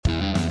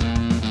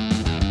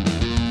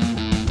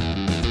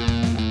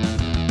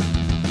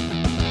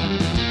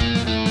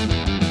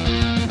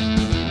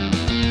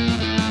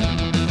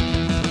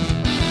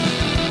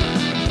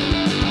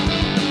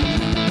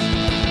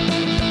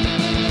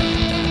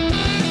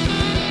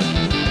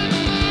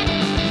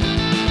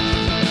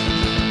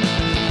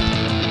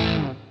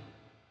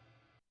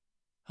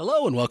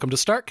Hello and welcome to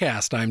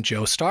StarkCast. I'm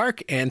Joe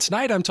Stark, and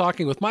tonight I'm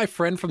talking with my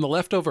friend from the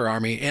Leftover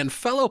Army and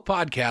fellow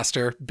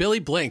podcaster, Billy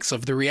Blinks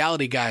of the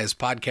Reality Guys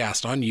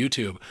podcast on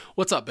YouTube.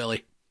 What's up,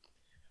 Billy?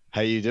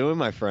 How you doing,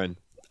 my friend?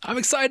 I'm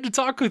excited to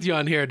talk with you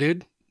on here,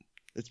 dude.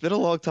 It's been a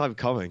long time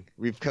coming.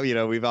 We've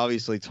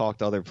obviously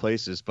talked other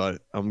places,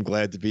 but I'm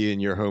glad to be in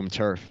your home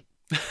turf.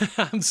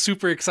 I'm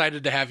super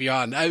excited to have you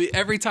on.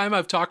 Every time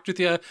I've talked with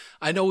you,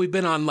 I know we've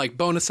been on like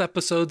bonus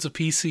episodes of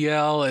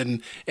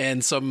PCL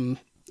and some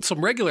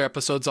regular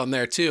episodes on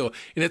there too.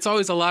 And it's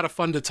always a lot of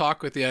fun to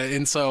talk with you.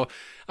 And so,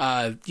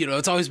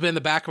 it's always been in the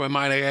back of my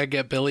mind. I gotta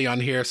get Billy on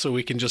here so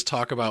we can just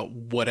talk about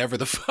whatever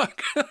the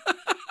fuck.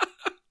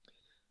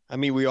 I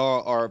mean, we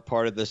all are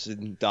part of this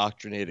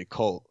indoctrinated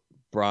cult.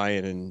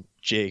 Brian and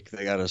Jake,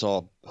 they got us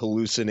all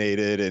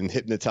hallucinated and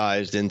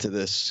hypnotized into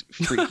this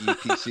freaky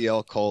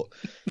PCL cult.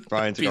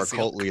 Brian's like our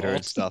cult leader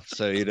and stuff.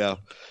 So,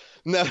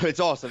 no,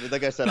 it's awesome.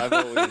 Like I said,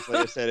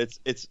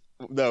 it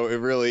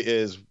really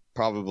is.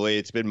 Probably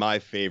it's been my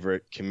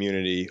favorite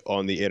community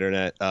on the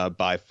internet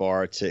by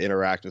far, to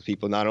interact with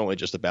people, not only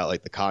just about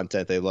like the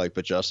content they like,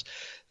 but just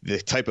the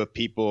type of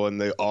people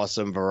and the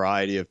awesome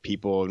variety of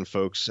people and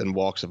folks and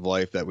walks of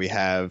life that we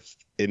have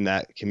in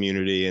that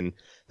community, and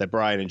that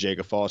Brian and Jake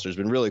have fostered has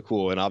been really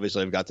cool. And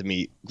obviously I've got to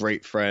meet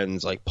great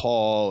friends like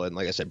Paul and,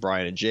 like I said,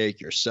 Brian and Jake,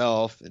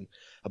 yourself, and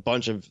a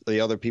bunch of the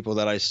other people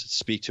that I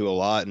speak to a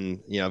lot.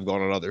 And, I've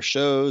gone on other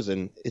shows,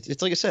 and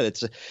it's like I said,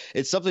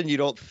 it's something you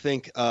don't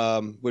think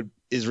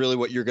is really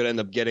what you're going to end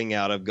up getting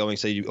out of going,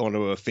 say,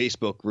 onto a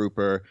Facebook group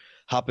or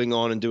hopping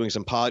on and doing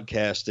some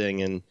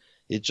podcasting. And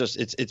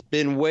it's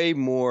been way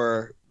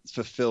more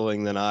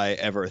fulfilling than I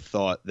ever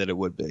thought that it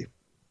would be.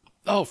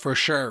 Oh, for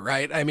sure.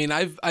 Right. I mean,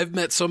 I've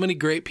met so many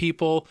great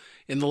people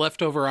in the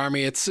Leftover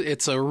Army.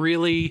 It's a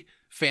really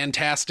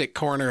fantastic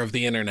corner of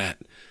the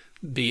internet.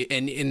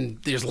 And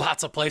there's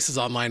lots of places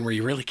online where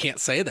you really can't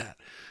say that.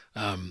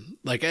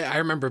 I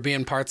remember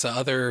being parts of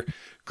other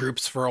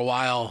groups for a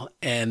while,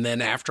 and then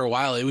after a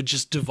while it would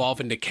just devolve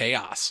into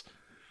chaos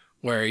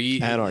where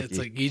it's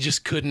like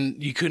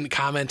you couldn't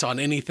comment on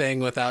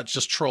anything without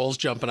just trolls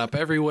jumping up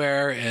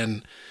everywhere.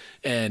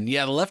 And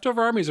yeah, the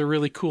Leftover Army is a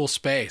really cool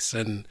space,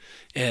 and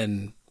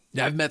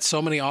I've met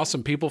so many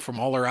awesome people from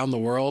all around the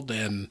world,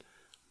 and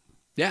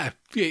yeah,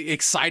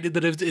 excited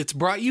that it's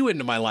brought you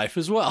into my life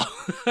as well.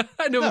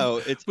 I know.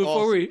 It's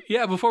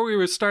awesome. Before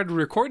we started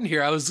recording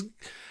here, I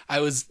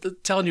was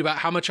telling you about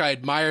how much I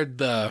admired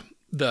the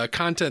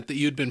content that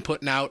you'd been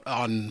putting out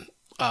on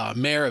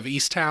Mayor of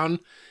Easttown.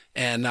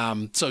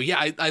 And so,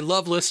 yeah, I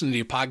love listening to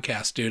your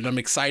podcast, dude. I'm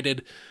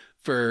excited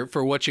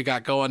for what you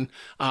got going.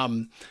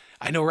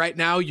 I know right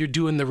now you're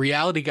doing the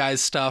Reality Guys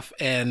stuff,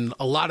 and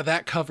a lot of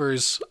that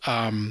covers,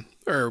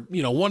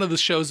 one of the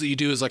shows that you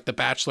do is like the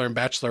Bachelor and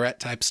Bachelorette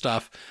type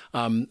stuff.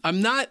 I'm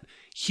not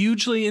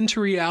hugely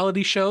into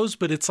reality shows,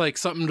 but it's like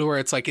something to where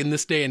it's like in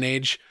this day and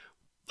age,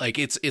 like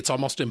it's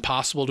almost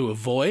impossible to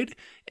avoid.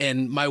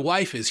 And my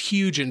wife is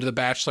huge into the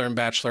Bachelor and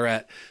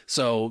Bachelorette,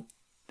 so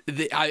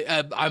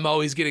I'm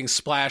always getting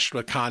splashed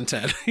with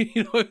content,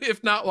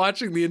 if not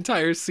watching the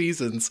entire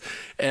seasons.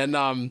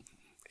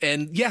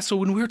 And yeah, so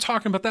when we were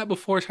talking about that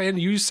beforehand,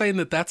 you were saying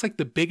that that's like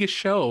the biggest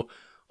show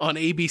on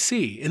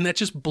ABC, and that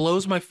just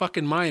blows my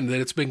fucking mind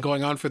that it's been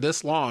going on for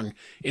this long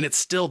and it's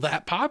still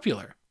that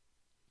popular.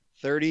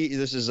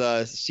 This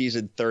is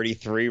season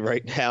 33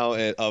 right now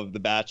of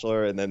The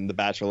Bachelor, and then The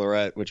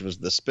Bachelorette, which was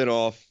the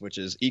spinoff, which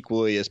is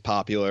equally as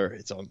popular.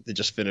 They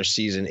just finished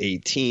season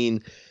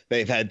 18.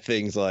 They've had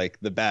things like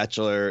The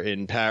Bachelor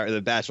in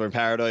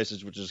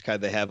Paradise, which is kind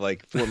of, they have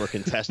like former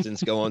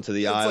contestants go onto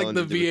the island. It's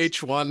like the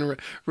VH1.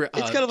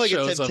 It's kind of like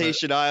a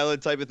Temptation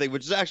Island type of thing,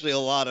 which is actually a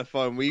lot of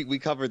fun. We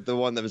covered the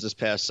one that was this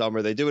past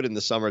summer. They do it in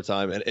the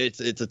summertime, and it's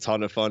a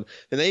ton of fun.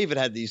 And they even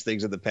had these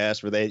things in the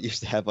past where they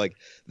used to have like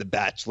the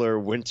Bachelor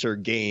Winter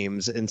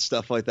Games and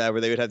stuff like that,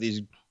 where they would have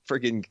these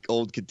freaking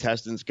old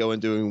contestants go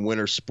and doing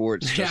winter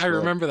sports. Yeah, I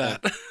remember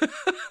that.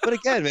 But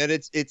again, man,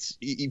 it's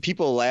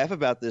people laugh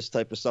about this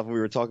type of stuff. We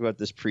were talking about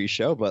this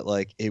pre-show, but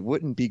like it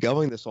wouldn't be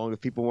going this long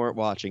if people weren't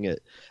watching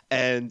it.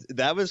 And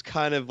that was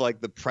kind of like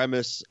the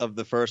premise of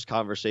the first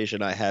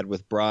conversation I had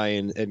with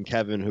Brian and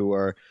Kevin, who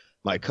are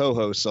my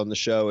co-hosts on the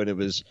show. And it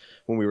was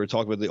when we were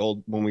talking about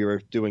when we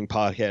were doing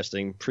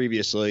podcasting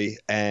previously,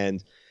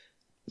 and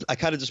I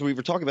kind of we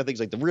were talking about things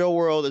like The Real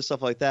World and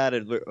stuff like that,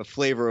 and A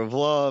Flavor of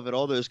Love, and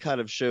all those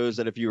kind of shows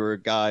that if you were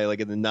a guy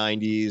like in the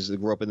 90s, that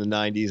grew up in the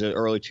 90s and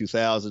early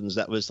 2000s,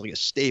 that was like a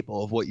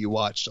staple of what you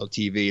watched on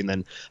TV. And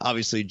then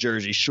obviously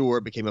Jersey Shore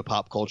became a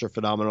pop culture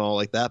phenomenon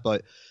like that.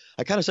 But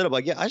I kind of said, I'm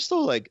like, yeah, I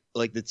still like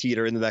the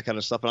teeter into that kind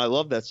of stuff, and I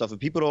love that stuff, and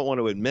people don't want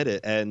to admit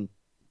it. And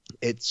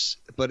it's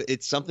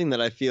something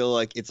that I feel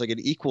like it's like an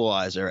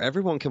equalizer.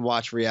 Everyone can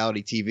watch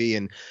reality TV,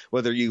 and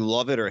whether you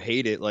love it or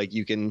hate it, like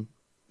you can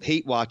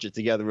hate watch it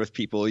together with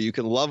people. You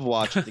can love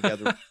watch it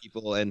together with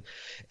people. And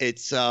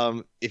it's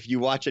if you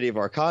watch any of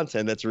our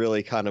content, that's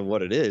really kind of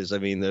what it is. I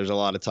mean, there's a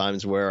lot of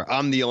times where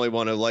I'm the only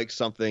one who likes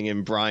something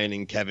and Brian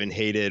and Kevin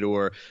hate it,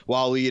 or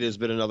Waleed has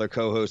been another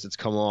co-host that's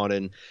come on.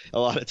 And a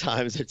lot of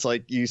times it's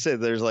like you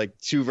said, there's like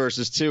 2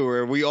 versus 2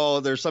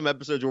 where there's some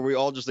episodes where we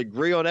all just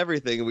agree on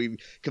everything and we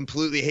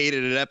completely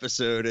hated an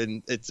episode.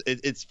 And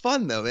it's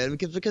fun though, man,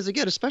 because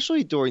again,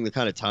 especially during the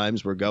kind of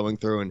times we're going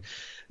through, and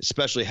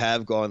especially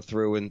have gone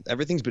through, and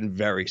everything's been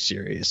very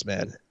serious,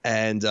 man.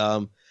 And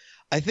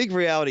I think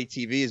reality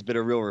TV has been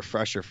a real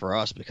refresher for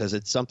us, because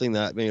it's something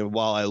that, I mean,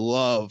 while I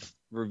love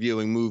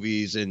reviewing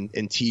movies and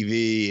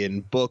TV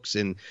and books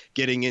and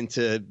getting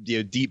into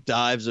deep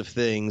dives of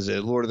things,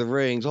 Lord of the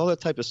Rings, all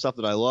that type of stuff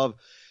that I love,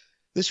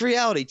 this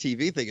reality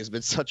TV thing has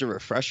been such a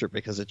refresher,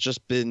 because it's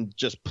just been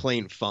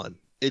plain fun.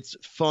 It's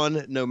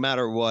fun no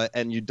matter what,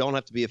 and you don't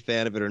have to be a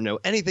fan of it or know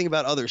anything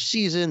about other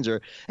seasons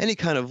or any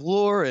kind of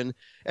lore, and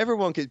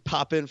everyone could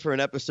pop in for an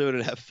episode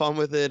and have fun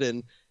with it.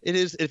 And it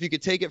is, if you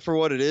could take it for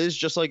what it is,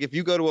 just like if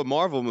you go to a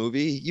Marvel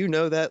movie, you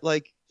know that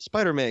like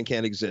Spider-Man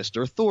can't exist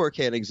or Thor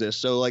can't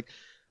exist. So like,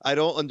 I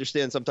don't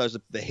understand sometimes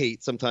the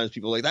hate. Sometimes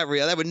people like that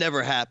would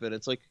never happen.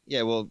 It's like,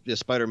 yeah, well,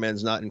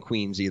 Spider-Man's not in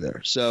Queens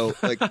either. So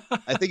like,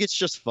 I think it's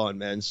just fun,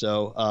 man.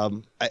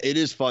 So it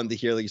is fun to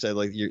hear, like you said,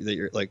 like that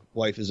your like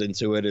wife is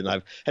into it. And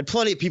I've had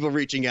plenty of people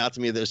reaching out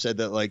to me that said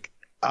that like,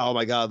 oh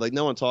my God, like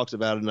no one talks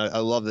about it. And I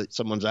love that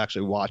someone's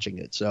actually watching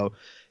it. So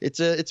it's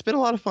been a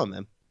lot of fun,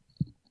 man.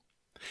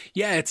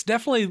 Yeah, it's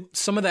definitely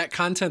some of that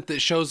content that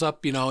shows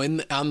up,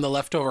 on the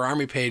Leftover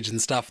Army page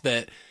and stuff,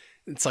 that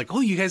it's like, oh,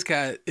 you guys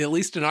got, at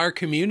least in our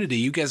community,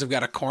 you guys have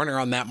got a corner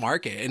on that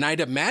market. And I'd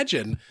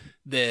imagine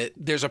that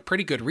there's a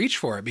pretty good reach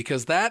for it,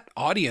 because that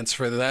audience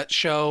for that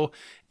show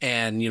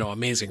and,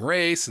 Amazing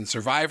Race and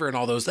Survivor and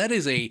all those, that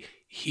is a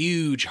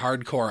huge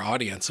hardcore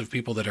audience of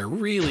people that are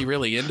really,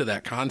 really into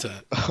that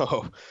content.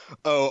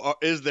 Oh,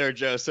 is there,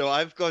 Joe? So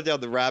I've gone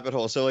down the rabbit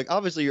hole. So like,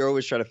 obviously you're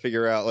always trying to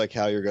figure out like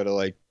how you're going to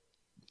like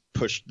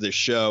push the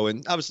show,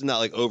 and obviously not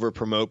like over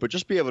promote, but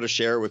just be able to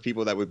share it with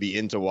people that would be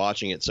into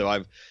watching it. So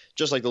I've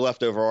just like the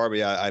Leftover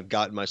Army, I've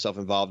gotten myself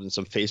involved in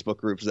some Facebook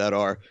groups that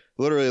are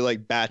literally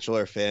like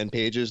Bachelor fan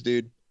pages,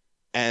 dude.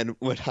 And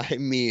when I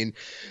mean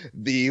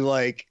the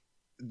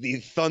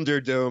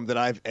Thunderdome that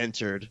I've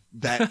entered,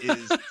 that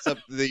is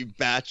the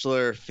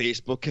Bachelor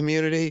Facebook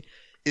community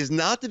is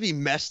not to be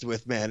messed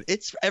with, man.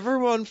 It's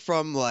everyone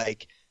from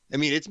like, I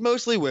mean, it's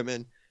mostly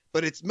women,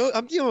 but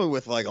I'm dealing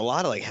with like a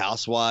lot of like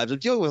housewives. I'm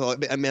dealing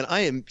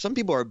with, some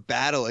people are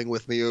battling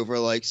with me over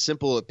like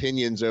simple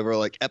opinions over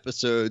like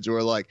episodes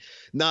or like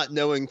not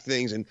knowing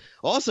things. And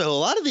also a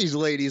lot of these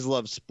ladies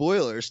love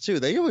spoilers too.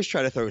 They always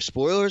try to throw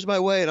spoilers my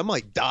way, and I'm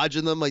like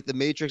dodging them like the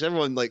Matrix.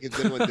 Everyone, like, if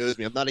anyone knows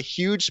me, I'm not a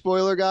huge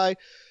spoiler guy,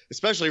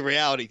 especially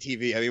reality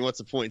TV. I mean, what's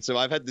the point? So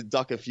I've had to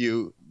duck a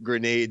few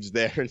grenades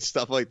there and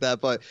stuff like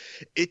that. But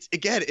it's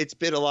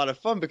been a lot of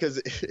fun, because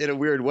in a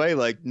weird way,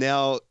 like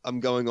now I'm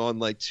going on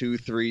like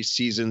 2-3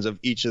 seasons of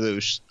each of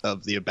those,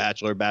 of the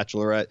Bachelor,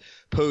 Bachelorette,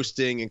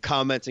 posting and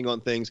commenting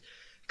on things,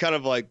 kind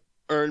of like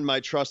earned my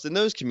trust in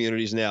those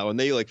communities now. And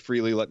they like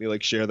freely let me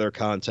like share their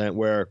content,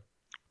 where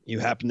you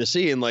happen to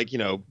see, and like,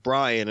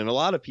 Brian and a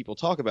lot of people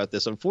talk about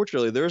this.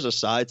 Unfortunately, there's a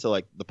side to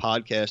like the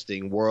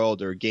podcasting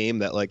world or game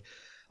that like,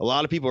 a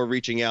lot of people are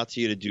reaching out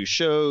to you to do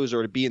shows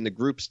or to be in the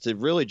groups to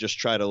really just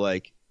try to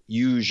like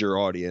use your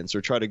audience or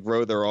try to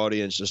grow their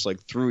audience just like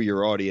through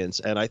your audience.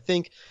 And I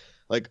think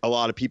like a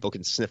lot of people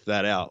can sniff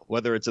that out,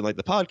 whether it's in like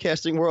the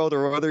podcasting world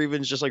or whether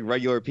even just like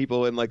regular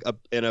people in like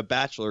in a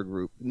Bachelor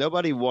group.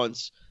 Nobody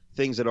wants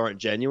things that aren't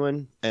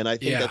genuine. And I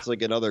think that's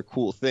like another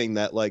cool thing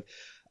that like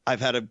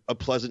I've had a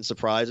pleasant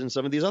surprise in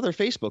some of these other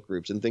Facebook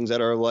groups and things that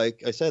are,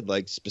 like I said,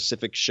 like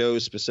specific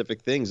shows,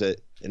 specific things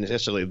that, and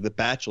especially The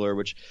Bachelor,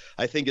 which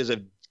I think is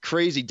a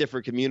crazy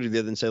different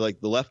community than say like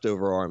the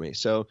Leftover Army.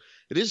 So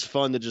it is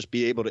fun to just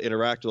be able to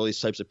interact with all these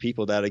types of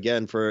people that,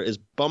 again, for as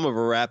bum of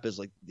a rap as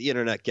like the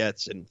internet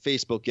gets and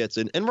Facebook gets,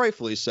 and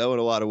rightfully so in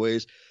a lot of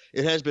ways,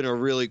 it has been a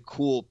really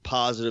cool,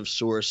 positive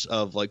source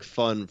of like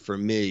fun for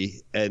me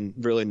and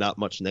really not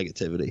much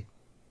negativity.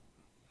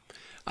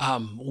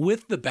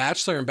 With the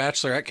Bachelor and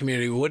Bachelorette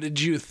community, what did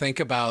you think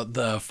about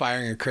the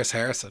firing of Chris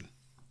Harrison?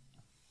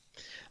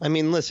 I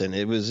mean, listen,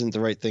 it wasn't the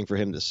right thing for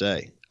him to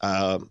say.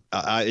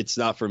 It's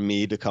not for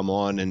me to come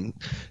on and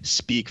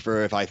speak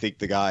for if I think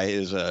the guy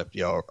is a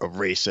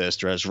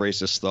racist or has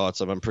racist thoughts.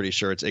 I'm pretty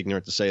sure it's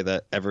ignorant to say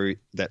that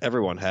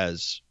everyone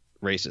has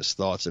racist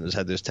thoughts and has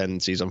had those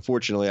tendencies.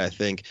 Unfortunately, I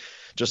think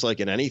just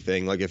like in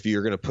anything, like if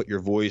you're going to put your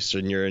voice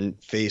and your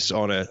face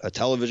on a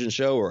television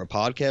show or a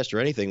podcast or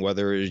anything,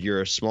 whether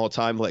you're a small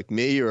time like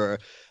me or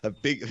a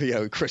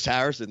big, Chris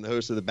Harrison, the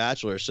host of The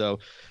Bachelor. So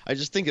I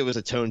just think it was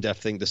a tone deaf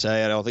thing to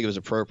say. I don't think it was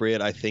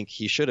appropriate. I think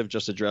he should have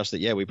just addressed that.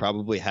 Yeah, we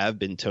probably have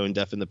been tone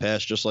deaf in the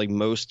past, just like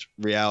most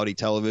reality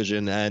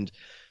television. And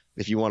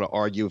if you want to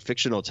argue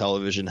fictional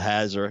television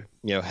has or,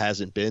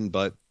 hasn't been,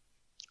 but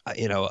I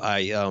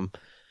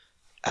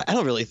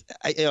don't really,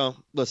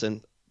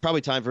 listen,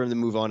 probably time for him to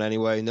move on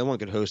anyway. No one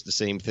could host the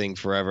same thing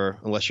forever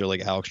unless you're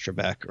like Alex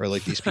Trebek or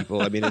like these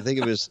people. I mean, I think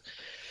it was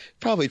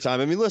probably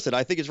time. I mean, listen,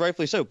 I think it's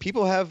rightfully so.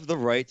 People have the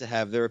right to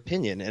have their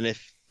opinion. And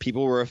if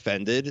people were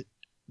offended,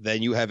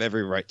 then you have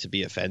every right to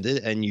be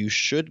offended, and you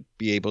should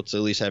be able to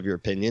at least have your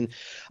opinion.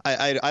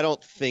 I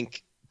don't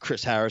think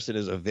Chris Harrison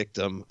is a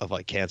victim of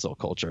like cancel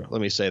culture.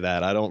 Let me say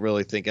that. I don't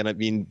really think, and I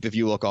mean, if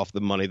you look off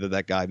the money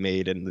that guy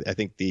made, and I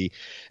think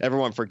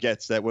everyone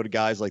forgets that when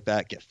guys like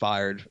that get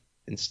fired,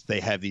 and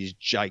they have these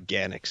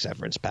gigantic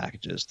severance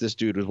packages. This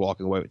dude was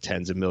walking away with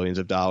tens of millions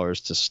of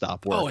dollars to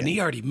stop working. Oh, and he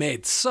already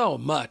made so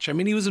much. I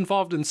mean, he was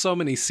involved in so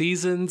many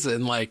seasons,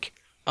 and like,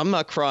 I'm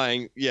not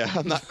crying. Yeah,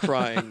 I'm not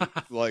crying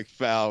like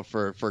foul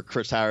for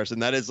Chris Harrison.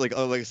 That is like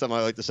something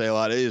I like to say a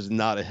lot. It is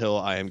not a hill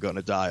I am going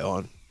to die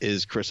on,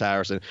 is Chris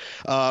Harrison.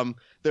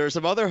 There are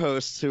some other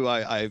hosts who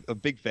I'm a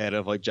big fan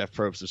of, like Jeff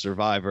Probst of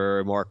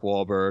Survivor, Mark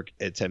Wahlberg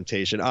at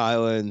Temptation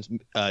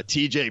Island,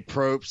 TJ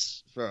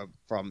Probst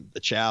from The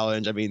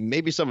Challenge. I mean,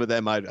 maybe some of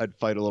them I'd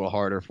fight a little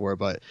harder for,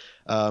 but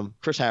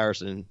Chris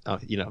Harrison,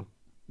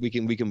 we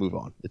can move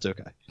on. It's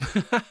okay.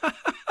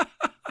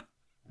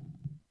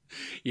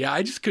 Yeah,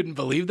 I just couldn't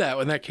believe that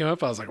when that came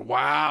up. I was like,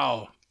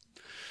 wow.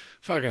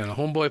 Fucking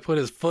homeboy put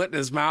his foot in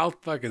his mouth.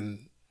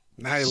 Fucking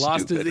now he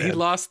lost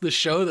the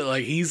show that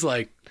like he's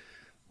like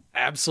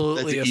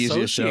absolutely That's the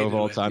easiest show of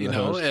all time, you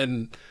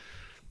know.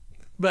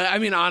 But I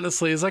mean,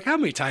 honestly, it's like, how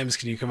many times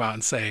can you come out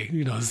and say,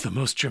 this is the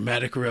most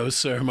dramatic rose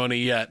ceremony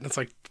yet? And it's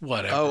like,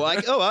 whatever.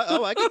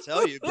 I can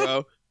tell you,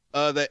 bro.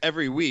 That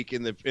every week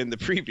in the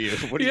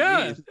preview. What do you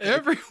mean?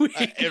 Every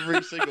week.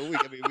 Every single week.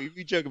 I mean,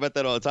 we joke about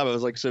that all the time. I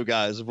was like, so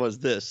guys, was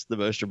this the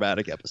most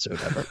dramatic episode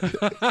ever?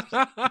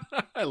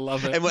 I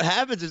love it. And what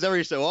happens is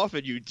every so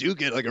often you do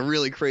get like a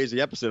really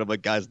crazy episode. I'm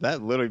like, guys,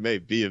 that literally may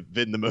have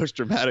been the most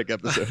dramatic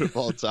episode of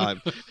all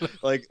time.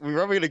 Like, we're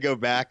probably going to go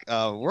back.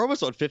 We're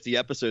almost on 50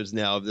 episodes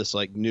now of this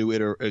like new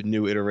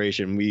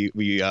iteration.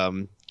 We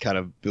kind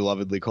of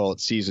belovedly call it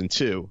season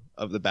 2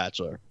 of The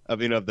Bachelor. Of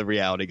the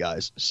reality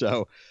guys.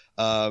 So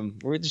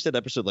we just did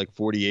episode like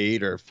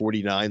 48 or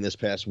 49 this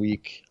past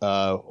week.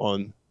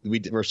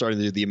 We're starting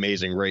to do The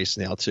Amazing Race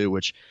now too,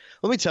 which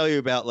let me tell you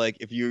about. Like,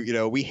 if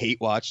we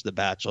hate watch The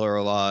Bachelor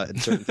a lot and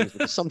certain things,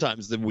 because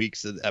sometimes the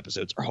weeks of the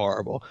episodes are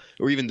horrible,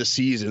 or even the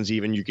seasons.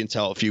 Even you can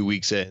tell a few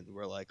weeks in,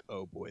 we're like,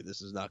 oh boy,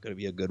 this is not going to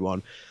be a good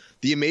one.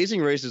 The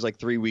Amazing Race is like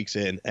 3 weeks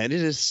in, and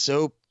it is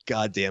so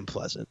goddamn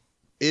pleasant.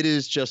 It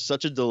is just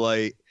such a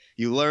delight.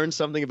 You learn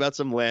something about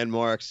some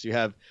landmarks. You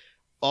have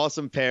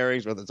awesome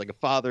pairings, whether it's like a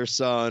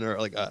father-son or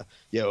like a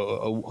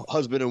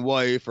husband and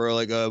wife, or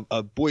like a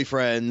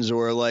boyfriends,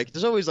 or like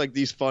there's always like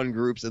these fun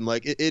groups, and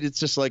like it's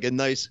just like a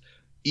nice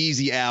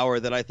easy hour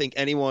that I think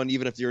anyone,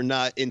 even if you're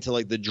not into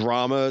like the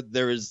drama,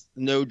 there is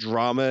no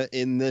drama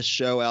in this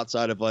show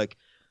outside of like,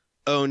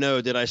 oh no,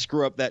 did I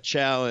screw up that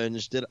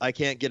challenge? I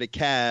can't get a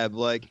cab?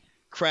 Like,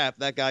 crap,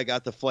 that guy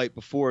got the flight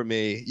before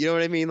me. You know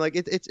what I mean? Like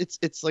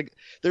it's like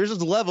there's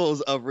just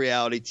levels of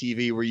reality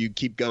TV where you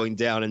keep going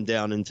down and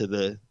down into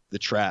the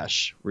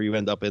trash, where you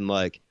end up in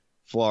like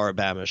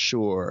Floribama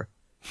Shore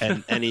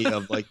and any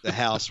of like the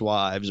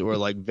Housewives or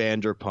like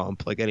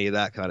Vanderpump, like any of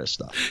that kind of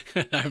stuff.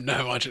 I'm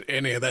not watching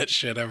any of that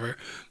shit ever.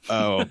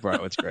 Oh,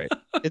 bro, it's great.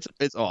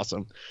 It's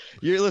awesome.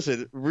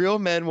 Listen, real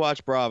men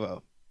watch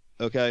Bravo.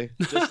 Okay,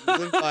 just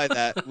live by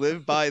that.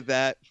 Live by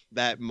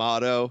that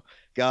motto,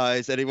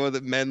 guys. Anyone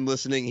that men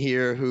listening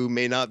here who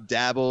may not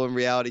dabble in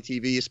reality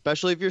TV,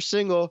 especially if you're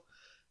single,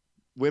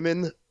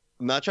 women.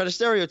 I'm not trying to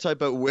stereotype,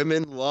 but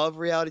women love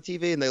reality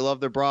TV and they love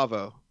their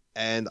Bravo.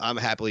 And I'm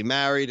happily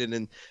married. And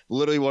then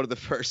literally one of the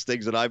first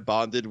things that I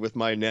bonded with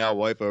my now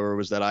wife over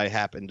was that I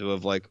happened to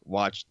have like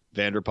watched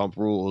Vanderpump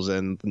Rules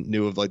and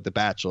knew of like The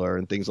Bachelor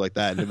and things like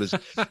that. And it was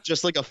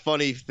just like a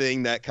funny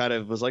thing that kind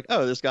of was like,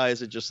 oh, this guy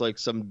isn't just like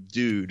some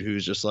dude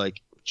who's just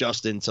like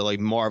just into like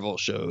Marvel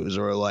shows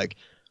or like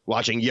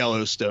watching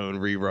Yellowstone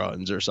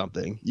reruns or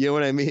something. You know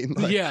what I mean?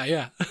 Like,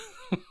 yeah.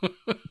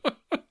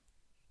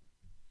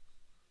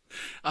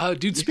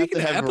 Dude, speaking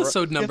of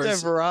episode numbers, you have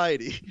to have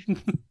variety.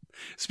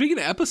 Speaking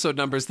of episode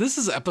numbers, this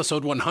is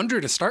episode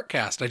 100 of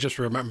StartCast. I just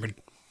remembered.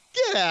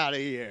 Get out of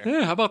here!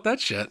 Yeah, how about that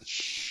shit?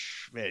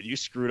 Man, you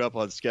screwed up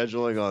on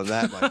scheduling on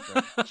that, my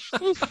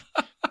friend.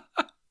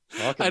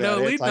 I know,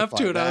 leading up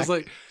to it, I was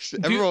like,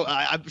 everyone.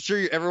 I'm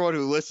sure everyone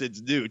who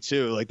listens knew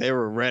too. Like they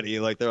were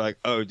ready. Like they're like,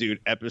 oh, dude,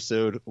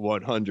 episode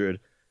 100,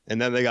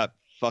 and then they got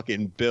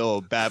fucking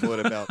Bill babbling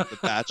about The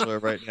Bachelor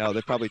right now.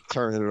 They're probably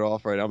turning it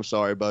off right now. I'm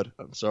sorry, bud.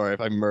 I'm sorry if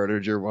I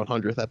murdered your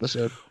 100th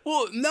episode.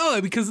 Well, no,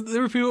 because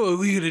there were people, are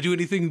we going to do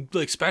anything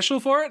like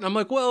special for it? And I'm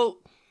like, well,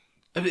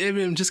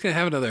 I'm just going to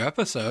have another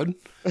episode.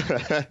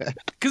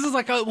 Because it's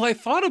like, well, I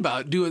thought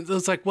about doing,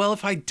 it's like, well,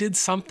 if I did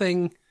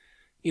something,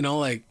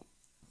 like,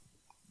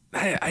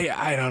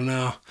 I don't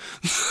know.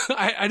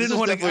 I didn't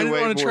want to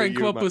try and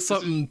come up with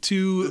something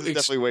too. This is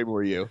definitely way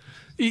more you.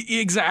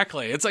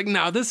 Exactly. It's like,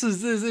 no, this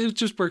it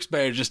just works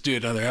better to just do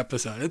another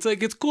episode. It's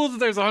like, it's cool that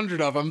there's 100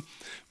 of them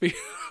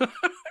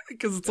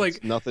because it's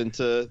like nothing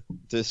to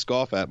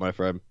scoff at, my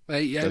friend.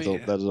 That is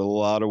a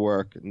lot of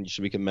work, and you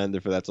should be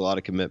commended for that. It's a lot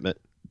of commitment.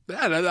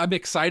 Man, I'm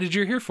excited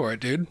you're here for it,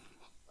 dude.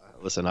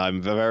 Listen,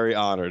 I'm very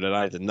honored, and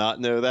I did not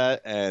know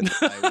that, and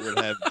I would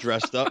have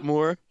dressed up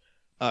more.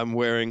 I'm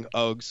wearing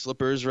Ugg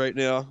slippers right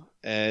now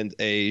and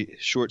a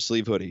short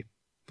sleeve hoodie.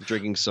 I'm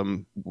drinking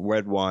some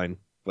red wine,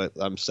 but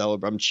I'm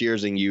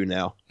cheersing you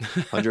now.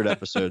 100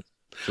 episodes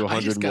to 100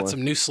 I just got more.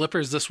 some new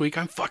slippers this week.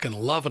 I'm fucking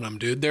loving them,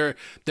 dude. They're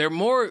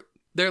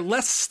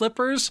less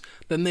slippers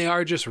than they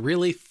are just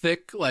really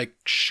thick, like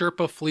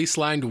Sherpa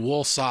fleece-lined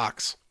wool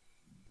socks.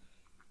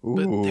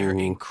 But they're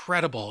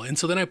incredible. And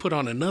so then I put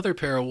on another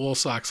pair of wool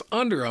socks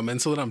under them, and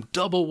so then I'm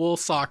double wool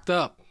socked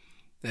up.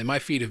 And my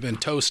feet have been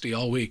toasty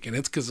all week. And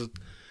it's because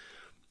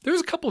there was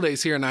a couple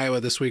days here in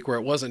Iowa this week where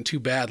it wasn't too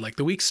bad. Like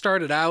the week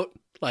started out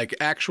like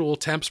actual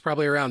temps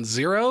probably around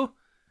 0.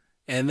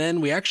 And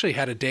then we actually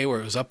had a day where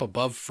it was up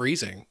above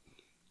freezing.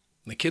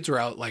 And the kids were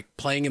out like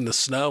playing in the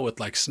snow with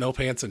like snow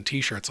pants and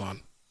t-shirts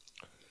on.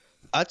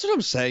 That's what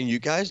I'm saying. You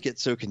guys get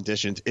so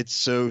conditioned. It's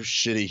so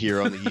shitty here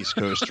on the East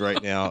Coast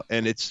right now,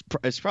 and it's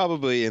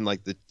probably in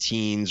like the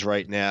teens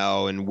right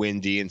now and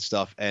windy and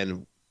stuff,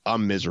 and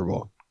I'm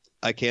miserable.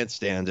 I can't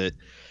stand it.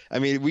 I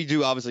mean, we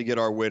do obviously get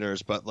our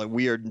winters, but like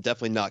we are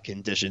definitely not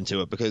conditioned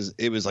to it because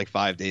it was like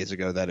 5 days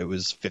ago that it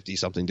was 50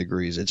 something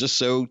degrees. It's just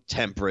so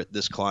temperate,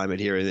 this climate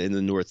here in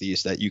the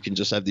Northeast, that you can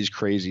just have these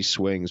crazy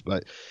swings.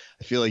 But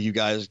I feel like you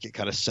guys get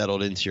kind of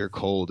settled into your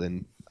cold,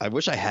 and I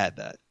wish I had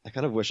that. I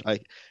kind of wish I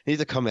need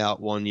to come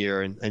out one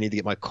year and I need to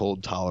get my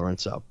cold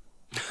tolerance up.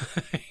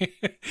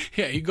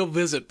 Yeah, you go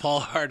visit Paul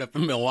Hart up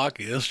in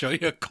Milwaukee. He'll show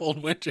you a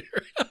cold winter.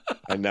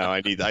 I know.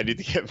 I need to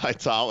get my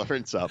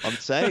tolerance up. I'm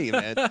saying,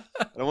 man, I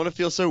don't want to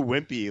feel so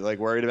wimpy, like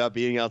worried about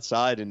being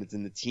outside and it's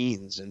in the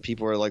teens and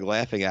people are like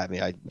laughing at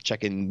me. I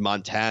check in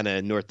Montana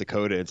and North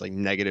Dakota. It's like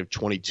negative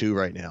 22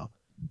 right now.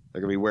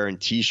 They're going to be wearing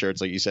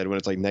T-shirts, like you said, when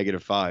it's like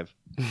negative 5.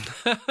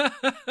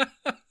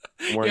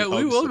 Yeah,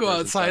 we will go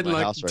outside in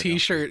like right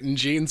T-shirt and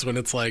jeans when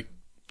it's like,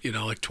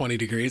 like 20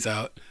 degrees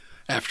out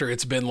after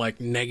it's been like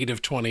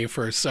negative 20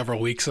 for several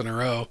weeks in a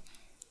row.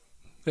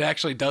 It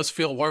actually does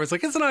feel warm. It's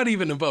like, it's not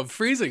even above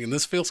freezing and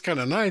this feels kind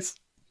of nice.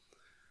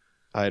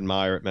 I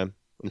admire it, man.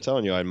 I'm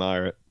telling you, I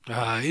admire it.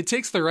 It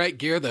takes the right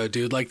gear though,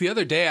 dude. Like the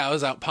other day I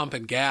was out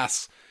pumping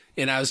gas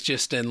and I was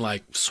just in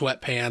like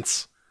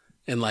sweatpants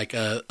and like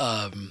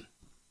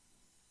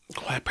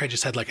I probably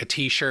just had like a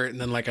t-shirt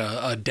and then like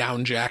a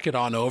down jacket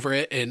on over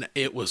it, and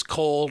it was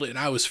cold and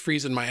I was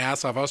freezing my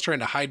ass off. I was trying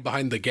to hide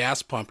behind the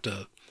gas pump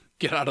to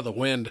get out of the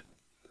wind.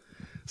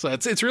 So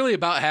it's really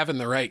about having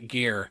the right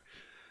gear.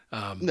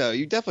 No,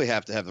 you definitely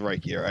have to have the right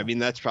gear. I mean,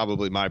 that's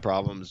probably my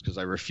problem, is because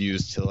I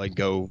refuse to like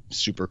go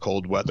super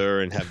cold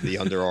weather and have the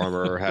Under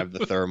Armour or have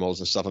the thermals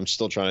and stuff. I'm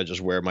still trying to just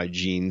wear my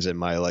jeans and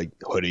my like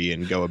hoodie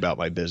and go about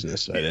my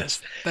business.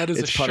 Yes, that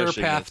is a sure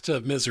path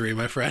to misery,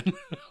 my friend.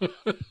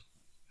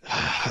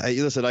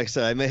 Listen, like I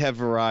said, I may have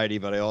variety,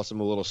 but I also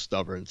am a little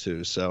stubborn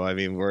too. So I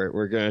mean,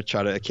 we're gonna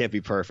try to. It can't be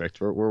perfect.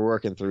 We're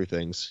working through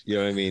things. You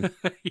know what I mean?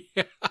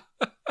 Yeah.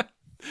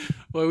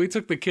 Well, we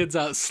took the kids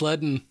out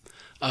sledding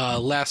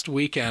last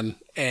weekend,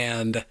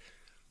 and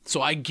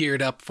so I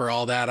geared up for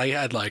all that. I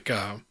had like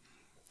I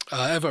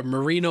have a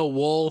merino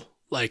wool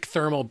like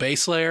thermal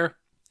base layer,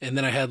 and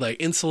then I had like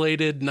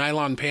insulated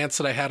nylon pants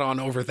that I had on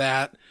over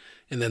that,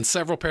 and then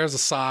several pairs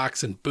of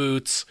socks and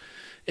boots,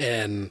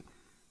 and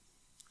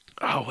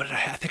what did I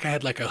have? I think I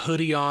had like a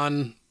hoodie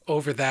on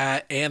over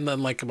that, and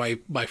then like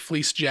my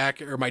fleece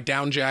jacket or my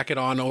down jacket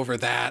on over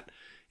that.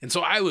 And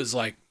so I was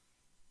like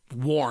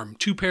warm.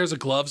 2 pairs of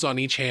gloves on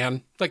each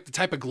hand, like the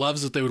type of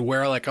gloves that they would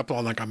wear like up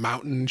on like a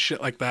mountain and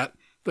shit like that.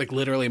 Like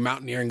literally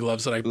mountaineering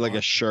gloves that I like bought.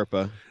 A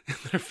Sherpa.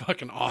 They're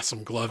fucking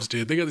awesome gloves,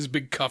 dude. They got these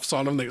big cuffs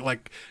on them that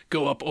like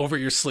go up over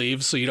your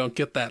sleeves so you don't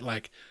get that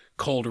like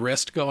cold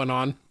wrist going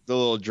on. The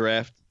little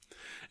draft.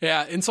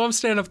 Yeah, and so I'm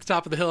standing up at the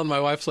top of the hill, and my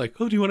wife's like,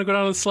 "Oh, do you want to go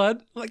down the sled?"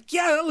 I'm like,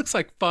 "Yeah, that looks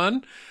like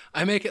fun."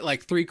 I make it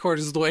like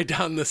 3/4 of the way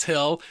down this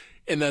hill,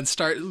 and then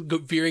start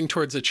veering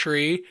towards a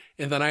tree,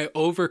 and then I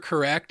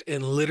overcorrect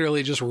and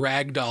literally just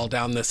ragdoll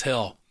down this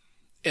hill,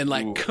 and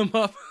like come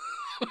up.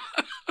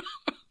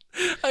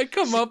 I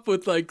come up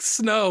with like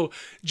snow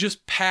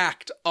just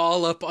packed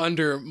all up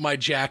under my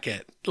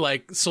jacket.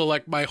 Like, so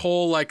like my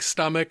whole like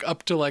stomach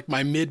up to like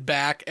my mid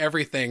back,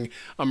 everything.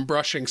 I'm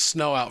brushing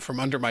snow out from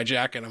under my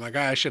jacket. I'm like,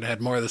 I should have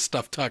had more of this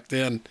stuff tucked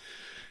in.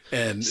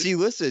 And see,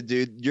 listen,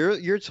 dude,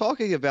 you're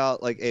talking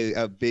about like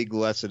a big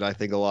lesson I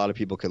think a lot of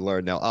people can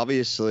learn. Now,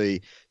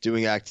 obviously,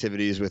 doing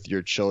activities with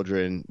your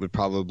children would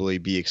probably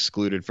be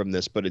excluded from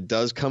this, but it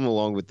does come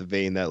along with the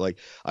vein that like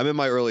I'm in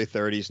my early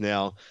 30s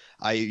now.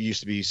 I used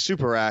to be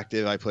super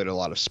active. I played a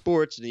lot of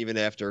sports, and even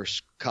after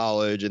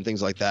college and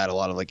things like that, a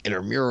lot of like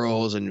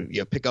intramurals and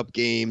pickup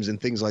games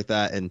and things like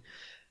that. And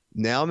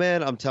now,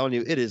 man, I'm telling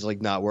you, it is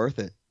like not worth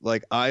it.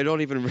 Like, I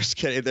don't even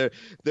risk it.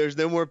 There's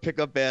no more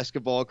pickup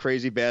basketball,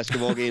 crazy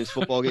basketball games,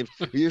 football games.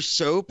 You're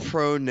so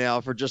prone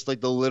now for just like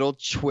the little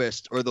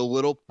twist or the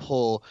little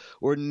pull.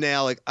 Or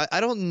now, like,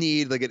 I don't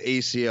need like an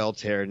ACL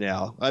tear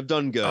now. I've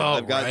done good.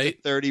 I've got to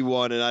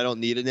 31 and I don't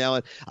need it now.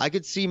 And I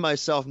could see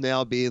myself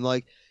now being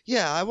like,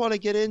 yeah, I want to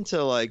get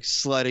into like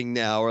sledding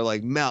now or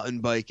like mountain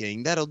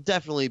biking. That'll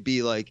definitely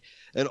be like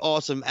an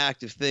awesome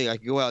active thing I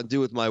can go out and do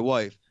with my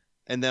wife.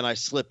 And then I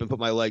slip and put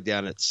my leg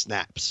down and it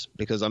snaps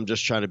because I'm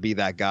just trying to be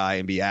that guy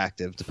and be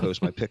active to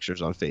post my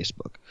pictures on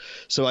Facebook.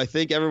 So I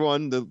think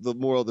everyone, the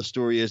moral of the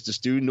story is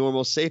just do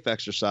normal, safe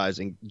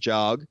exercising,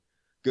 jog,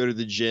 go to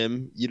the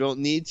gym. You don't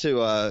need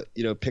to,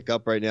 pick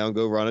up right now and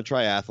go run a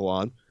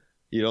triathlon.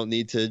 You don't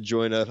need to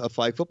join a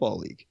flag football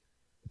league.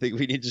 I think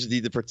we just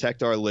need to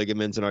protect our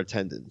ligaments and our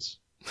tendons.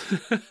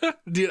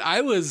 Dude,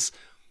 I was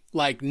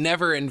like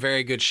never in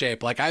very good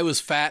shape. Like I was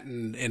fat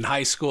in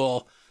high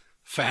school,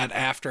 fat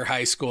after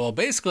high school,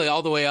 basically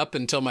all the way up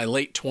until my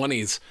late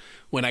 20s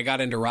when I got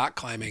into rock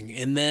climbing.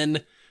 And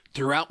then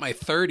throughout my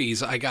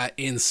 30s, I got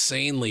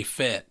insanely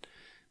fit.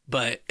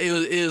 But it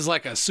was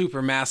like a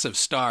super massive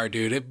star,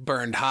 dude. It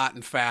burned hot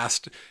and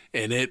fast,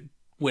 and it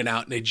went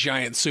out in a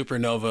giant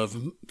supernova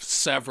of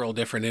several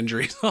different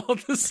injuries all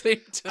at the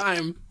same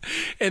time.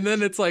 And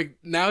then it's like,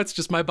 now it's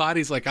just my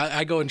body's like,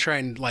 I go and try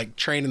and like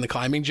train in the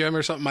climbing gym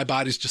or something. My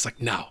body's just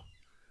like, no,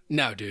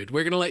 dude,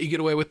 we're going to let you get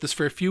away with this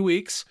for a few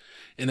weeks.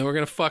 And then we're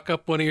going to fuck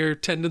up one of your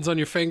tendons on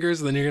your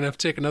fingers. And then you're going to have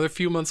to take another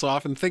few months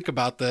off and think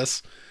about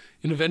this.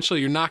 And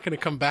eventually you're not going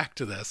to come back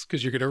to this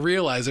because you're going to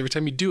realize every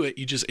time you do it,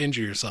 you just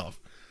injure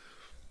yourself.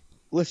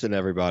 Listen,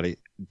 everybody,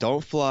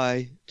 don't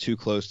fly too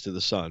close to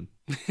the sun.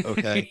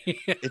 Okay,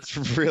 yeah. It's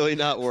really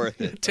not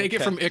worth it. Take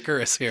it from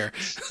Icarus here.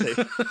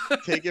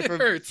 Take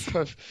it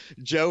from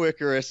Joe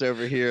Icarus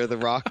over here, the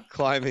rock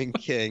climbing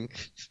king.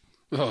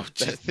 Oh,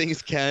 that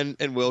things can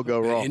and will go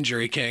wrong.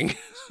 Injury king.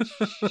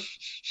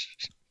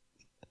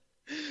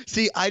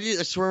 See, I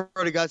swear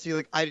to God,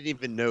 I didn't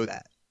even know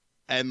that.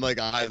 And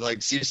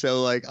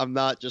I'm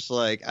not just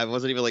like, I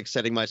wasn't even like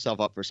setting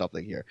myself up for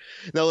something here.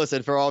 Now,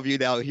 listen, for all of you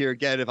now here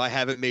again, if I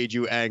haven't made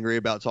you angry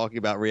about talking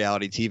about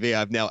reality TV,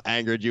 I've now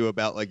angered you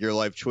about like your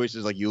life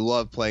choices. Like you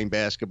love playing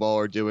basketball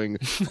or doing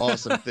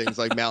awesome things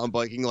like mountain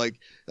biking. Like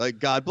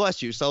God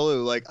bless you,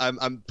 Salut. Like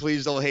I'm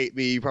please don't hate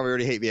me. You probably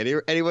already hate me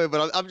anyway.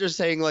 But I'm just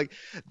saying, like,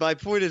 my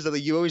point is that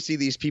like, you always see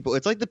these people.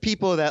 It's like the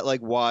people that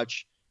like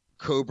watch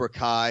Cobra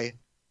Kai.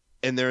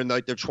 And they're in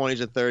like their 20s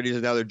and 30s,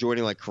 and now they're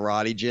joining like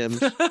karate gyms.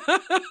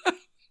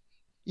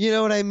 You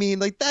know what I mean?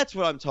 Like that's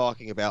what I'm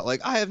talking about.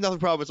 Like I have nothing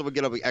problem with someone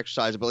getting up and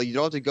exercise, but like you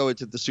don't have to go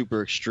into the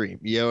super extreme.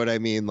 You know what I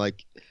mean?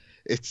 Like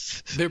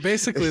they're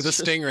basically the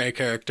Stingray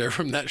character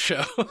from that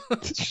show.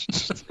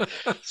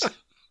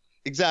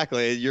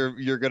 Exactly.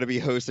 You're going to be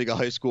hosting a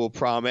high school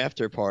prom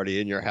after party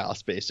in your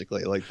house,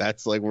 basically. Like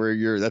that's where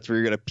you're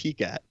going to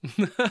peak at.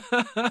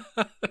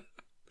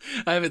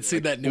 I haven't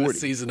seen that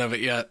newest season of it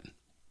yet.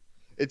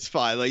 It's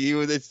fine. Like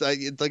it's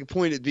like a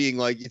point of being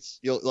like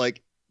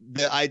like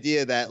the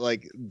idea that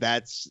like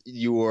that's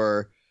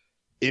your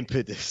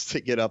impetus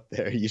to get up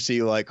there. You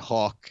see like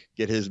Hawk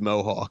get his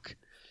mohawk,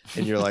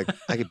 and you're like,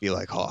 I could be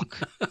like Hawk,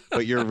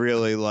 but you're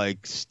really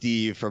like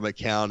Steve from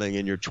accounting,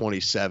 and you're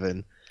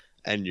 27,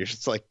 and you're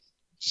just like,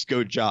 just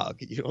go jog.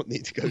 You don't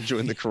need to go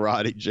join the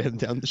karate gym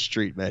down the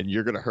street, man.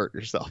 You're gonna hurt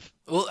yourself.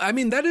 Well, I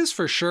mean, that is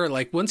for sure.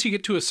 Like once you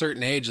get to a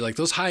certain age, like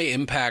those high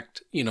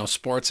impact,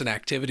 sports and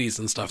activities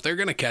and stuff, they're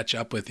gonna catch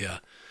up with you.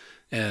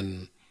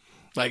 And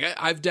like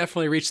I've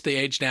definitely reached the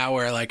age now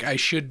where like I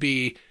should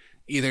be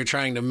either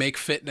trying to make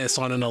fitness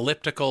on an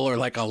elliptical or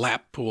like a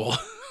lap pool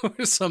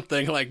or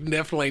something. Like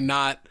definitely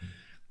not,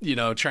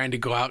 trying to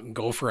go out and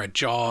go for a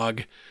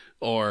jog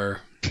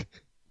or.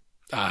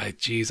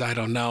 Geez, I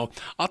don't know.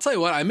 I'll tell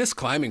you what, I miss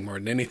climbing more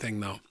than anything,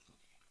 though.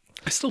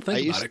 I still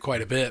think about it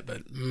quite a bit,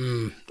 but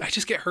I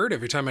just get hurt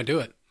every time I do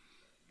it.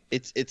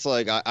 It's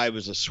like I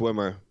was a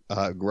swimmer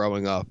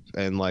growing up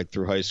and like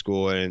through high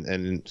school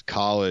and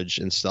college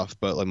and stuff,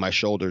 but like my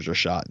shoulders are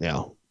shot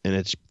now, and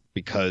it's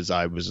because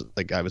I was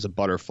a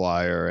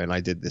butterflyer and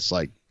I did this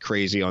like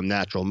crazy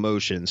unnatural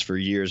motions for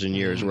years and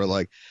years where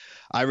like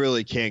I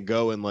really can't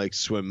go and like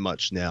swim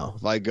much now.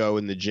 If I go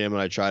in the gym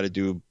and I try to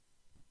do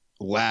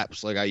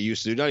laps like I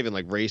used to do, not even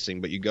like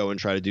racing, but you go and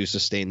try to do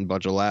sustained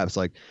bunch of laps,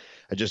 like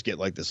I just get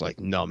like this like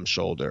numb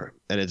shoulder,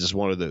 and it's just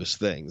one of those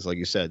things like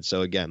you said.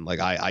 So again, like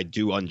I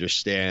do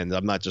understand.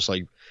 I'm not just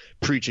like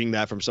preaching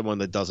that from someone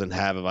that doesn't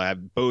have it. I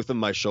have both of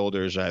my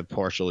shoulders. I have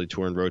partially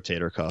torn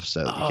rotator cuffs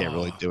that you can't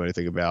really do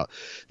anything about.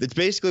 It's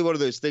basically one of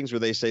those things where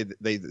they say that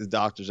the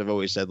doctors have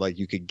always said like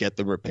you could get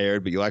them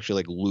repaired, but you'll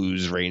actually like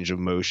lose range of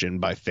motion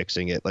by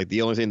fixing it. Like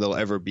the only thing that'll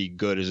ever be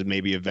good is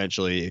maybe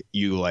eventually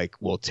you like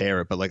will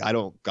tear it. But like I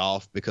don't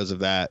golf because of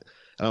that.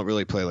 I don't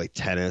really play like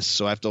tennis,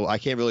 so I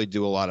can't really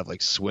do a lot of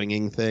like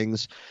swinging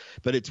things.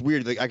 But it's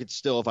weird. Like I could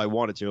still, if I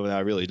wanted to, and I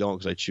really don't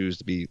because I choose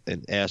to be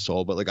an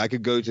asshole. But like I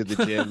could go to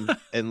the gym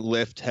and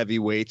lift heavy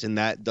weights, and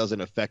that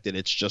doesn't affect it.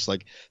 It's just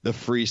like the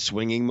free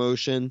swinging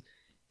motion.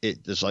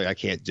 It just like I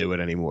can't do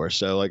it anymore.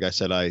 So like I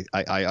said, I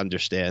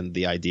understand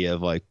the idea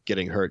of like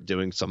getting hurt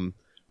doing some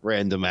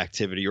random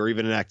activity or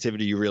even an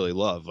activity you really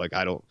love. Like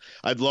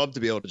I'd love to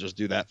be able to just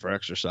do that for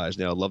exercise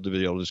now. I'd love to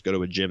be able to just go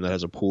to a gym that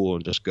has a pool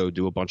and just go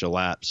do a bunch of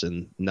laps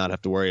and not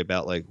have to worry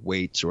about like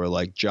weights or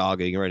like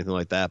jogging or anything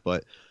like that.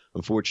 But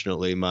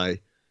unfortunately my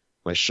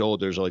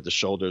shoulders are like the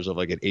shoulders of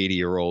like an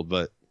 80-year-old,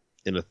 but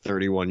in a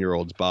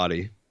 31-year-old's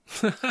body.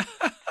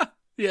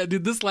 Yeah,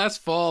 dude, this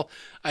last fall,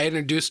 I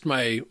introduced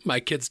my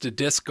kids to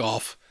disc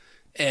golf,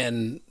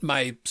 and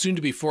my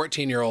soon-to-be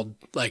 14-year-old,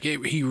 like,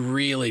 he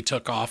really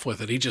took off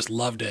with it. He just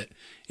loved it.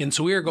 And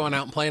so we were going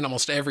out and playing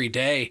almost every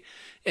day,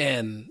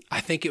 and I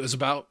think it was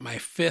about my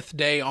 5th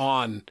day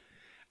on,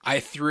 I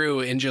threw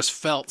and just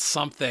felt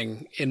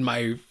something in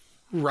my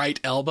right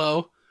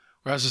elbow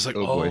where I was just like,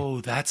 oh,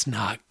 that's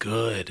not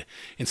good.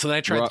 And so then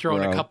I tried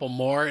throwing a couple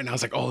more, and I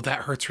was like, oh,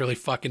 that hurts really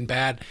fucking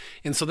bad.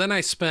 And so then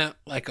I spent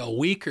like a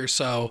week or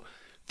so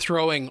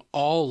throwing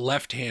all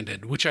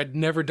left-handed, which I'd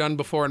never done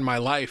before in my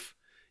life.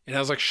 And I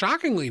was like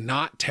shockingly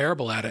not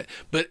terrible at it.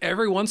 But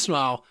every once in a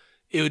while,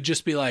 it would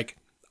just be like,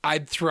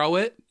 I'd throw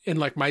it and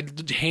like my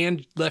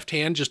left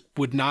hand just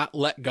would not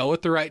let go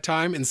at the right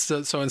time. And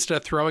so instead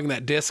of throwing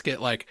that disc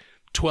at like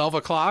 12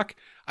 o'clock,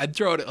 I'd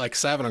throw it at like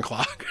 7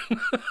 o'clock.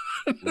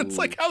 It's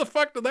like, how the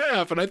fuck did that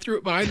happen? I threw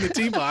it behind the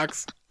tee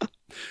box.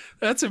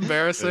 That's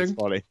embarrassing. That's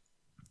funny.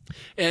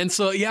 And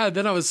so, yeah,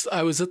 then I was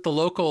at the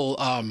local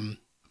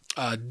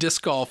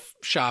disc golf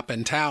shop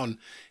in town,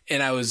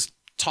 and I was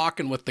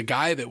talking with the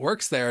guy that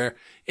works there,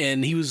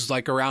 and he was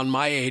like around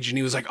my age, and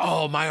he was like,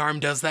 oh, my arm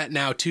does that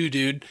now too,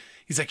 dude.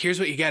 He's like, here's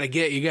what you got to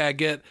get. You got to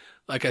get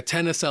like a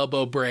tennis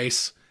elbow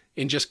brace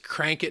and just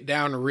crank it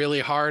down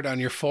really hard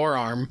on your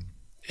forearm.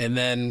 And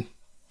then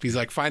he's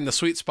like, find the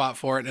sweet spot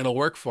for it and it'll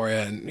work for you.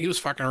 And he was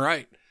fucking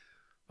right.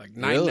 Like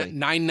really?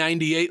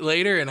 998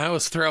 later, and I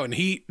was throwing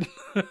heat.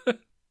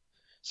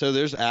 So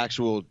there's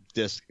actual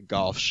disc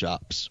golf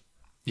shops.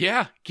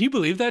 Yeah. Can you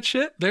believe that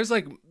shit? There's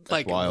like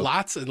wild.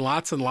 lots and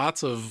lots and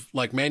lots of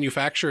like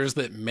manufacturers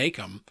that make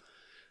them.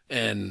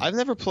 And I've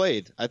never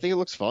played. I think it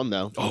looks fun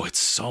though. Oh, it's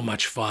so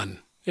much fun.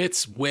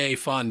 It's way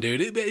fun,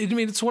 dude. I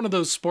mean, it's one of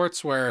those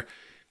sports where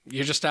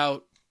you're just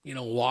out,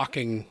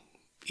 walking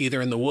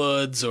either in the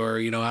woods or,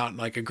 out in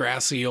like a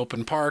grassy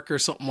open park or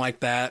something like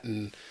that.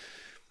 And,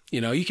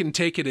 you can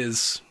take it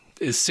as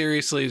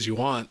seriously as you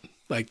want.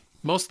 Like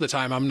most of the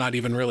time, I'm not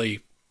even really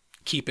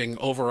keeping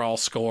overall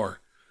score.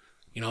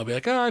 I'll be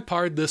like, oh, I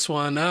parred this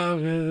one.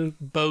 Oh,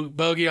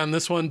 bogey on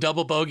this one,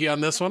 double bogey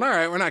on this one. All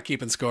right, we're not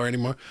keeping score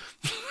anymore.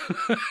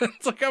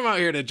 It's like I'm out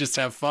here to just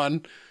have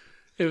fun.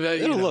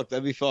 Look,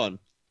 that'd be fun.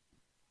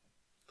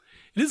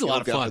 It is a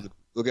lot of fun.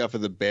 Look out for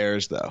the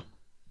bears, though.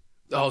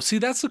 Oh, see,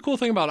 that's the cool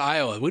thing about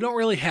Iowa. We don't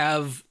really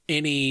have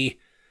any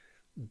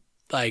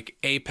like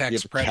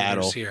apex predators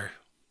cattle here.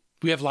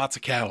 We have lots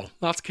of cattle,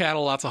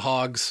 lots of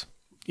hogs.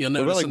 You'll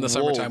notice in the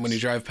summertime when you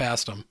drive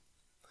past them.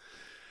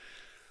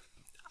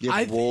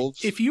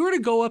 Wolves? If you were to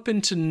go up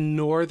into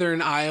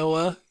northern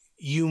Iowa,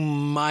 you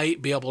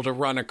might be able to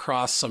run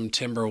across some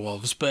timber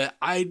wolves, but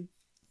I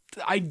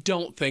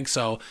don't think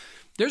so.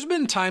 There's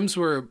been times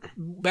where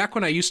back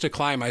when I used to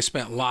climb, I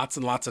spent lots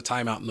and lots of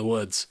time out in the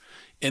woods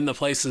in the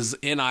places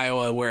in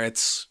Iowa where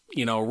it's,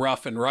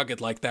 rough and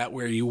rugged like that,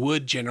 where you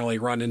would generally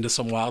run into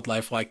some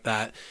wildlife like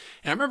that.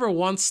 And I remember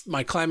once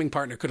my climbing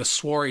partner could have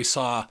swore he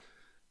saw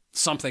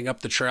something up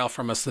the trail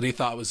from us that he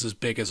thought was as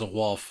big as a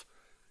wolf.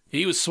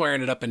 He was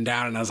swearing it up and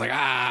down, and I was like,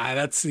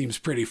 that seems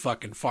pretty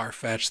fucking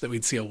far-fetched that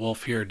we'd see a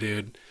wolf here,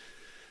 dude.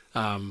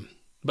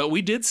 But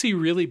we did see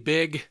really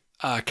big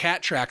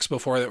cat tracks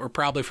before that were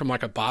probably from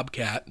like a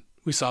bobcat.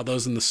 We saw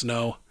those in the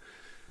snow.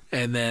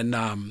 And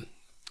then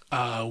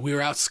we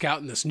were out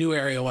scouting this new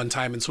area one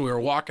time, and so we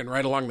were walking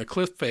right along the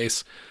cliff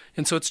face.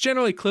 And so it's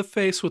generally cliff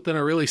face within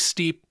a really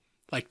steep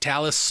like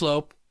talus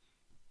slope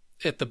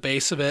at the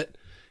base of it.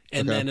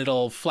 And then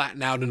it'll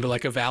flatten out into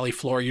like a valley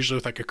floor, usually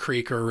with like a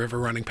creek or a river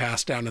running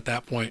past down at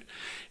that point.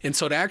 And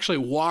so to actually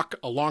walk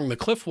along the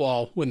cliff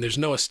wall when there's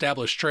no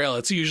established trail,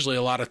 it's usually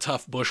a lot of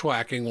tough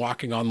bushwhacking,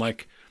 walking on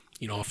like,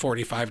 a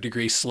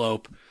 45-degree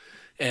slope.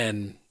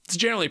 And it's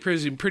generally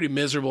pretty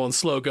miserable and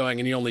slow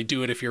going, and you only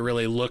do it if you're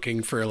really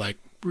looking for like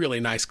really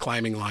nice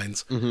climbing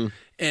lines. Mm-hmm.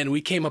 And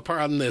we came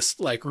upon this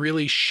like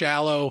really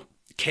shallow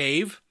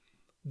cave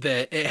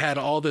that it had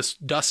all this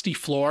dusty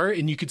floor,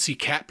 and you could see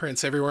cat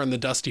prints everywhere on the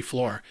dusty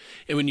floor.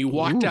 And when you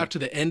walked out to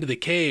the end of the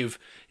cave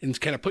and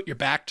kind of put your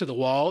back to the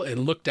wall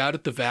and looked out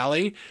at the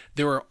valley,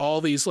 there were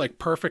all these like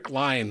perfect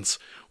lines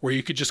where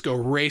you could just go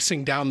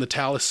racing down the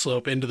talus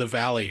slope into the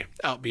valley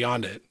out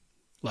beyond it.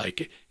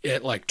 Like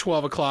at like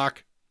 12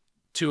 o'clock,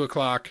 2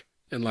 o'clock,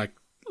 and like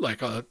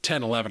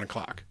 10, 11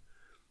 o'clock.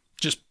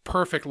 Just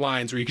perfect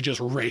lines where you could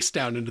just race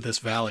down into this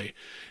valley.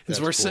 And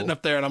so we're sitting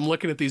up there, and I'm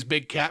looking at these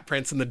big cat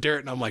prints in the dirt,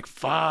 and I'm like,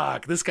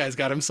 fuck, this guy's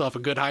got himself a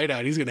good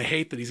hideout. He's going to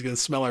hate that he's going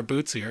to smell our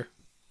boots here.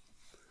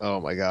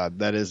 Oh my God,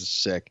 that is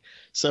sick.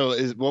 So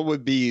what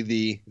would be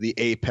the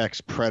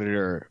apex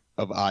predator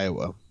of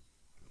Iowa?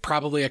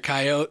 Probably a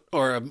coyote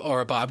or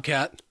a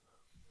bobcat.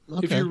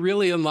 Okay. If you're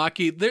really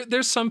unlucky,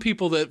 there's some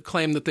people that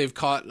claim that they've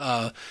caught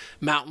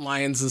mountain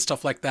lions and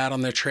stuff like that on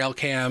their trail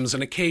cams,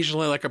 and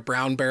occasionally like a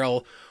brown bear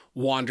will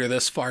wander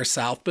this far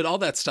south, but all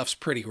that stuff's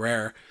pretty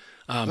rare.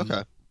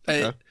 It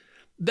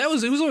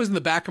was always in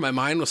the back of my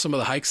mind with some of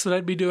the hikes that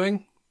I'd be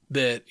doing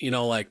that,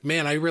 like,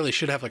 man, I really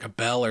should have like a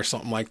bell or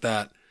something like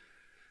that.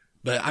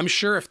 But I'm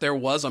sure if there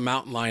was a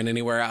mountain lion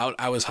anywhere out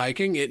I was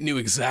hiking, it knew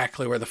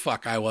exactly where the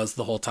fuck I was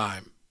the whole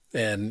time.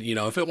 And, you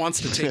know, if it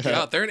wants to take you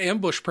out, they're an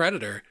ambush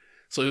predator.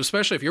 So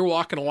especially if you're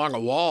walking along a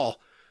wall,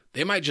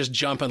 they might just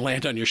jump and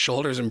land on your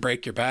shoulders and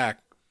break your back.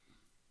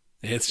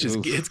 It's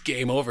just, it's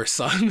game over,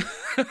 son.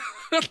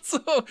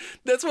 So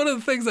that's one of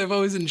the things I've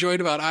always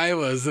enjoyed about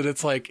Iowa is that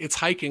it's like, it's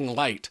hiking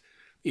light.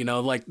 You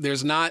know, like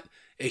there's not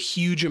a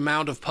huge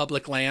amount of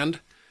public land.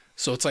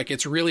 So it's like,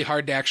 it's really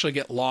hard to actually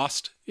get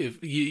lost.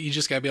 If you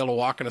just gotta be able to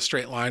walk in a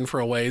straight line for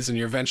a ways and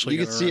you're eventually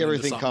you can see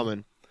everything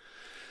coming.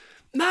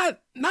 Not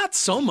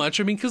so much.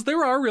 I mean, because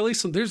there are really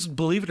there's,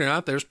 believe it or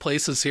not, there's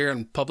places here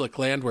in public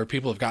land where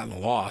people have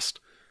gotten lost,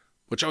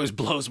 which always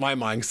blows my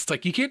mind. 'Cause it's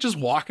like, you can't just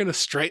walk in a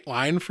straight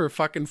line for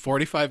fucking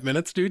 45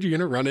 minutes, dude. You're going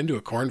to run into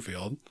a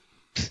cornfield.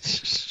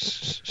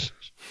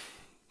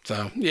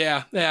 So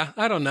yeah,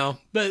 I don't know.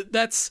 But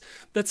that's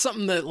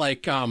something that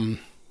like,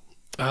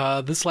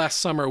 this last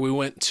summer we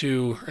went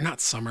to, or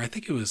not summer, I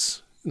think it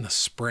was in the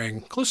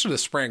spring, closer to the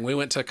spring, we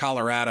went to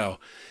Colorado,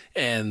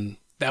 and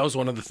that was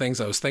one of the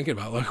things I was thinking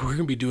about. Like, we're going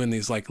to be doing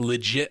these like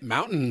legit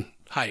mountain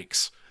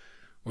hikes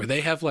where they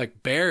have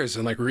like bears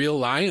and like real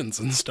lions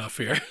and stuff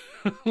here.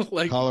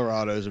 Like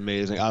Colorado is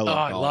amazing. I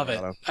love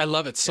it. I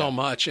love it so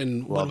much.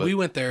 And when we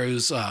went there, it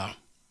was,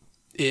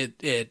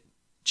 it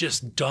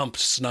just dumped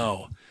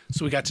snow.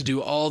 So we got to do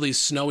all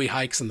these snowy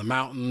hikes in the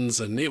mountains,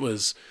 and it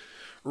was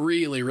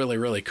really, really,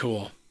 really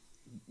cool.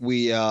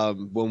 We,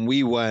 when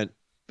we went,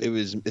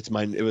 it's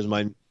my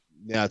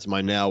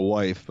now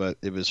wife, but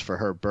it was for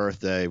her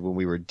birthday when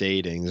we were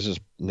dating. This is,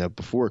 you know,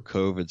 before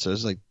COVID. So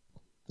it's like,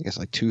 I guess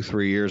like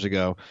 2-3 years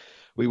ago.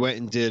 We went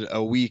and did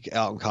a week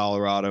out in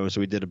Colorado.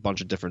 So we did a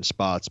bunch of different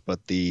spots,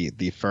 but the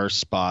first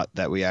spot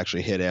that we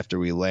actually hit after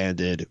we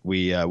landed,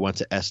 we went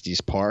to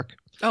Estes Park.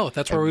 Oh,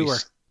 that's where we were.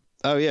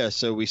 Oh yeah.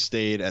 So we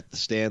stayed at the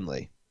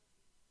Stanley.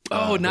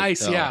 Oh,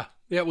 nice. Hotel, yeah.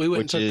 Yeah. We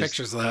went and took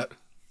pictures of that.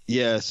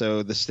 Yeah.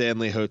 So the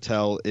Stanley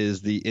Hotel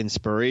is the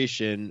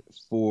inspiration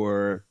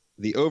for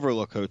the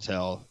Overlook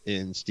Hotel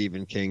in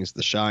Stephen King's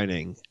The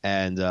Shining.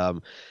 And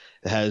it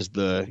has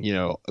the, you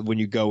know, when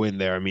you go in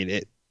there, I mean,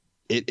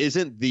 it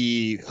isn't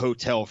the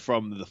hotel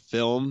from the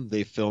film.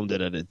 They filmed it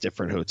at a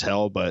different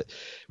hotel, but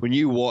when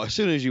you walk, as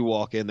soon as you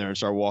walk in there and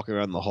start walking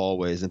around the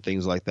hallways and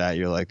things like that,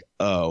 you're like,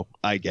 oh,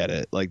 I get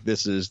it. Like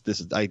this is,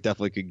 I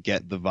definitely could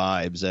get the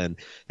vibes. And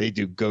they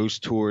do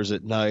ghost tours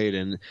at night,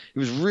 and it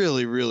was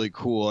really, really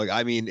cool. Like,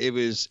 I mean, it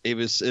was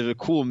a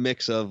cool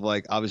mix of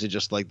like, obviously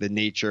just like the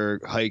nature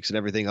hikes and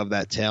everything of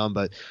that town,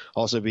 but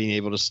also being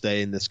able to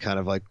stay in this kind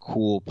of like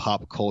cool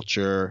pop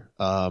culture,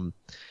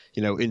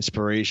 you know,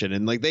 inspiration.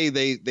 And like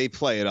they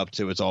play it up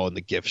to, it's all in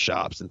the gift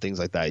shops and things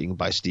like that. You can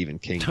buy Stephen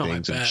King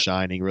things and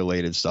Shining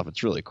related stuff.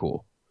 It's really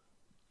cool.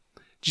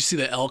 Did you see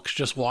the elk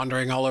just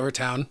wandering all over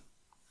town?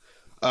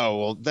 Oh,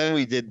 well, then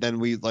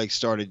we like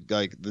started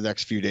like the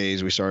next few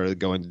days, we started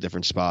going to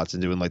different spots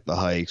and doing like the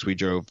hikes. We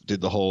did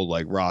the whole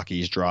like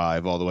Rockies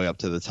drive all the way up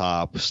to the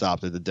top,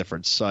 stopped at the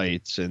different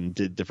sites and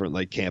did different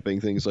like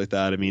camping things like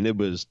that. I mean,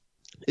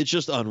 it's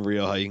just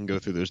unreal how you can go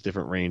through those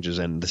different ranges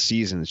and the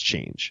seasons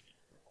change.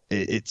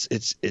 It's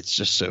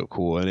just so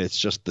cool, and it's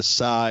just the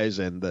size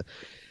and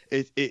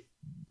it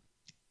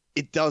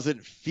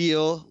doesn't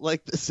feel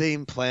like the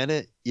same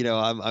planet. You know,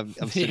 I'm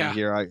sitting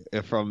here.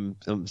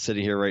 I'm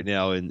sitting here right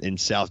now in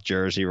South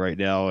Jersey right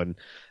now, and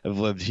I've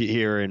lived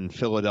here in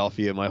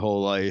Philadelphia my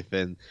whole life,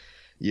 and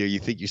you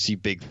think you see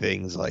big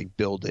things like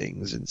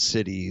buildings and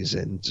cities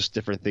and just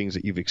different things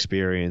that you've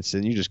experienced,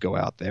 and you just go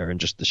out there and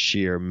just the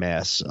sheer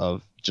mass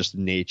of just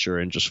nature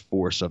and just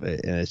force of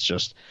it, and it's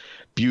just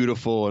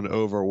beautiful and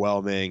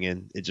overwhelming,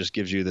 and it just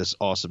gives you this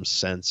awesome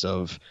sense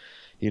of,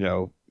 you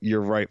know,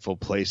 your rightful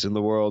place in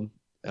the world.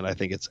 And I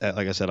think it's,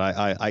 like I said,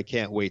 I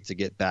can't wait to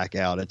get back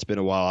out. It's been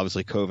a while.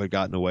 Obviously COVID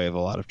got in the way of a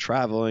lot of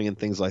traveling and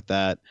things like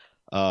that.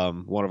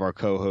 One of our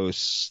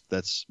co-hosts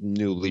that's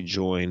newly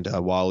joined,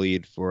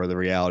 Waleed for the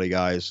Reality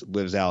Guys,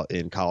 lives out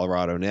in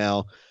Colorado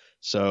now.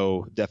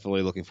 So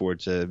definitely looking forward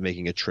to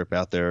making a trip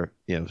out there,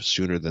 you know,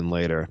 sooner than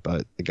later,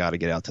 but I got to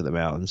get out to the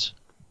mountains.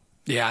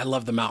 Yeah. I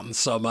love the mountains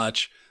so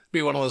much.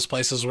 Be one of those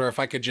places where if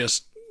I could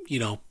just, you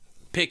know,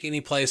 pick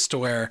any place to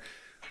where,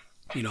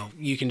 you know,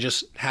 you can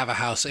just have a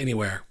house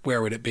anywhere,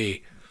 where would it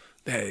be?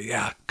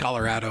 Yeah,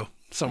 Colorado,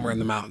 somewhere in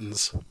the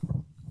mountains.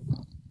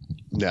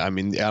 Yeah, I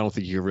mean, I don't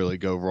think you can really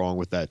go wrong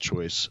with that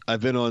choice.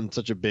 I've been on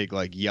such a big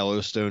like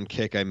Yellowstone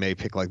kick. I may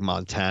pick like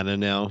Montana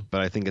now,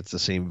 but I think it's the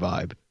same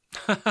vibe.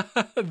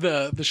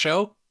 The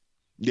show?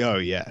 Oh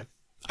yeah.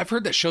 I've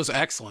heard that show's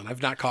excellent.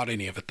 I've not caught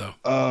any of it though.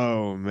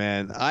 Oh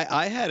man,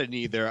 I hadn't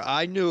either.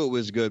 I knew it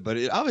was good, but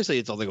obviously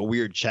it's on like a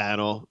weird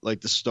channel,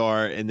 like the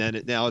start, and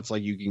then now it's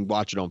like you can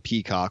watch it on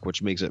Peacock,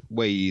 which makes it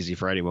way easy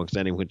for anyone because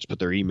anyone can just put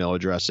their email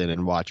address in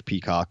and watch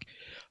Peacock.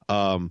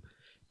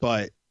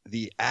 But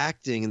the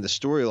acting and the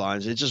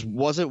storylines, it just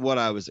wasn't what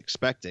I was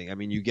expecting. I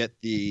mean, you get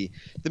the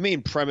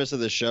main premise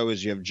of the show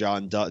is you have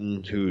John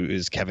Dutton, who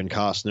is Kevin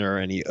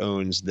Costner, and he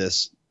owns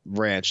this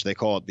ranch. They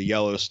call it the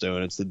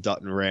Yellowstone. It's the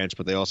Dutton Ranch,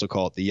 but they also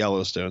call it the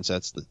Yellowstone. So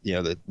that's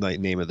the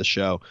name of the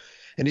show.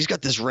 and he's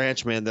got this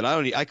ranch, man, that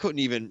I couldn't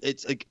even.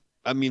 It's like,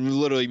 I mean,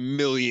 literally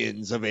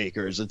millions of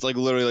acres. It's like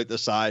literally like the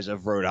size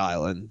of Rhode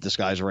Island. This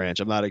guy's ranch.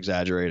 I'm not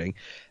exaggerating,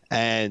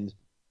 and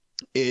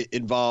it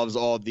involves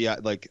all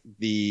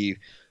the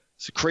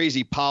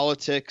crazy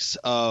politics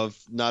of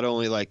not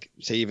only like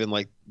say even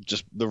like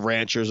just the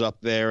ranchers up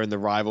there and the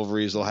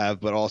rivalries they'll have,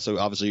 but also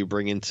obviously you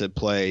bring into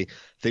play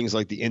things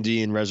like the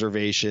Indian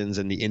reservations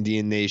and the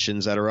Indian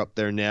nations that are up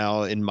there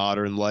now in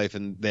modern life,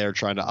 and they're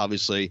trying to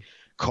obviously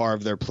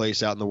carve their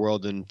place out in the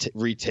world and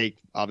retake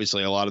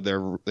obviously a lot of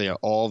their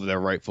all of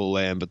their rightful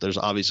land. But there's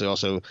obviously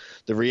also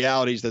the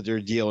realities that they're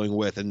dealing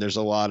with, and there's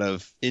a lot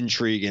of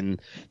intrigue, and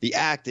the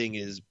acting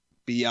is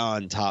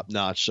beyond top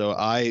notch. So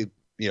I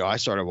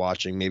started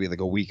watching maybe like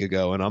a week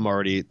ago, and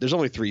there's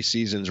only 3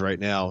 seasons right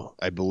now,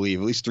 I believe,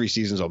 at least 3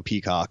 seasons on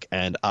Peacock,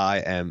 and I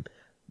am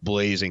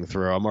blazing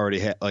through. I'm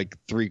already like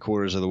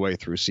 3/4 of the way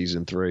through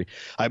season 3.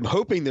 I'm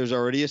hoping there's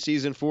already a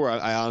season 4.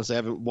 I honestly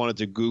haven't wanted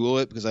to Google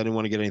it because I didn't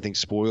want to get anything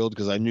spoiled,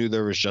 because I knew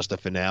there was just a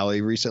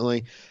finale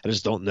recently. I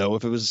just don't know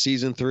if it was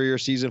season 3 or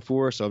season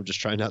 4, so I'm just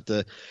trying not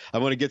to. I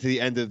want to get to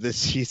the end of this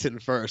season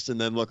first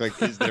and then look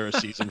like, is there a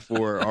season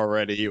 4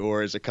 already,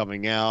 or is it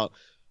coming out?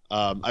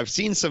 I've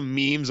seen some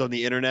memes on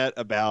the internet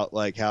about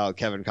like how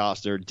Kevin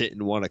Costner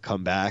didn't want to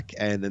come back,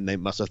 and then they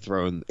must have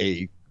thrown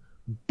a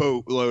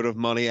boatload of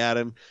money at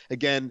him.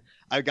 Again,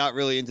 I got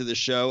really into the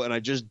show, and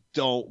I just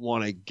don't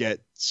want to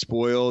get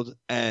spoiled,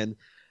 and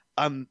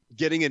I'm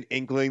getting an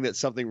inkling that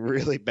something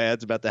really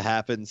bad's about to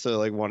happen. So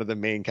like one of the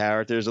main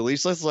characters, at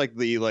least that's like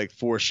the like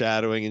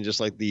foreshadowing and just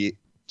like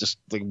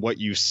what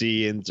you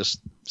see in just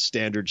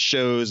standard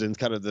shows and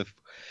kind of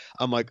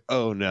I'm like,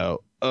 oh no.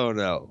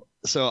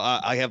 So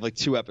I have like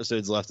 2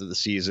 episodes left of the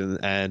season,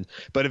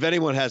 but if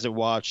anyone hasn't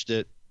watched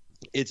it,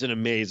 it's an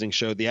amazing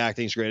show. The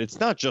acting's great. It's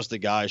not just a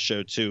guy's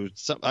show too.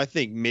 I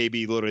think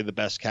maybe literally the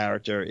best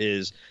character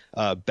is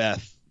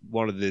Beth,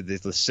 one of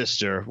the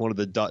sister, one of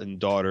the Dutton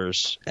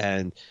daughters,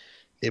 and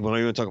when I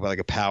even talk about like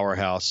a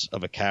powerhouse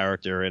of a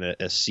character and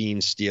a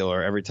scene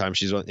stealer every time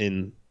she's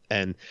in,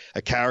 and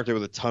a character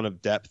with a ton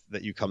of depth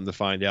that you come to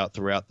find out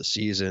throughout the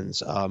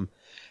seasons.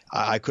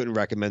 I couldn't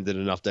recommend it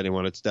enough to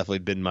anyone. It's definitely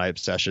been my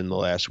obsession the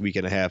last week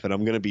and a half, and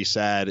I'm going to be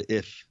sad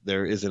if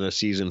there isn't a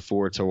season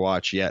 4 to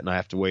watch yet, and I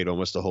have to wait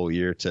almost a whole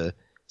year to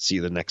see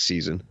the next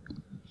season.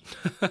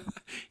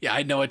 Yeah,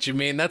 I know what you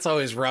mean. That's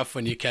always rough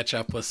when you catch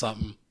up with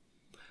something,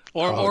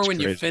 or when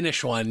you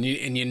finish one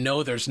and you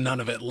know there's none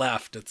of it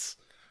left.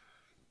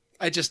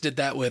 I just did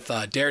that with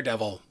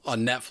Daredevil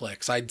on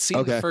Netflix. I'd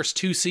seen the first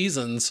 2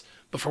 seasons,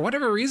 but for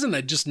whatever reason,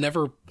 I just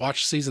never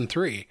watched season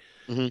 3.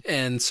 Mm-hmm.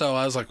 And so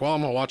I was like, well,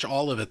 I'm going to watch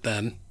all of it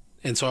then.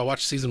 And so I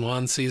watched season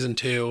 1, season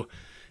 2,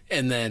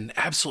 and then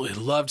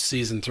absolutely loved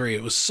season 3.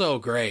 It was so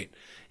great.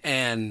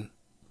 And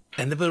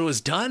then when it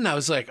was done, I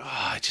was like,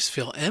 oh, I just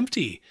feel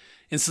empty.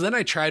 And so then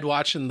I tried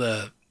watching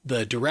the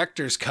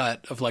director's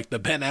cut of like the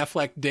Ben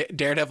Affleck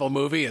Daredevil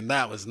movie, and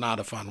that was not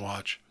a fun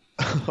watch.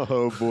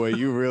 Oh boy,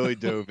 you really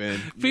dove in.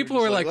 People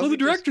were like, well, the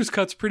director's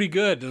cut's pretty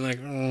good. And like,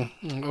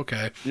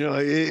 okay. You know,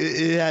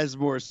 it has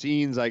more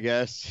scenes, I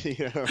guess.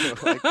 You know,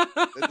 like,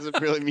 that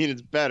doesn't really mean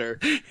it's better.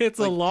 It's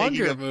like a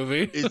longer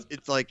movie.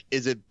 It's like,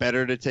 is it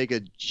better to take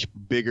a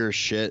bigger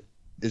shit?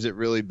 Is it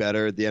really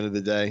better at the end of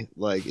the day?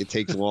 Like, it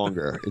takes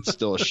longer. It's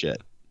still a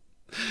shit.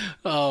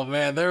 Oh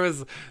man, there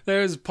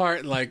was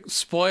part like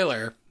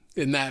spoiler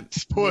in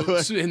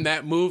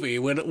that movie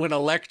when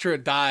Elektra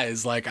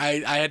dies. Like I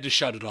had to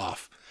shut it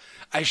off.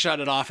 I shut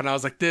it off and I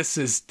was like, this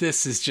is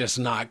just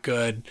not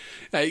good.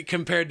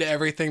 Compared to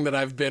everything that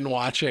I've been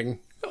watching,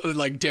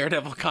 like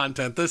Daredevil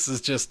content, this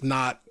is just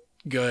not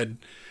good.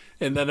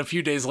 And then a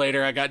few days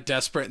later, I got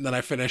desperate and then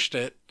I finished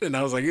it. And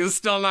I was like, it's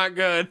still not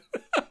good.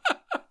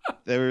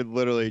 They were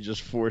literally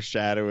just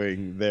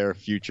foreshadowing their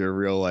future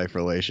real life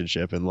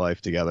relationship and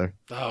life together.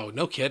 Oh,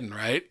 no kidding,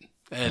 right?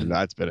 And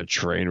that's been a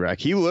train wreck.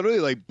 He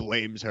literally like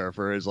blames her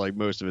for his like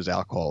most of his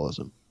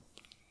alcoholism.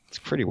 It's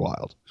pretty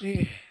wild.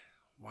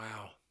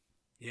 Wow.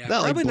 Yeah,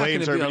 not like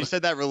blames her, but he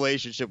said that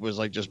relationship was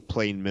like just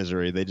plain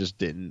misery. They just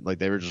didn't like,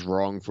 they were just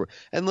wrong for.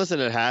 And listen,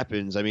 it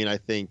happens. I mean, I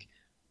think,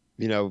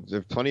 you know,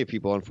 there's plenty of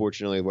people,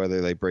 unfortunately, whether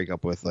they break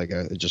up with like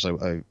a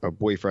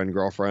boyfriend,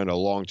 girlfriend, a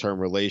long-term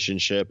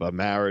relationship, a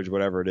marriage,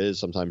 whatever it is.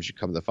 Sometimes you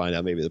come to find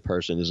out maybe the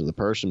person isn't the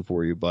person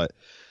for you. But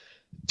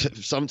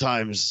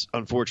sometimes,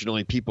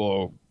 unfortunately,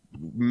 people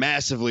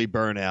massively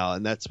burn out,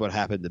 and that's what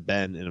happened to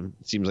Ben. And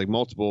it seems like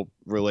multiple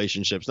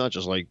relationships, not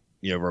just like,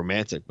 you know,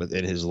 romantic, but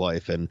in his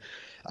life. And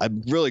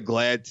I'm really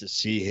glad to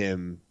see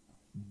him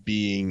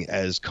being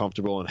as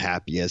comfortable and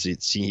happy as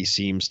he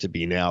seems to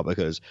be now,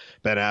 because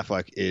Ben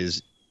Affleck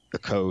is a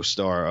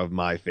co-star of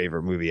my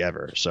favorite movie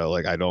ever. So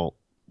like, I don't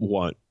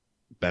want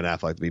Ben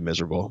Affleck to be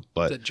miserable.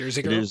 But is it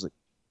Jersey Girl?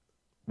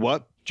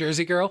 What?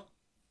 Jersey Girl?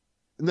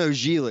 No,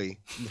 Gigli.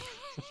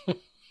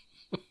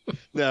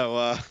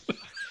 No,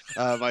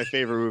 my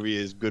favorite movie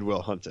is Good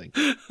Will Hunting.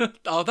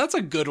 Oh, that's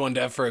a good one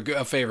to have for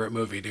a favorite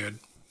movie, dude.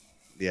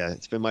 Yeah,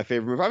 it's been my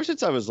favorite movie ever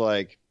since I was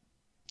like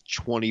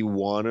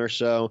 21 or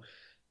so.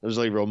 It was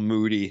like real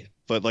moody,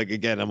 But like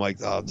again, I'm like,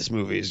 oh, this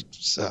movie is.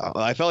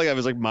 I felt like I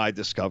was like my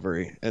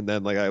discovery, and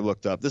then like I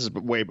looked up. This is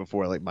way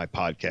before like my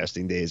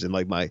podcasting days and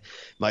like my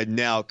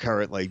now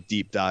current like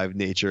deep dive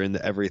nature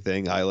into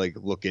everything I like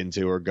look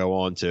into or go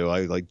on to.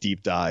 I like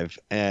deep dive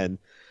and.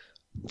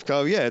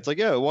 Oh yeah, it's like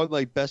it won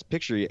like best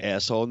picture, you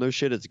asshole. No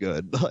shit, it's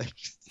good. Like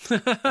I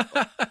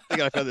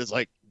think I found this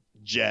like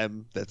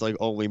gem that's like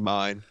only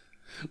mine.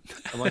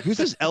 I'm like, who's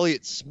this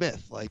Elliott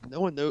Smith? Like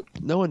no one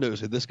knows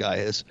who this guy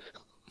is.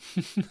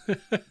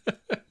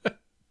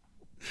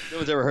 No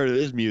one's ever heard of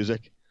his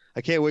music.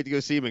 I can't wait to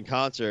go see him in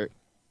concert.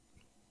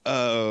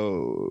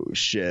 Oh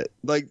shit!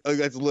 Like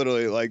that's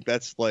literally like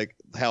that's like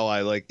how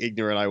I like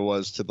ignorant I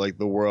was to like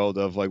the world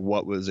of like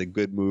what was a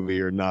good movie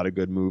or not a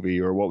good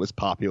movie or what was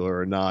popular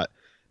or not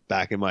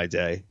back in my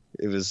day.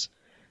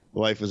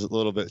 Life was a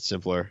little bit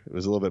simpler. It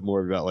was a little bit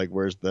more about like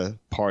where's the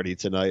party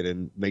tonight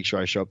and make sure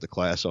I show up to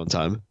class on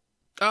time.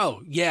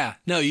 Oh yeah,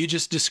 no, you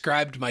just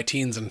described my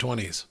teens and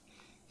 20s.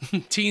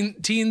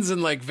 Teens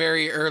and like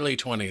very early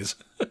 20s.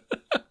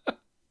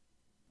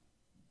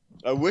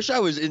 I wish I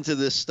was into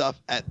this stuff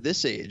at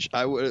this age.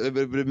 It would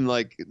have been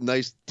like a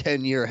nice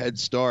 10-year head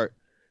start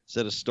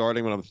instead of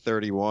starting when I'm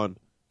 31.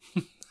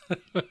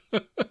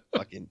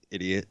 Fucking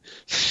idiot.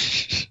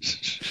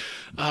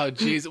 Oh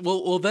geez.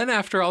 Well then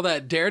after all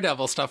that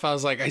Daredevil stuff, I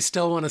was like, I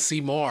still want to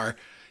see more.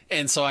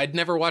 And so I'd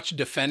never watched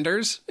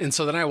Defenders, and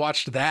so then I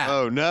watched that.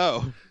 Oh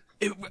no.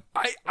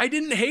 I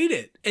didn't hate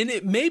it. And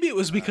maybe it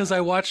was because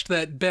I watched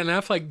that Ben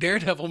Affleck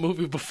Daredevil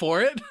movie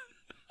before it.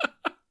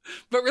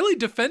 But really,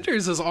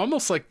 Defenders is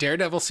almost like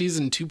Daredevil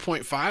season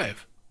 2.5.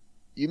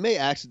 You may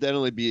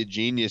accidentally be a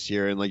genius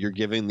here, and like you're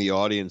giving the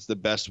audience the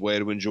best way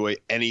to enjoy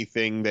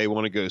anything they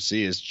want to go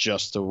see is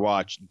just to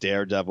watch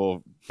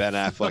Daredevil, Ben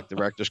Affleck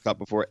director's cut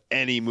before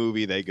any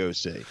movie they go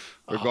see,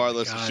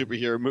 regardless of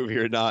superhero movie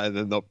or not, and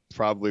then they'll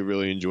probably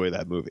really enjoy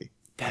that movie.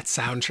 The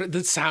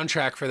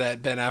soundtrack for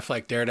that Ben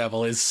Affleck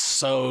Daredevil is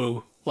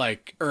so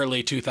like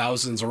early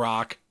 2000s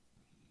rock.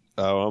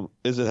 Oh,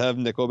 does it have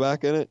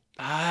Nickelback in it?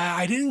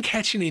 I didn't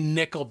catch any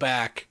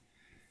Nickelback,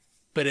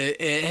 but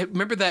it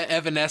remember that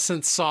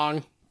Evanescence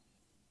song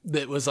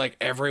that was like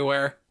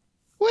everywhere?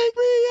 Wake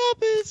me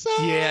up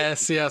inside.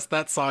 Yes,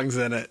 that song's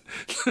in it.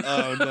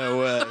 Oh,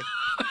 no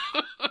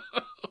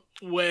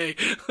way.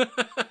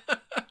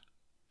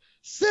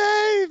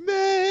 Save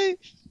me.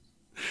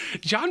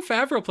 Jon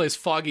Favreau plays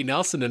Foggy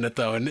Nelson in it,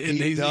 though, and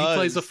he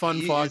plays a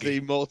fun Foggy.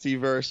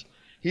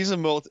 He's a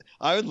multiverse.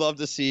 I would love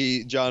to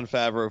see Jon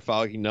Favreau,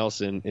 Foggy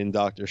Nelson in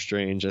Doctor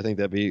Strange. I think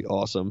that'd be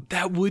awesome.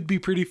 That would be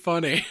pretty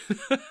funny.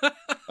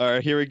 All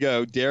right, here we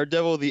go.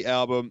 Daredevil, the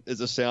album,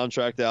 is a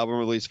soundtrack album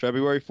released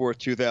February 4th,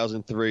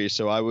 2003.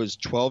 So I was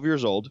 12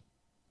 years old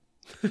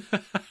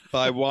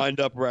by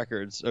Wind Up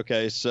Records.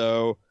 Okay,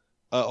 so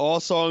all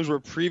songs were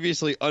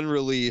previously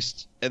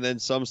unreleased, and then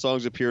some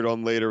songs appeared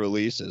on later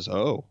releases.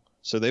 Oh,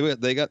 so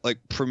they got like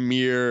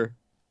premiere.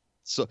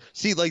 So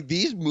see, like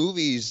these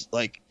movies,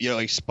 like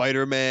like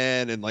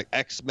Spider-Man and like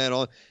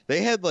X-Men,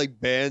 they had like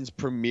bands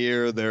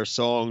premiere their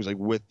songs like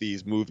with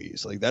these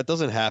movies. Like that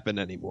doesn't happen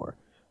anymore.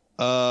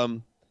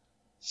 So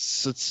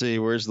let's see,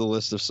 where's the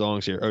list of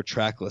songs here? Oh,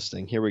 track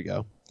listing. Here we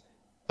go.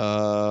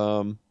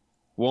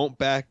 Won't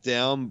Back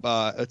Down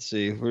by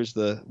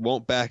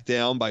Won't Back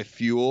Down by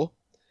Fuel.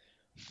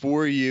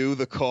 For You,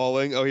 The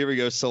Calling. Oh, here we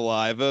go.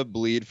 Saliva,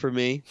 Bleed for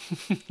Me.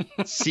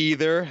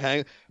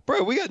 Seether,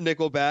 Bro, we got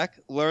Nickelback.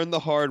 Learn the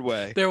Hard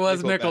Way. There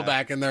was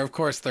Nickelback in there. Of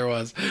course there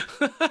was.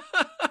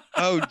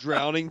 Oh,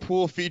 Drowning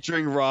Pool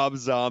featuring Rob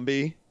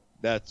Zombie.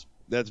 That's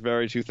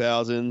very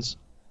 2000s.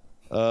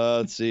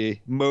 Let's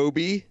see.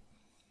 Moby.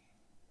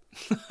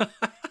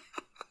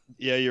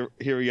 Yeah,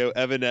 here we go.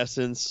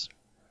 Evanescence.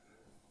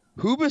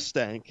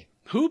 Hoobastank.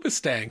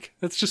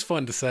 That's just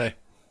fun to say.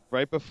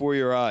 Right Before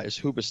Your Eyes.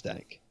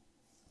 Hoobastank.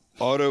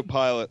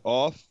 Autopilot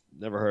Off.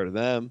 Never heard of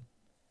them.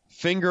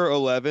 Finger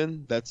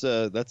 11. That's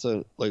a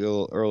like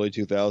a early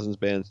 2000s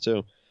band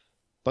too.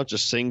 Bunch of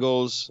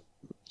singles.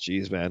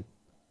 Jeez, man.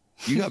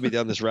 You got me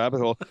down this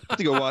rabbit hole. I have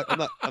to go watch. I'm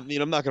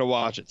not going to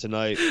watch it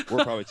tonight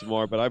or probably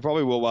tomorrow, but I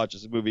probably will watch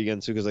this movie again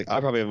too because like I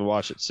probably haven't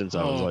watched it since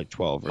I was like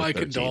 12 or 13. My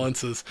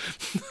condolences.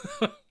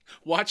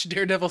 Watch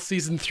Daredevil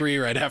season 3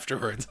 right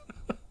afterwards.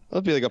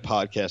 It'll be like a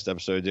podcast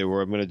episode, dude,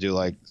 where I'm going to do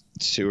like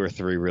 2 or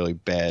 3 really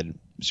bad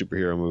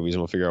superhero movies,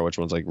 and we'll figure out which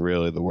one's like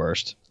really the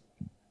worst.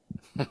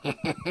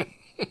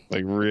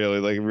 Like really,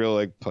 like real,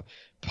 like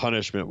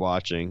punishment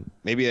watching.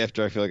 Maybe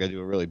after I feel like I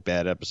do a really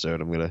bad episode,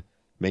 I'm going to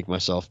make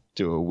myself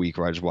do a week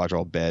where I just watch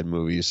all bad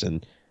movies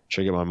and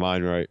try to get my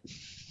mind right.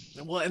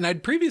 Well, and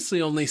I'd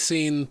previously only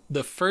seen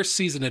the first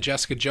season of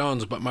Jessica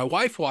Jones, but my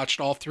wife watched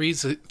all three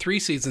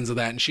seasons of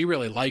that, and she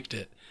really liked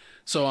it.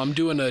 So I'm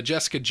doing a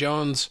Jessica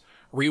Jones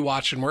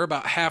rewatch, and we're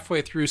about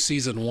halfway through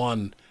season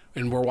 1,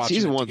 and we're watching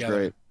season it 1's together.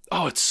 Great.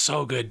 Oh, it's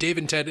so good.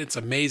 David Tennant's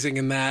amazing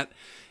in that,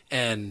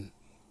 and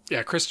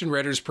yeah, Kristen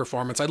Ritter's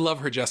performance. I love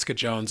her Jessica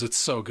Jones. It's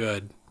so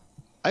good.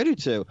 I do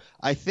too.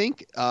 I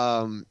think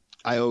I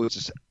always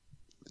just,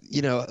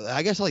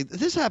 I guess like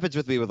this happens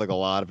with me with like a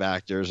lot of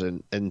actors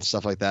and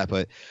stuff like that,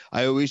 but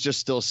I always just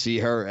still see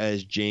her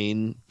as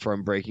Jane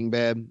from Breaking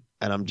Bad.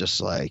 and I'm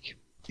just like,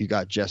 you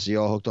got Jesse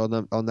all hooked on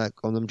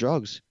them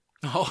drugs.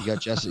 Oh. You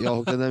got Jesse all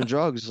hooked on them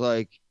drugs.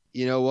 Like,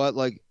 you know what?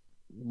 Like,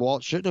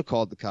 Walt shouldn't have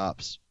called the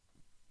cops.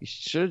 He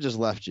should have just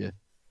left you.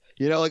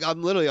 You know, like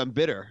I'm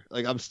bitter.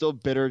 Like I'm still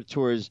bitter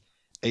towards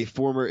a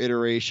former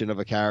iteration of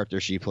a character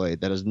she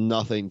played that has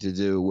nothing to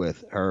do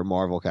with her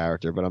Marvel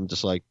character. But I'm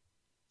just like,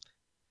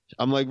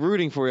 I'm like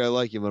rooting for you. I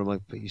like you, but I'm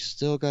like, but you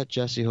still got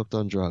Jesse hooked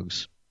on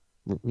drugs.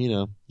 You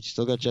know, you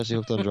still got Jesse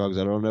hooked on drugs.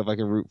 I don't know if I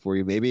can root for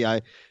you. Maybe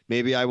I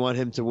want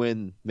him to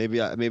win.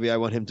 Maybe I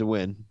want him to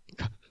win.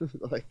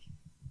 Like,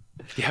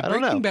 yeah,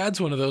 Breaking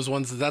Bad's one of those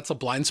ones that's a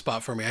blind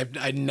spot for me.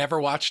 I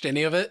never watched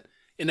any of it,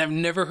 and I've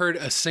never heard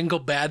a single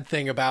bad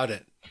thing about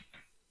it.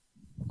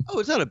 Oh,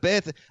 it's not a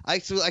bad thing. I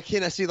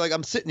can't see, like,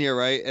 I'm sitting here,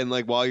 right, and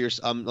like while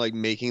I'm like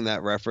making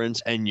that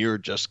reference, and you're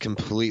just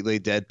completely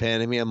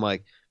deadpanning me. I'm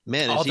like,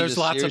 man, is he there's just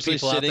lots of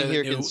people sitting out there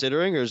here that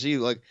considering, or is he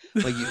like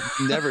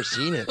you've never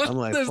seen it? I'm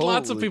like, there's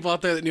lots of people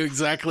out there that knew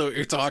exactly what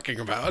you're talking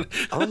about.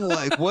 I'm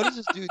like, what is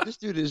this dude? This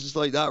dude is just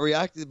like not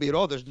reacting to me at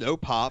all. There's no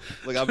pop.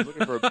 Like I'm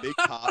looking for a big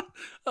pop.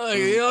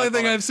 The only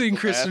thing I've seen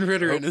Kristen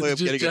Ritter in is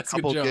just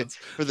Jessica Jones.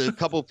 For the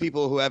couple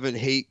people who haven't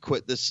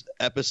quit this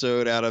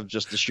episode out of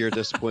just the sheer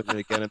disappointment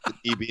again of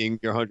me being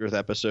your 100th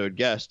episode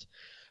guest.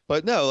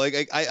 But no,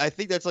 like I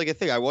think that's like a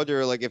thing. I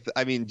wonder, like,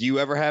 do you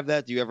ever have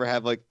that? Do you ever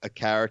have like a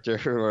character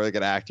or like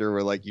an actor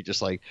where like you just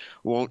like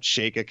won't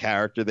shake a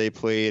character they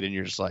played and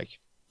you're just like,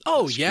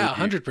 oh yeah,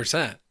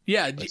 100%.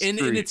 Yeah, and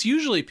it's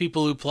usually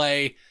people who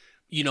play,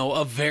 you know,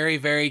 a very,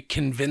 very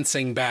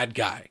convincing bad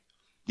guy.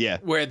 Yeah.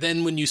 Where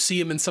then when you see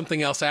him in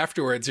something else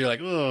afterwards, you're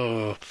like,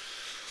 oh,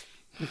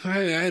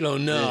 I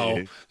don't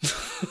know.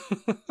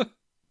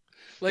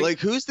 Like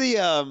who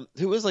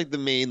was like the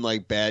main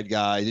like bad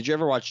guy? Did you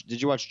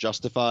watch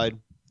Justified?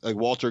 Like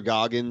Walter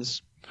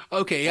Goggins?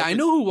 Okay, yeah, I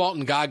know who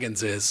Walton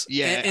Goggins is.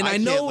 Yeah, and I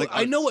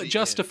know what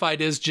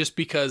Justified is just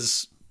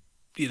because,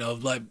 you know,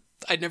 like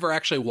I'd never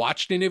actually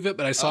watched any of it,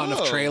 but I saw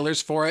enough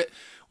trailers for it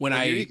when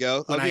I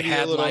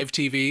had live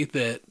TV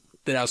that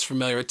I was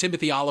familiar with.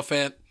 Timothy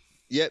Olyphant.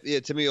 Yep, yeah,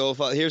 Timothy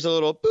Olyphant. Here's a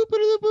little boop,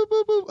 boop, boop,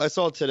 boop, boop. I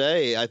saw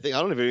today. I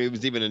don't know if it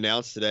was even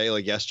announced today,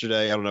 like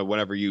yesterday. I don't know.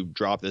 Whenever you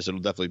drop this, it'll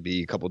definitely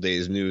be a couple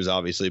days news,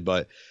 obviously.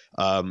 But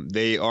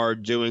they are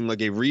doing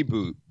like a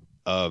reboot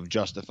of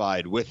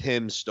Justified with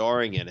him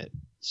starring in it.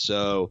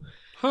 So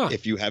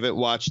if you haven't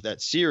watched that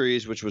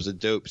series, which was a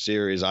dope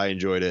series, I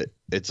enjoyed it.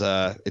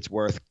 It's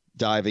worth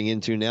diving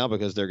into now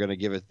because they're going to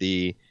give it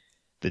the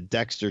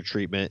Dexter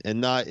treatment, and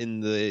not in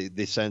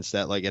the sense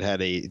that like it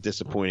had a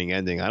disappointing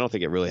ending. I don't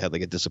think it really had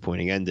like a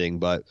disappointing ending,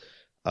 but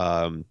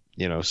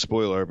you know,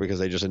 spoiler, because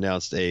they just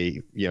announced a,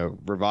 you know,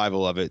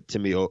 revival of it.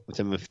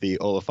 Timothy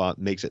Olyphant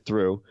makes it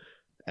through,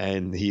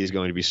 and he is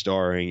going to be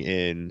starring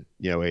in,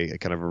 you know, a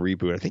kind of a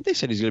reboot. I think they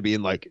said he's going to be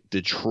in like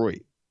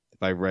Detroit,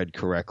 if I read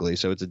correctly.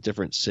 So it's a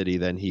different city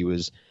than he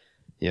was,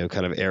 you know,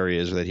 kind of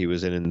areas that he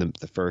was in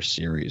the first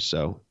series.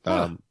 So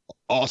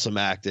awesome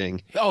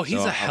acting. Oh,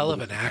 he's a hell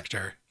of an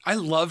actor. I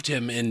loved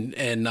him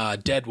in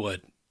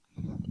Deadwood.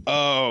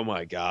 Oh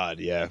my God,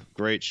 yeah,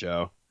 great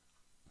show.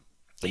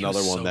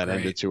 Another one that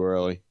ended too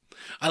early.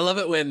 I love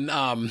it when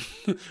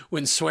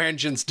when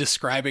Swearengen's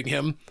describing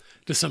him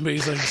to somebody.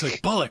 He's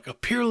like Bullock, a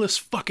peerless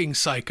fucking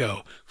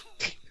psycho.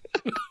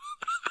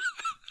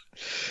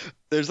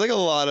 There's like a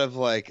lot of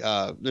like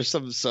there's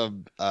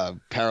some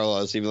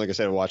parallels, even like I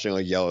said, watching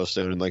like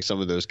Yellowstone and like some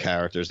of those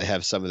characters. They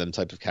have some of them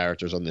type of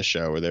characters on the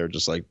show where they're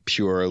just like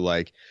pure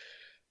like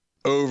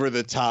over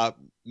the top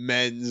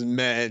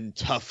men,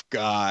 tough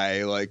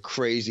guy, like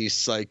crazy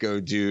psycho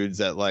dudes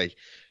that like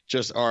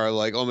just are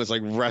like almost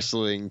like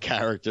wrestling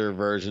character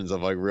versions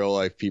of like real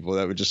life people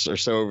that would just are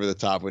so over the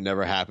top, would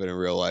never happen in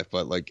real life,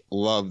 but like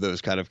love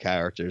those kind of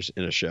characters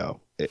in a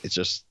show. It's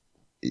just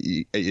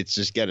again,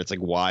 it's like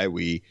why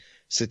we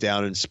sit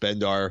down and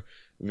spend our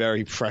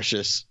very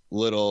precious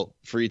little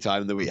free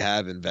time that we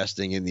have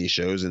investing in these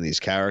shows and these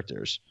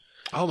characters.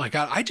 Oh my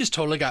God, I just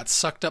totally got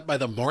sucked up by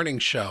the morning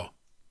show.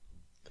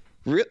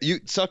 You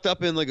sucked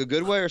up in like a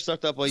good way, or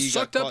sucked up like you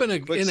sucked got up in a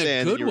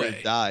good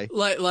way? Die.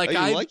 I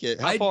like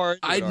it. How far?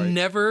 I'd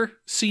never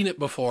seen it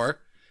before,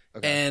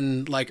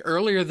 and like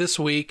earlier this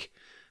week,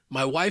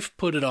 my wife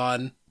put it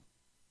on,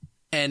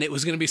 and it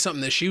was going to be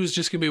something that she was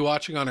just going to be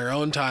watching on her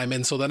own time,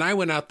 and so then I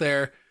went out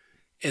there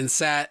and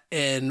sat,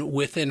 and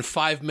within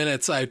 5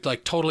 minutes, I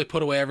like totally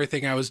put away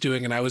everything I was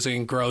doing, and I was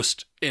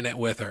engrossed in it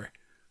with her.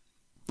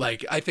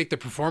 Like, I think the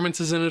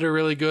performances in it are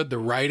really good. The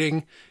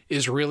writing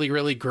is really,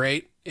 really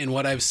great in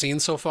what I've seen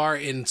so far.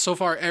 And so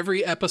far,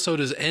 every episode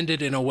has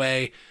ended in a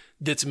way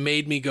that's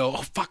made me go,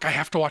 oh, fuck, I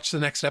have to watch the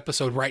next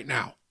episode right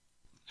now.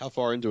 How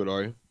far into it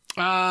are you?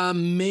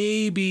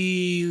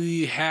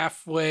 Maybe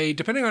halfway,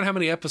 depending on how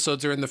many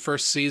episodes are in the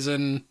first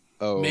season.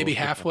 Oh, maybe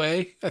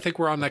halfway. I think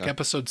we're on like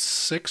episode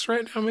 6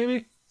 right now,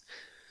 maybe.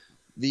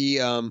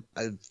 I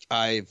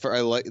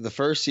like the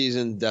first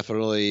season,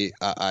 definitely.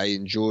 I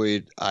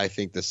enjoyed. I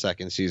think the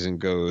second season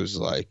goes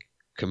like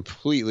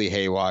completely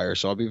haywire.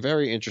 So I'll be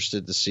very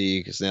interested to see,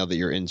 because now that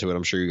you're into it,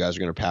 I'm sure you guys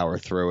are going to power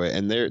through it.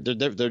 And they're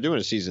doing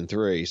a season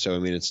 3, so I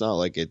mean, it's not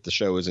like the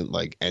show isn't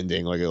like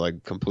ending, like it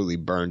like completely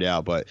burned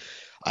out. But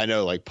I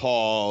know like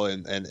Paul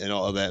and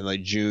all of that, and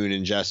like June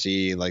and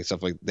Jesse and like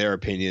stuff, like their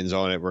opinions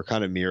on it were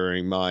kind of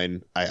mirroring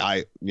mine.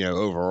 I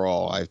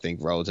overall, I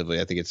think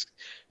relatively, I think it's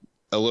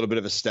a little bit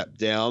of a step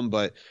down,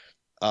 but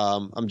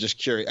I'm just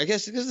curious, I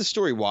guess, because the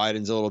story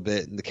widens a little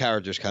bit and the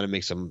characters kind of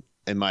make some,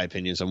 in my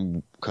opinion,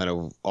 some kind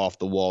of off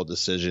the wall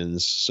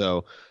decisions.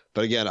 So,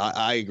 but again,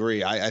 I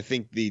agree. I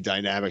think the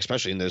dynamic,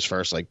 especially in those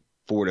first like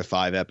 4 to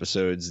 5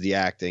 episodes, the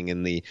acting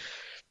and the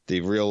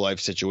real life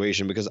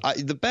situation, because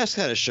the best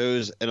kind of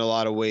shows in a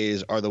lot of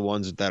ways are the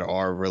ones that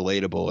are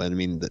relatable. And I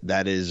mean,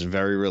 that is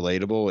very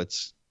relatable.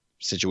 It's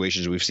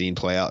situations we've seen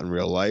play out in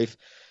real life.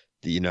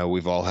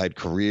 We've all had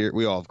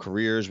we all have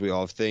careers, we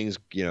all have things,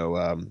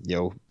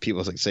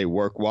 people like say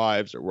work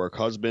wives or work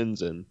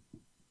husbands. And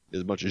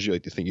as much as you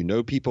like to think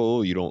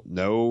people, you don't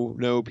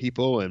know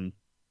people. And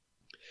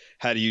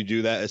how do you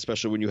do that,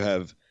 especially when you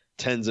have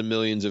tens of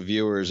millions of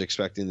viewers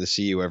expecting to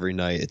see you every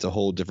night? It's a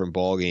whole different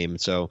ball game.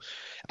 So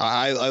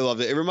I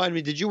loved it. It reminded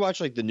me, did you watch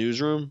like The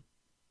Newsroom?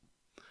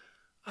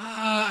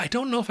 I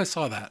don't know if I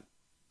saw that.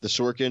 The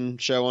Sorkin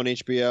show on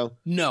HBO?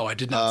 No, I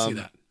did not see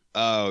that.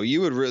 Oh,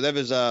 you would that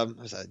was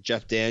that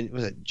Jeff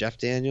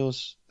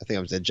Daniels? I think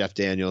I was Jeff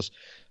Daniels.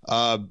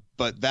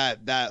 But that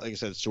like I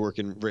said,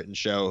 Sorkin written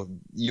show,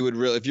 you would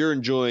really, if you're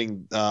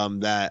enjoying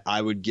that,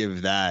 I would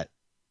give that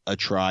a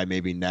try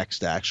maybe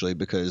next, actually,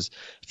 because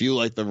if you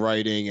like the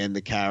writing and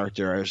the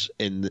characters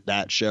in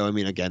that show, I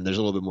mean, again, there's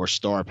a little bit more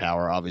star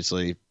power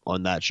obviously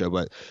on that show,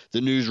 but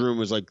The Newsroom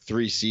was like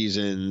 3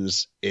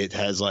 seasons. It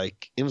was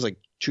like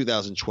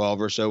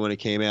 2012 or so when it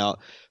came out.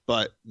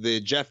 But the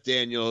Jeff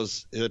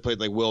Daniels, they played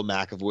like Will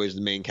McAvoy is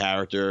the main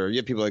character. You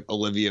have people like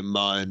Olivia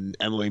Munn,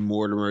 Emily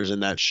Mortimer's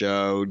in that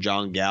show,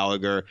 John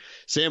Gallagher,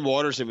 Sam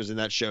Waterston was in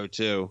that show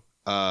too.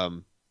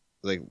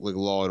 Like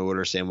Law and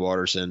Order, Sam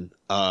Waterston.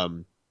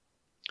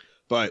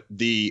 But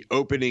the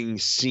opening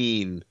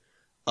scene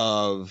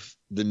of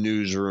The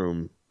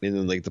Newsroom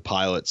in like the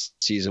pilot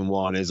season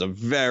 1 is a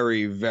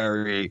very,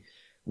 very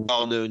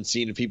well-known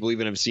scene. If people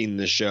even have seen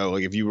this show,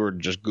 like if you were to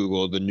just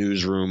Google The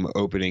Newsroom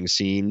opening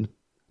scene,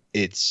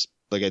 it's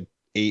like an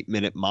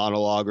 8-minute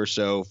monologue or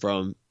so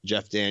from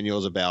Jeff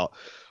Daniels about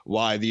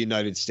why the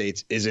United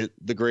States isn't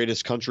the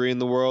greatest country in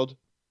the world.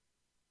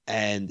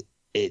 And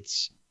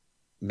it's,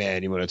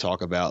 man, you want to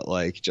talk about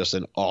like just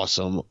an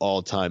awesome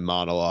all-time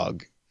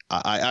monologue.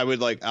 I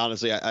would like,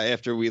 honestly,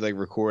 after we like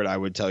record, I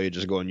would tell you,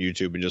 just go on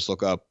YouTube and just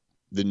look up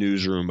The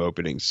Newsroom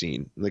opening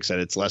scene. Like I said,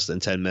 it's less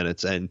than 10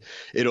 minutes and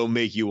it'll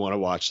make you want to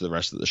watch the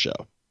rest of the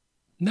show.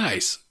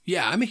 Nice.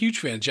 Yeah, I'm a huge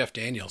fan of Jeff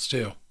Daniels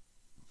too.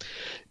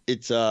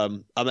 It's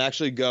I'm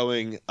actually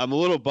going, I'm a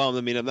little bummed.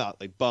 I mean, I'm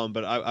not like bummed,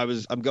 but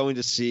I'm going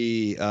to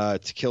see To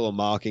Kill a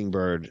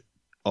Mockingbird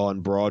on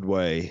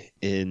Broadway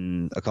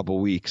in a couple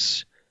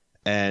weeks.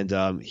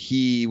 And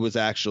he was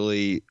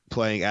actually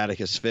playing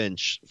Atticus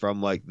Finch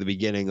from like the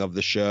beginning of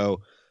the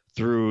show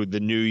through the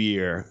new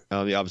year.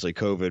 Obviously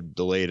COVID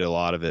delayed a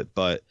lot of it,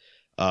 but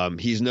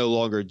he's no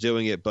longer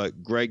doing it.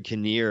 But Greg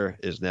Kinnear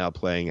is now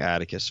playing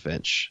Atticus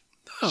Finch.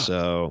 Huh.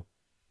 So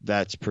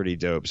that's pretty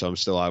dope. So I'm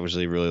still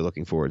obviously really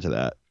looking forward to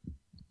that.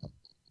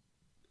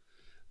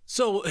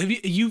 So have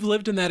you've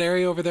lived in that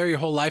area over there your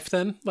whole life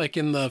then, like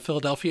in the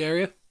Philadelphia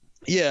area?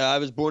 Yeah, I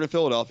was born in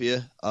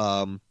Philadelphia.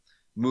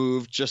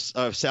 Moved just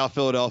South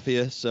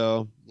Philadelphia,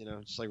 so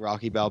just like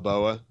Rocky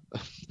Balboa.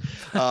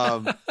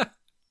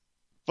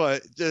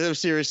 But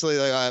seriously,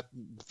 like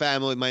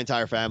my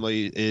entire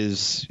family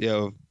is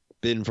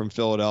been from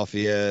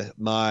Philadelphia.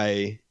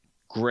 My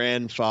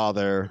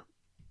grandfather,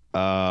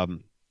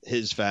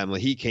 his family,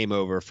 he came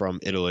over from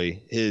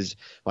Italy.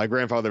 My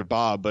grandfather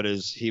Bob, but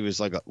he was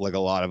like a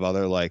lot of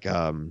other like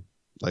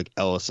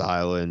Ellis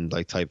Island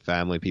like type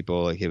family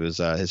people. Like it was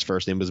his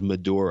first name was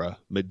Medora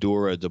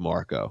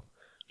DeMarco.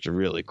 It's a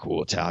really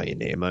cool Italian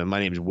name. My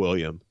name is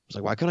William. I was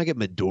like, why couldn't I get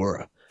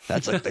Medora?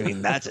 That's like, I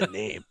mean, that's a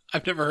name.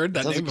 I've never heard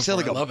that name before.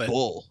 Like I love a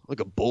bull, like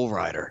a bull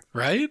rider,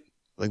 right?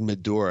 Like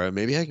Medora.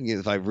 Maybe I can get,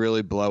 if I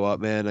really blow up,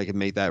 man, I can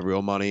make that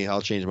real money.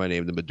 I'll change my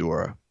name to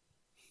Medora.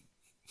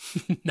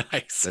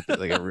 Nice.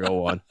 That's like a real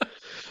one.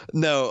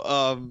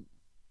 No,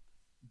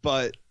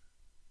 but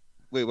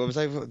wait, what was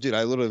I? Dude,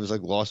 I literally was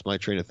like lost my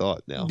train of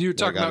thought now. You were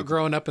talking about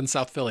growing up in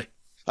South Philly.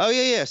 Oh,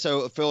 yeah.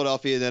 So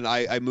Philadelphia, then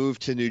I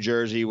moved to New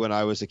Jersey when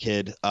I was a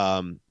kid.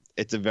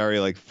 It's a very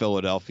like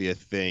Philadelphia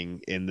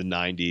thing in the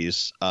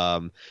 90s.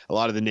 A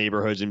lot of the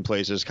neighborhoods and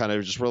places kind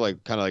of just were like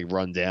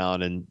run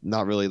down and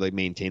not really like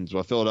maintained as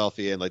well.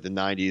 Philadelphia in like the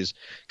 90s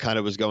kind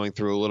of was going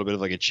through a little bit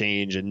of like a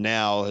change, and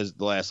now has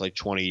the last like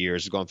 20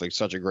 years has gone through like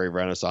such a great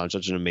renaissance,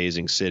 such an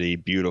amazing city,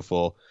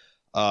 beautiful.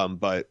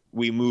 But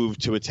we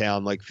moved to a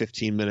town like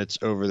 15 minutes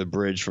over the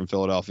bridge from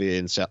Philadelphia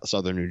in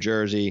southern New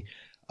Jersey.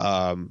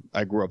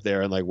 I grew up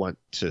there and like went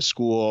to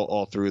school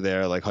all through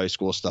there, like high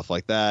school, stuff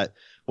like that.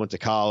 Went to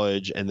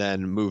college and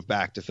then moved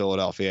back to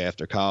Philadelphia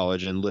after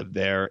college and lived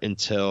there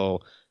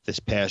until this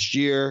past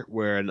year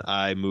when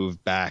I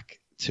moved back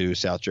to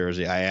South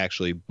Jersey, I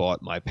actually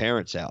bought my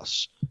parents'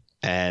 house,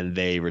 and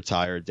they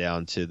retired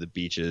down to the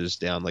beaches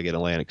down like in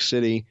Atlantic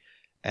City.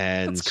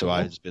 And That's so cool.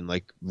 I've just been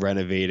like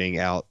renovating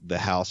out the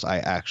house I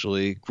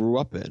actually grew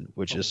up in,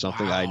 which is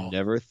something I Wow.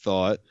 never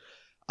thought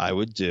I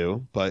would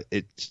do, but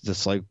it's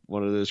just like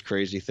one of those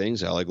crazy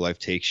things how like life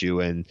takes you.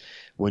 And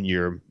when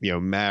you're,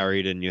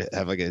 married and you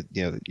have like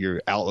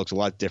your outlook's a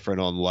lot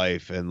different on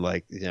life, and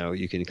like,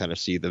 you can kind of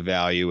see the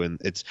value, and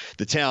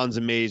the town's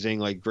amazing,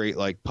 like great,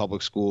 like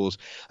public schools.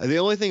 The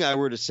only thing I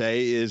were to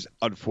say is,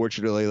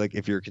 unfortunately, like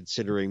if you're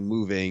considering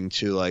moving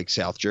to like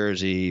South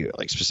Jersey,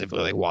 like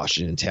specifically like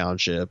Washington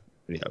Township,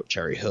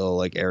 Cherry Hill,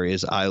 like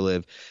areas I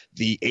live,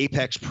 the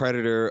apex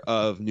predator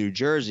of New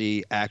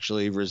Jersey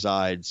actually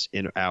resides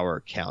in our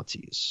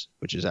counties,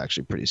 which is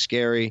actually pretty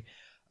scary.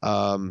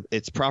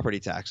 It's property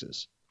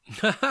taxes.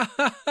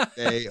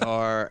 They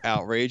are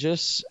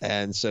outrageous,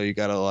 and so you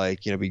got to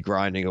like be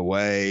grinding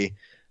away.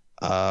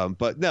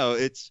 But no,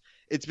 it's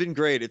been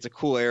great. It's a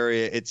cool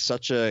area. It's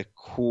such a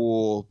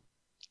cool,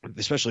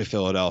 especially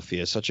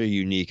Philadelphia, such a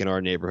unique in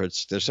our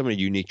neighborhoods. There's so many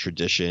unique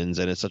traditions,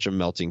 and it's such a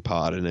melting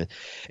pot, and it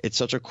was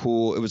such a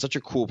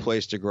cool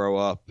place to grow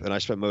up. And I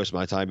spent most of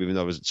my time, even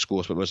though I was at school,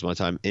 I spent most of my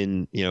time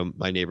in,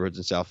 my neighborhoods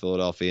in South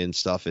Philadelphia and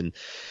stuff. And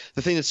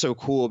the thing that's so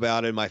cool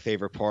about it, my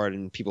favorite part,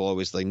 and people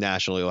always like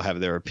nationally will have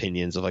their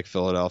opinions of like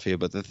Philadelphia,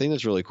 but the thing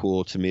that's really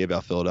cool to me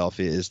about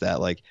Philadelphia is that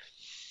like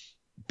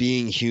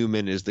being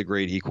human is the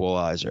great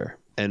equalizer.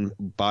 And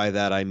by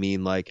that, I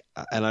mean like,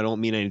 and I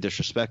don't mean any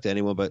disrespect to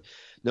anyone, but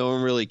no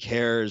one really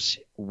cares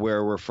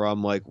where we're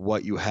from, like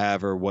what you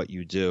have or what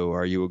you do.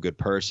 Are you a good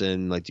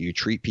person? Like, do you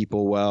treat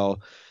people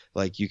well?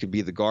 Like, you could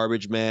be the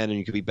garbage man and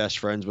you could be best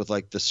friends with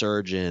like the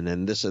surgeon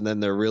and this. And then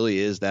there really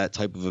is that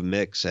type of a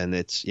mix, and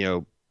it's,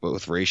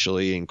 both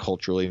racially and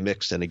culturally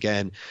mixed. And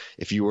again,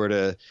 if you were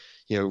to,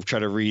 try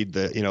to read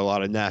a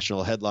lot of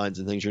national headlines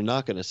and things, you're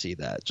not going to see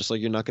that. Just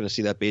like you're not going to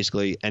see that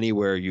basically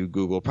anywhere you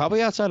Google,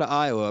 probably outside of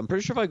Iowa. I'm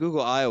pretty sure if I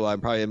Google Iowa, I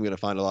probably am going to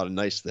find a lot of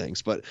nice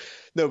things. But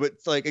no, but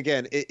like,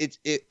 again,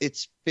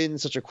 it's been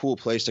such a cool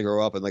place to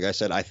grow up. And like I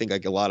said, I think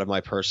like a lot of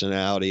my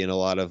personality and a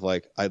lot of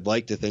like, I'd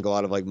like to think a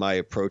lot of like my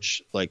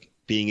approach, like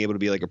being able to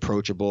be like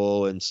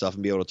approachable and stuff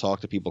and be able to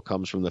talk to people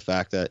comes from the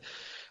fact that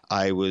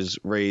I was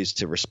raised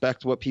to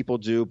respect what people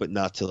do, but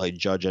not to like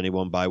judge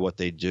anyone by what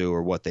they do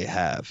or what they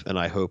have. And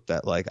I hope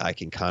that like I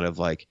can kind of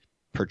like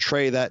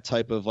portray that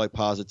type of like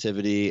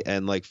positivity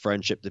and like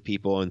friendship to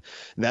people. And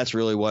that's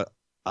really what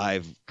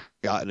I've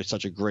gotten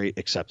such a great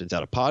acceptance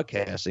out of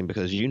podcasting,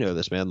 because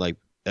this, man, like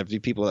every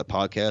people that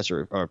podcast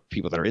or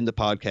people that are into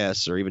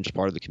podcasts or even just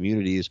part of the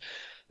communities,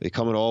 they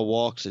come in all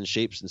walks and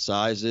shapes and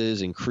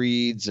sizes and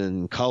creeds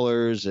and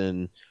colors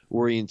and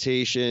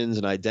orientations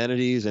and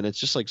identities. And it's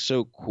just like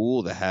so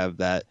cool to have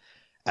that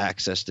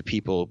access to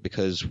people,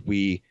 because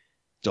we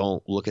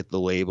don't look at the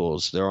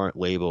labels. There aren't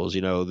labels,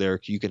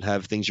 you can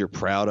have things you're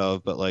proud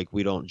of, but like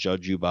we don't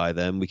judge you by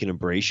them. We can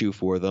embrace you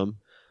for them,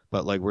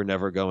 but like we're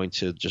never going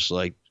to just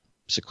like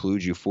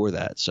seclude you for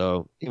that.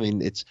 So I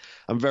mean,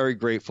 I'm very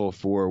grateful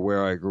for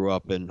where I grew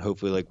up, and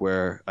hopefully like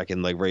where I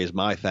can like raise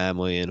my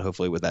family, and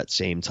hopefully with that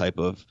same type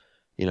of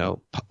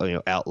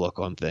outlook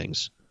on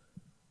things.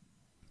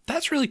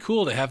 That's really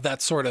cool to have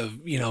that sort of,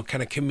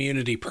 kind of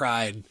community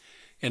pride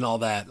and all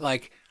that.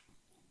 Like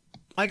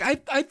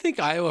I think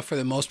Iowa for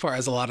the most part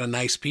has a lot of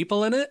nice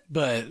people in it,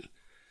 but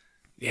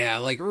yeah,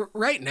 like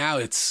right now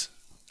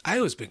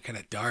Iowa's been kind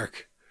of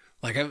dark.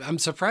 Like I'm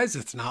surprised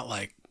it's not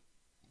like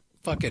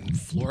fucking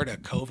Florida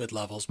COVID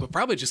levels, but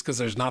probably just because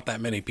there's not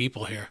that many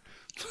people here.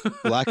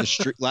 lack of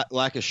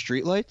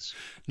street lights?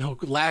 No,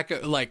 lack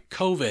of like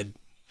COVID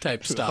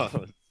type stuff.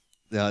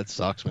 Yeah, it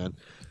sucks, man.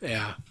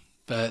 Yeah,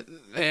 but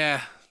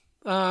yeah.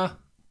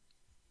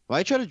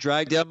 Why try to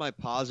drag down my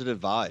positive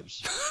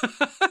vibes?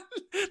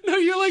 No,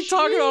 you're like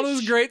talking all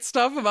this great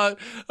stuff about,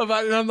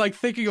 and I'm like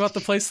thinking about the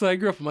place that I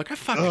grew up. I'm like, I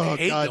fucking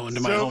hate going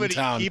to my hometown.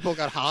 So many people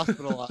got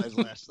hospitalized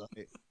last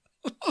night.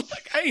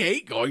 Like, I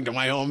hate going to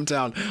my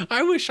hometown.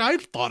 I wish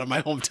I'd thought of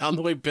my hometown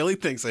the way Billy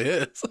thinks it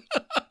is.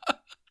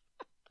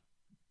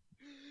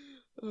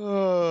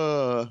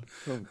 Oh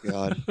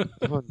God.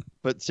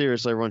 But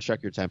seriously, everyone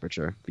check your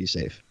temperature. Be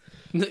safe.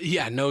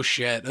 Yeah, no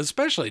shit.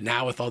 Especially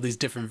now with all these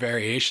different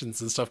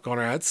variations and stuff going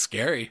around. It's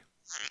scary.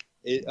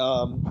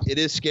 It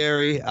is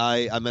scary.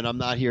 I mean, I'm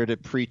not here to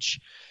preach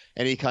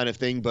any kind of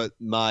thing, but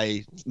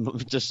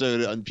just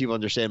so people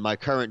understand, my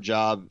current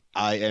job,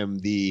 I am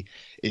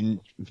in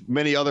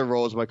many other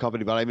roles in my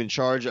company, but I'm in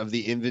charge of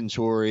the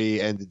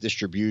inventory and the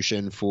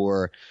distribution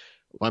for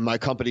when my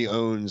company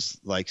owns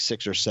like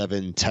 6 or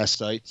 7 test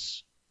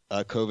sites,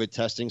 COVID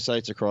testing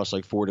sites across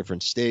like 4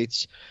 different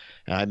states.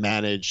 And I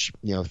manage,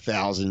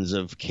 thousands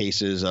of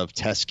cases of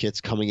test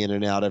kits coming in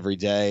and out every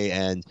day.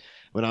 And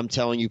when I'm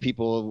telling you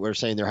people are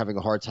saying they're having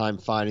a hard time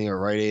finding a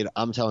Rite Aid,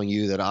 I'm telling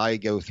you that I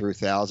go through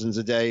thousands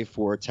a day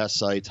for test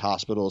sites,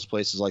 hospitals,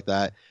 places like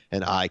that,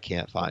 and I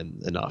can't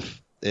find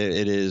enough.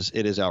 It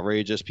is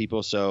outrageous,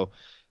 people. So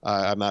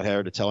I'm not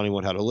here to tell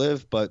anyone how to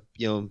live, but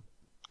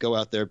go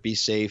out there, be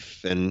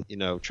safe, and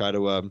try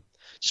to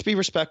just be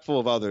respectful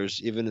of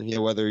others, even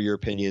whether your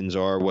opinions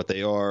are what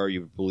they are,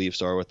 your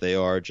beliefs are what they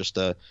are. Just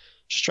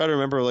try to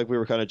remember, like we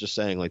were kind of just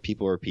saying, like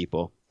people are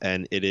people,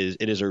 and it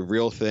is a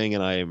real thing.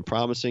 And I am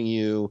promising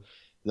you,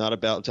 not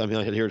about I'm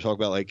not here to talk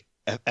about like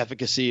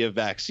efficacy of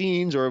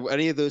vaccines or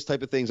any of those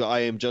type of things.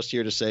 I am just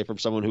here to say from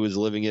someone who is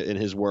living it in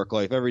his work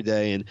life every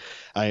day, and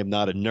I am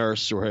not a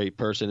nurse or a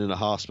person in a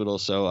hospital,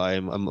 so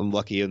I'm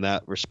lucky in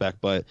that respect.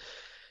 But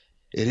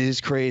it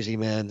is crazy,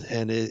 man,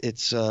 and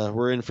it's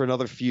we're in for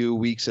another few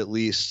weeks at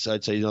least.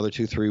 I'd say another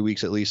 2-3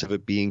 weeks at least of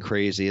it being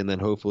crazy, and then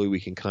hopefully we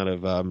can kind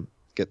of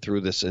get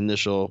through this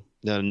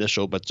not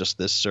initial, but just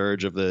this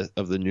surge of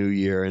the new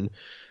year, and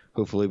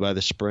hopefully by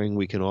the spring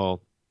we can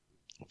all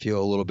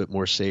feel a little bit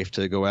more safe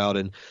to go out.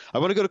 And I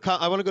want to go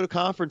to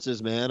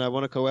conferences, man. I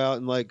want to go out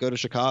and like go to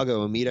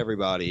Chicago and meet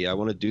everybody. I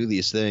want to do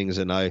these things,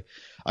 and I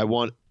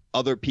want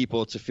other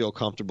people to feel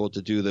comfortable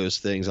to do those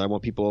things. I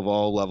want people of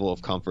all level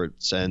of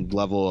comforts and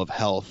level of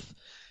health.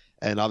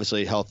 And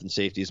obviously health and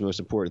safety is the most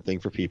important thing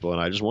for people. And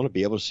I just want to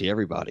be able to see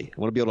everybody. I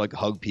want to be able to like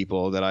hug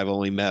people that I've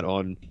only met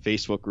on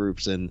Facebook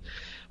groups and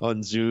on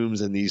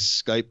Zooms and these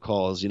Skype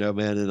calls,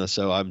 man. And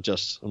so I'm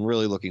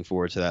really looking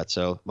forward to that.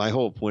 So my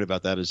whole point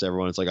about that is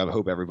it's like, I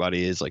hope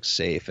everybody is like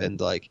safe. And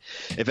like,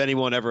 if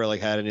anyone ever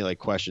like had any like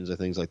questions or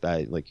things like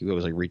that, like you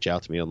always like reach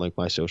out to me on like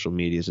my social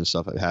medias and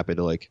stuff. I'm happy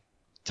to like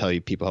tell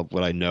you people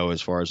what I know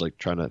as far as like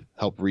trying to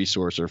help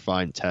resource or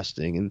find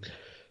testing and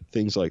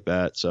things like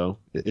that. So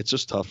it's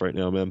just tough right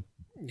now, man.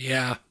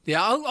 Yeah.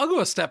 I'll go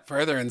a step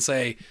further and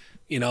say,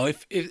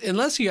 if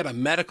unless you got a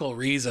medical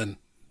reason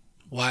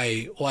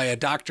why a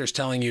doctor's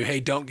telling you, hey,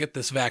 don't get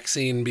this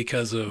vaccine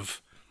because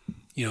of,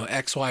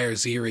 X, Y, or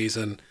Z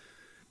reason,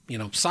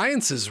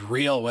 science is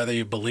real, whether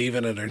you believe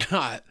in it or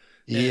not.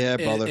 Yeah,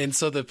 brother. And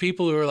so the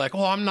people who are like,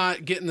 oh, I'm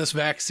not getting this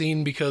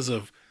vaccine because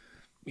of,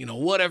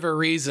 whatever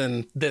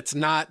reason, that's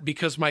not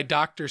because my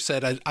doctor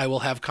said I will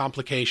have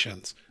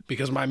complications,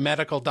 because my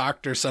medical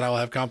doctor said I will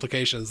have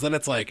complications. Then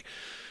it's like,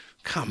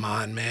 come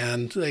on,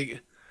 man.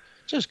 Like,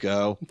 just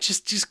go.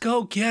 Just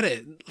go get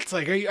it. It's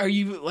like, are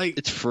you like...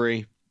 It's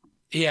free.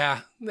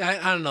 Yeah.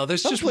 I don't know.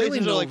 There's just really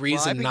no like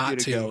reason not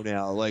to go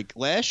now. Like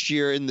last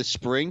year in the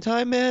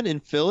springtime, man, in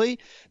Philly,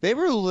 they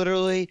were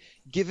literally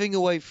giving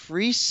away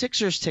free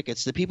Sixers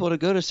tickets to people to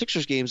go to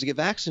Sixers games to get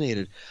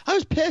vaccinated. I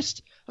was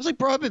pissed. I was like,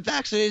 bro, I've been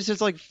vaccinated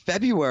since like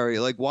February.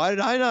 Like, why did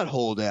I not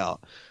hold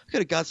out? I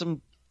could have got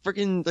some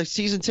freaking like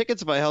season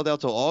tickets if I held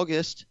out till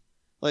August.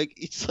 Like,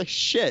 it's like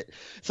shit.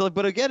 So, like,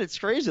 but again, it's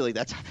crazy. Like,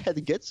 that's how they had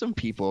to get some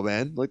people,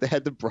 man. Like, they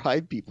had to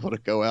bribe people to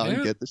go out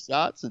and get the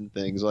shots and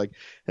things. Like,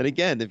 and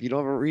again, if you don't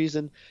have a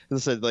reason, and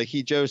said like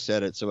Joe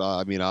said it. So,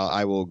 I mean,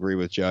 I will agree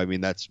with Joe. I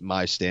mean, that's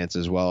my stance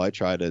as well. I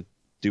try to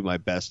do my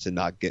best to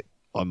not get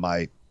on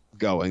my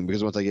going,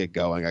 because once I get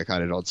going, I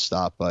kind of don't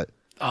stop. But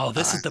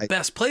this is the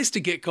best place to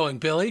get going,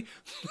 Billy.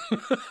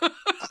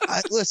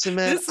 Listen,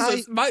 man.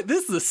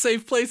 This is a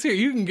safe place here.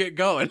 You can get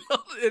going,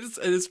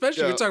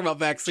 especially if you're talking about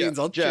vaccines.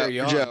 I'll cheer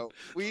you on. Joe,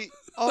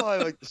 all I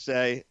like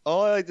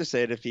to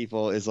say to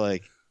people is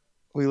like,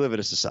 we live in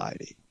a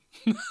society.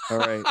 All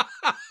right.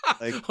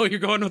 Like, you're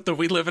going with the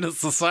 "we live in a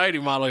society"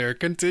 model here.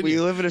 Continue. We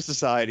live in a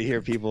society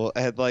here, people,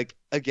 and like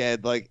again,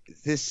 like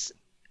this.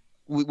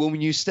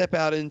 When you step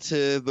out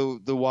into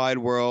the wide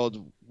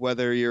world,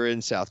 whether you're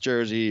in South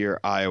Jersey or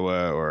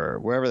Iowa or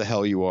wherever the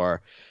hell you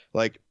are,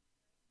 like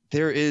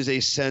there is a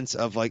sense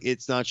of like,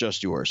 it's not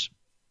just yours.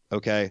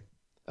 Okay.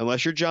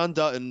 Unless you're John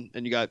Dutton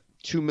and you got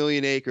 2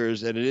 million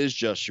acres and it is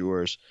just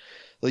yours.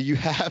 Like you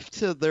have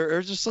to, there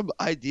are just some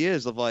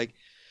ideas of like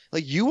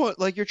you want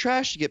like your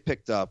trash to get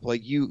picked up.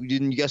 Like you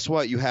didn't, guess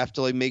what? You have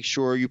to like make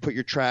sure you put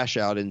your trash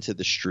out into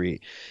the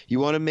street. You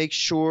want to make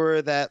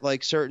sure that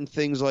like certain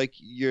things like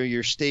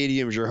your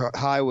stadiums, your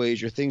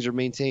highways, your things are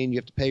maintained. You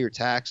have to pay your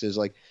taxes.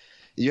 Like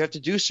you have to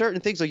do certain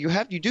things. Like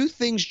you do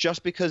things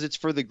just because it's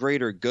for the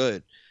greater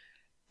good.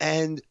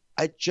 And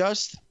I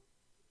just,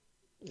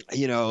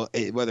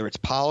 whether it's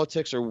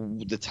politics or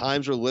the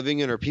times we're living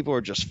in, or people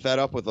are just fed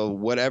up with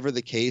whatever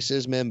the case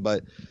is, man.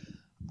 But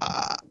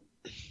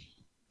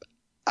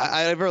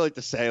I never like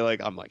to say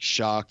like I'm like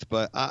shocked,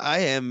 but I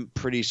am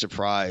pretty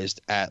surprised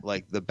at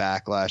like the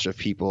backlash of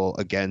people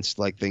against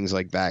like things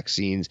like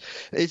vaccines.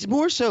 It's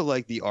more so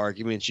like the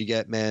arguments you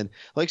get, man.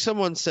 Like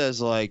someone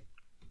says like,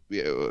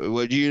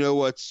 "Well, do you know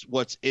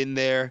what's in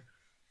there?"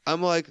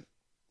 I'm like,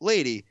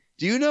 lady,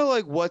 do you know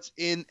like what's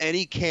in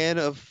any can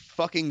of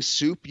fucking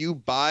soup you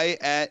buy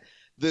at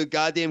the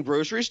goddamn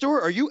grocery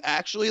store? Are you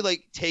actually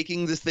like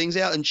taking the things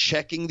out and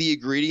checking the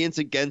ingredients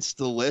against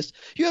the list?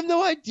 You have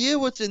no idea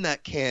what's in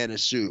that can of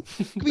soup.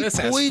 This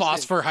has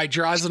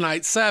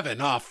phosphorhydrazonate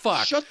 7. Oh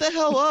fuck! Shut the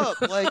hell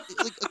up! Like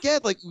again,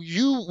 like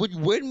you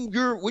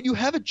when you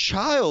have a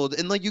child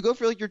and like you go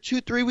for like your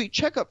 2-3 week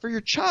checkup for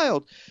your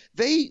child,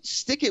 they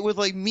stick it with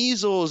like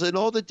measles and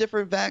all the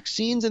different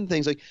vaccines and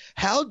things. Like,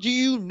 how do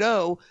you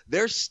know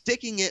they're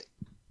sticking it?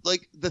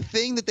 Like the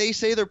thing that they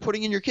say they're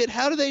putting in your kid,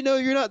 how do they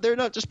know they're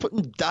not just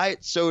putting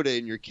diet soda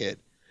in your kid?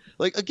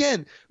 Like,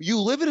 again, you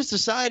live in a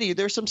society,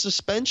 there's some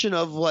suspension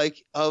of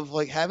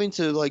having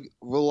to like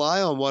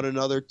rely on one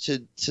another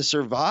to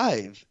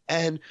survive.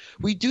 And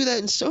we do that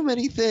in so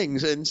many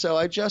things. And so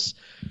I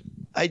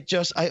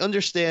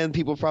understand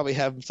people probably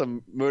have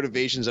some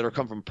motivations that are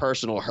come from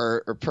personal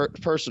hurt or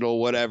personal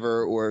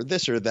whatever, or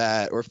this or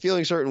that, or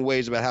feeling certain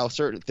ways about how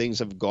certain things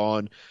have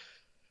gone.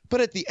 But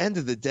at the end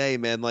of the day,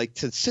 man, like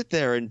to sit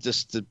there and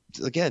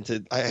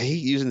I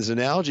hate using this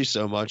analogy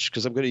so much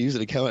because I'm going to use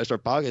it again when I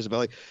start podcasts, but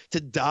like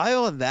to die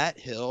on that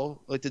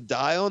hill, like to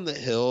die on the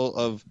hill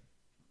of,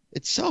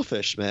 it's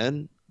selfish,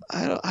 man.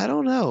 I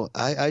don't know.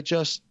 I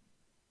just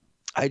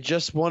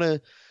want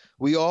to.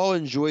 We all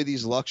enjoy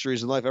these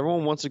luxuries in life.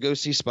 Everyone wants to go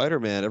see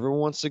Spider-Man.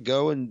 Everyone wants to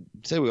go and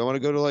say, "We want to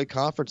go to like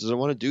conferences. I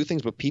want to do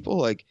things," but people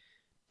like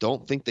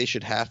don't think they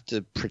should have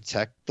to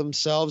protect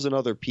themselves and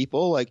other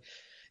people. Like,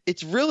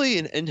 it's really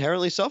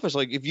inherently selfish.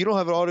 Like, if you don't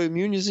have an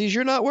autoimmune disease,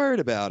 you're not worried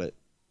about it.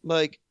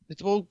 Like,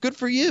 it's, well, good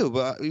for you,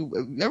 but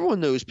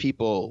everyone knows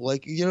people.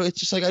 Like, you know, it's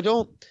just like I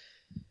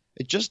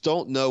just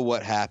don't know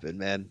what happened,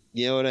 man.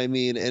 You know what I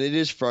mean? And it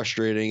is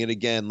frustrating. And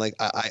again, like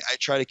I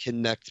try to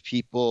connect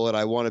people, and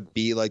I want to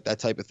be like that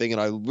type of thing. And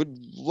I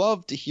would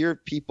love to hear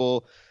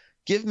people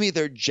give me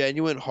their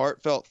genuine,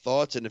 heartfelt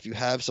thoughts. And if you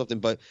have something,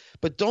 but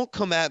don't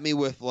come at me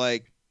with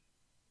like,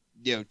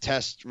 you know,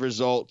 test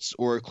results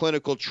or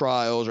clinical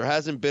trials, or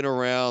hasn't been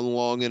around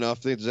long enough.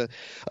 Things that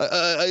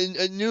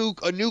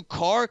a new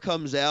car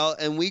comes out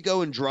and we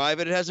go and drive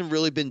it. It hasn't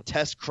really been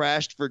test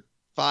crashed for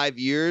 5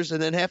 years,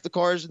 and then half the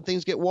cars and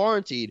things get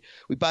warranted.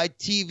 We buy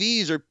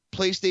TVs or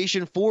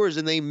PlayStation 4s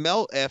and they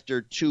melt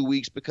after 2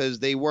 weeks because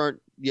they weren't,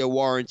 you know,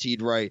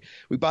 warranted right.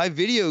 We buy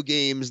video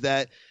games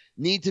that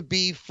need to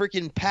be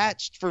freaking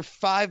patched for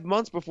 5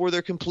 months before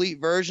they're complete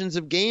versions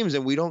of games,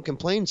 and we don't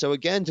complain. So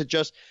again,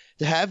 to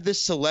have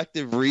this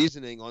selective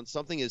reasoning on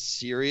something as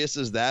serious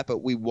as that,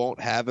 but we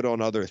won't have it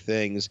on other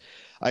things,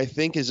 I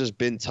think has just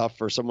been tough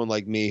for someone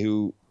like me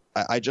who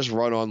I just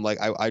run on like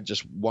I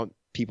just want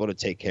people to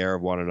take care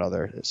of one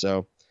another.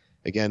 So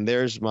again,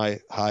 there's my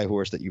high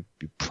horse that you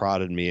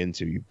prodded me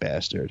into, you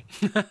bastard.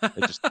 I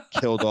just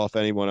killed off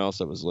anyone else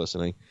that was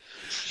listening.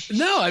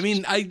 No, I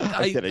mean,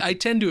 I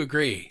tend to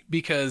agree,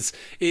 because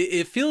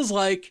it feels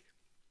like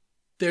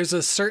there's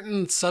a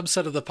certain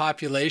subset of the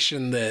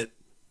population that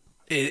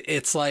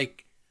it's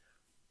like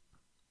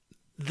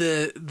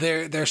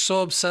they're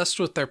so obsessed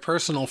with their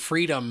personal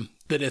freedom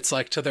that it's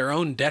like to their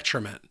own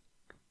detriment.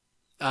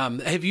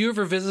 Have you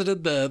ever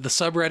visited the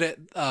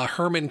subreddit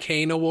Herman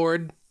Cain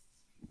Award?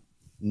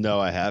 No,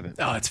 I haven't.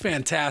 Oh, it's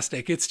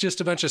fantastic. It's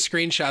just a bunch of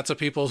screenshots of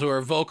people who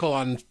are vocal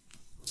on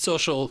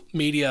social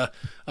media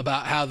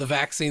about how the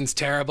vaccine's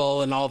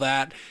terrible and all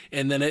that.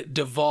 And then it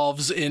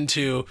devolves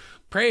into,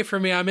 pray for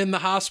me, I'm in the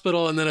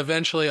hospital. And then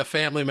eventually a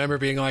family member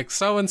being like,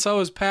 so-and-so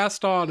has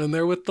passed on and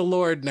they're with the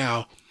Lord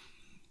now.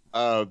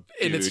 Oh,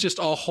 and it's just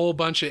a whole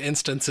bunch of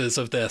instances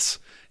of this.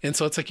 And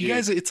so it's like, you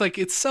guys,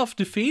 it's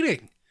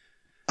self-defeating.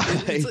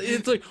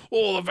 It's like,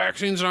 oh, the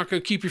vaccine's not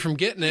going to keep you from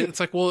getting it. It's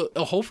like, well,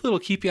 hopefully it'll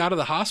keep you out of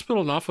the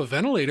hospital and off a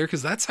ventilator,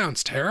 because that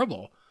sounds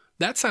terrible.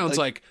 That sounds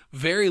like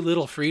very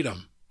little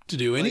freedom to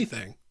do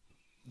anything.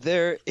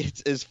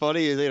 It's as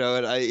funny as, and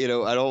I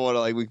don't want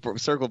to we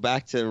circle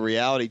back to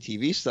reality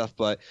TV stuff,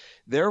 but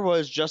there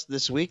was just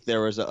this week,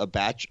 there was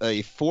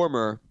a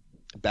former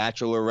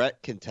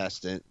Bachelorette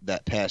contestant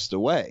that passed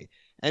away.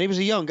 And he was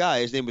a young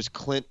guy. His name was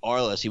Clint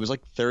Arliss. He was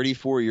like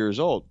 34 years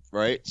old,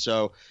 right?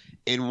 So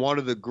in one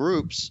of the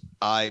groups,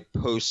 I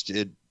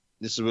posted,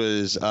 this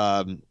was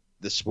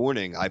this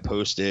morning, I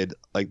posted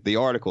like the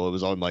article. It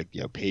was on like,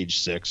 page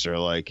 6, or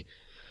like,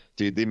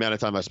 dude, the amount of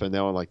time I spend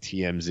now on like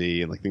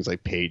TMZ and like things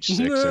like page 6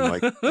 and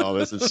like, oh,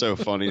 this is so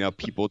funny now,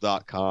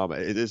 people.com.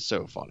 It is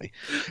so funny.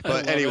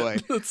 But anyway,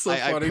 so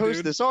I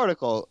posted this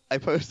article.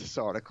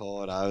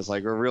 And I was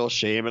like, a real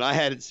shame. And I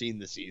hadn't seen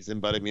the season,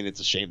 but I mean,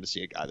 it's a shame to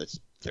see a guy that's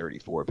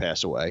 34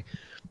 pass away.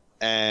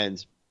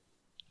 And,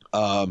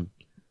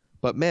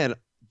 but man,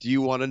 do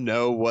you want to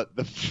know what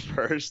the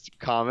first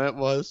comment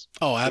was?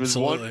 Oh,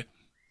 absolutely.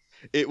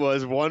 It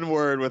was one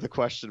word with a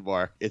question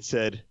mark. It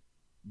said,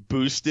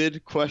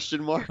 boosted ? Oh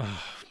my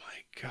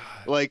God.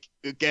 Like,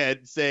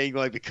 again, saying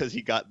like, because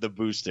he got the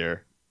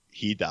booster,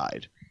 he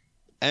died.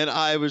 And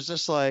I was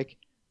just like,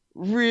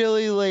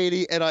 really,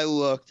 lady? And I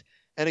looked,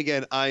 and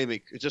again,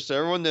 just so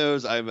everyone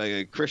knows, I'm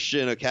a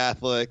Christian, a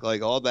Catholic,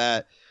 like all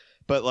that.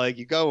 But like,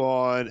 you go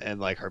on, and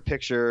like her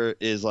picture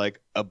is like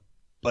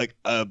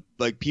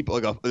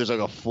people, there's like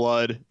a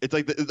flood. It's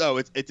like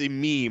it's a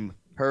meme.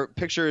 Her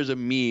picture is a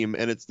meme,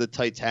 and it's the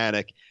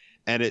Titanic.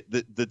 And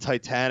the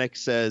Titanic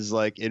says,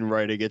 like, in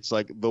writing, it's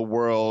like the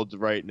world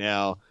right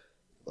now,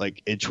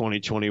 like in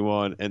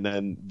 2021. And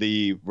then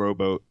the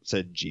rowboat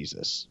said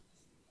Jesus.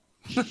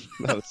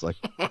 I was like,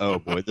 oh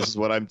boy, this is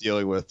what I'm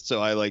dealing with.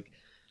 So I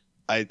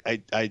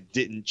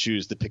didn't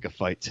choose to pick a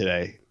fight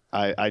today.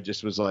 I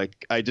just was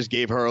like, I just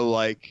gave her a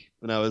like,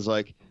 and I was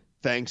like,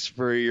 thanks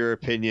for your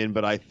opinion,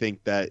 but I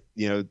think that,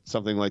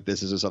 something like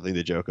this is something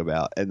to joke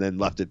about, and then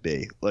left it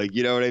be. Like,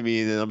 you know what I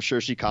mean? And I'm sure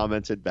she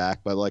commented back,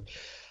 but like,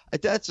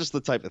 that's just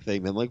the type of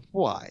thing, man. Like,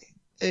 why?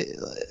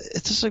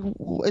 it's just like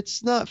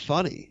it's not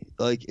funny.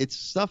 Like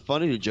it's not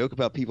funny to joke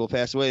about people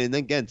passing away, and then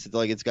again,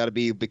 it's got to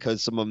be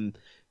because someone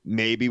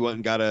maybe went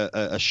and got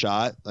a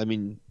shot. I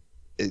mean,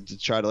 to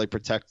try to like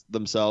protect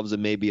themselves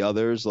and maybe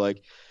others.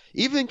 Like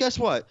even guess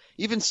what?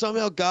 Even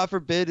somehow, God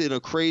forbid, in a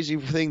crazy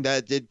thing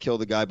that did kill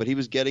the guy, but he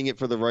was getting it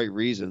for the right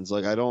reasons.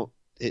 Like I don't.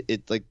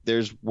 It like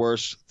there's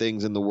worse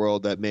things in the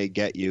world that may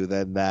get you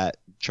than that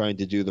trying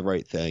to do the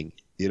right thing.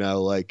 You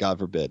know, like God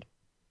forbid.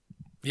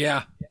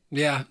 Yeah.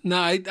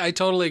 No, I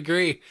totally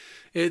agree.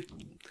 This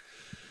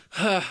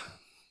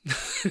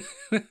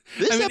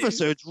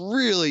episode's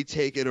really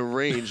taking a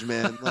range,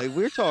 man. Like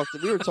we were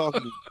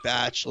talking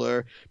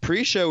Bachelor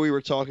pre-show. We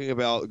were talking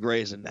about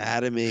Grey's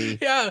Anatomy.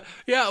 Yeah.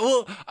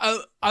 Well,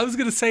 I was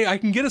gonna say I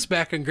can get us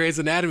back on Grey's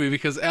Anatomy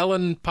because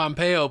Ellen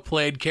Pompeo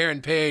played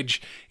Karen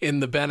Page in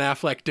the Ben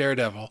Affleck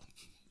Daredevil.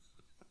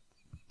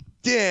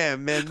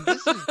 Damn, man,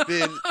 this has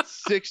been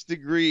 6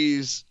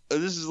 degrees.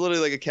 This is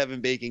literally like a Kevin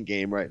Bacon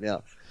game right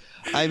now.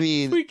 I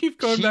mean, we keep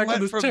going back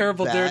on this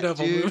terrible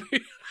Daredevil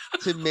movie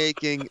to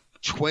making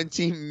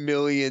 $20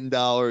 million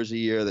a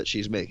year that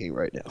she's making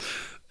right now.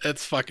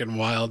 It's fucking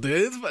wild,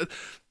 dude.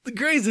 The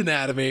Grey's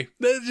Anatomy.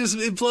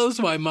 It blows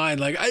my mind.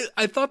 Like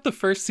I thought the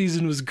first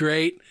season was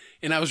great,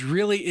 and I was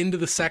really into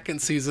the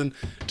second season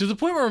to the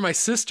point where my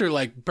sister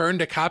like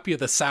burned a copy of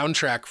the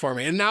soundtrack for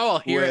me, and now I'll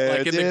hear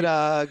it like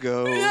I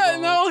go? Yeah,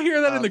 now I'll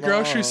hear that in the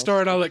grocery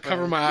store, and I'll like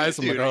cover my eyes.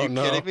 Dude, I'm like,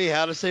 oh are you kidding me?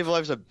 How to Save a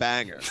Life is a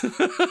banger.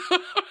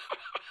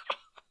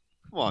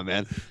 Come on,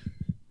 man.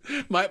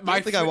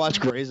 I think I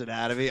watch Grey's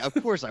Anatomy. Of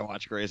course, I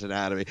watch Grey's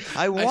Anatomy.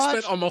 I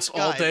spent almost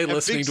all day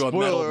listening to a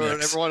metal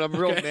mix. Everyone, I'm a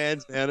real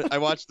man's man. I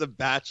watched The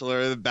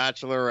Bachelor, The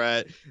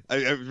Bachelorette.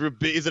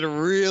 Is it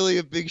really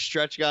a big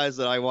stretch, guys,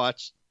 that I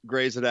watch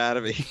Grey's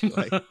Anatomy?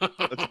 Like,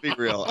 let's be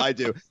real. I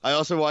do. I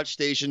also watch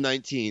Station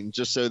 19.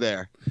 Just so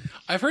there.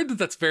 I've heard that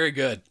that's very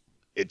good.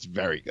 It's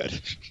very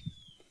good.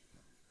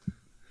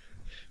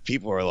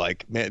 People are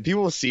like, man,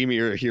 people will see me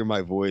or hear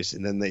my voice,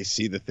 and then they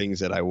see the things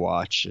that I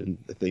watch and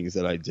the things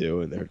that I do,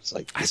 and they're just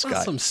like, I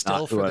saw some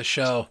still for the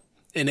show,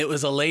 and it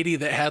was a lady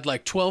that had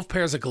like 12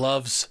 pairs of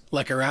gloves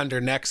like around her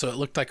neck, so it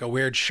looked like a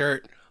weird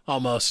shirt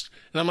almost.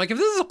 And I'm like, if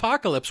this is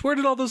Apocalypse, where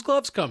did all those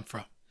gloves come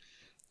from?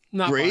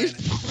 Not Grey's.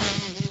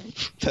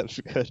 That's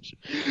good.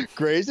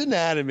 Grey's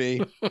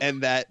Anatomy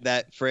and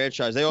that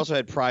franchise. They also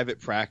had Private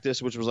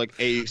Practice, which was like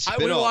a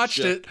spin-off we watched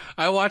show. it.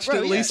 I watched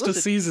at least a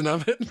season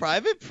of it.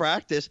 Private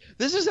Practice.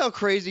 This is how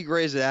crazy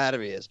Grey's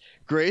Anatomy is.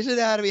 Grey's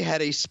Anatomy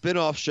had a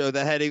spin-off show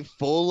that had a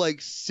full like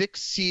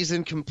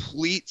 6-season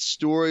complete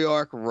story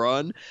arc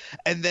run,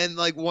 and then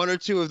like 1 or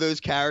 2 of those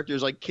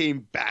characters like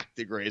came back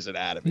to Grey's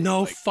Anatomy.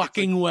 No like,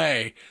 fucking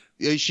way.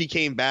 She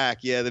came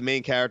back. Yeah, the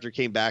main character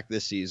came back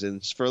this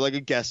season for like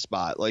a guest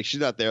spot. Like she's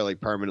not there like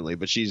permanently,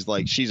 but she's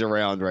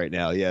around right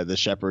now. Yeah, the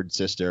Shepherd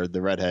sister,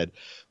 the redhead.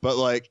 But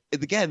like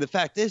again, the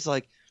fact is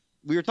like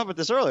we were talking about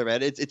this earlier,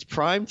 man. It's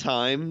prime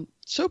time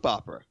soap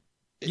opera.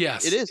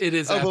 Yes, it is. It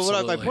is. But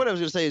my point I was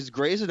going to say is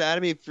Grey's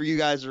Anatomy, for you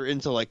guys who are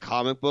into like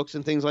comic books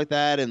and things like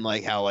that, and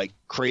like how like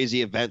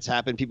crazy events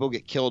happen, people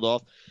get killed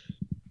off.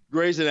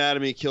 Grey's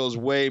Anatomy kills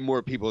way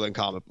more people than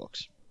comic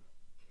books.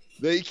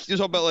 They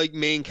talk about like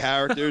main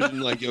characters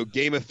and like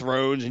Game of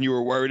Thrones, and you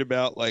were worried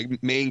about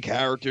like main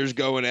characters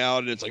going out,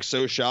 and it's like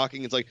so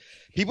shocking. It's like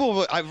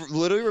people. I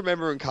literally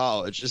remember in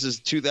college. This is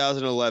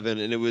 2011,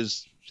 and it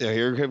was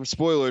here come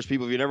spoilers,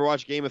 people. If you never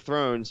watched Game of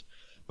Thrones,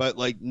 but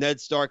like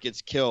Ned Stark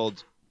gets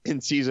killed in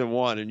season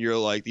 1, and you're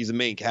like, he's the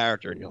main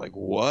character, and you're like,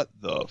 what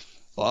the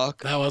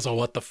fuck? That was a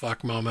what the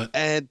fuck moment.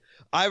 And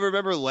I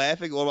remember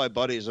laughing. One of my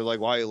buddies are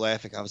like, why are you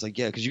laughing? I was like,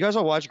 yeah, because you guys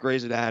all watch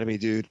Grey's Anatomy,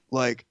 dude.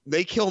 Like,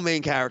 they kill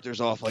main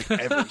characters off like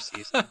every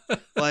season.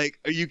 Like,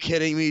 are you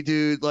kidding me,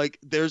 dude? Like,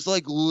 there's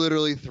like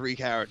literally 3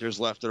 characters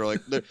left that are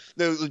like,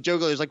 the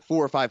joke, there's like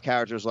 4 or 5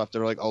 characters left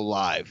that are like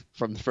alive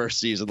from the first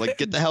season. Like,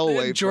 get the hell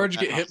away. George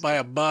get hit by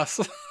a bus.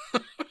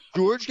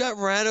 George got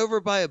ran over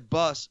by a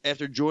bus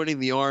after joining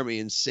the army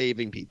and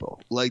saving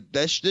people. Like,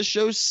 this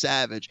show's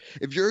savage.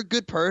 If you're a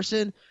good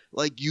person,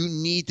 like, you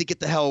need to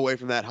get the hell away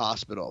from that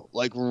hospital,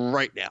 like,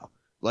 right now.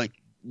 Like,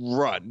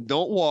 run.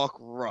 Don't walk,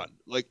 run.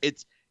 Like,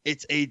 it's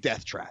a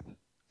death trap.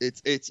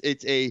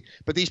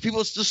 But these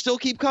people still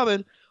keep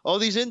coming. All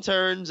these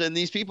interns and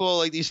these people,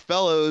 like, these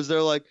fellows,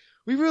 they're like,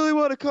 we really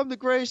want to come to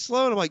Grey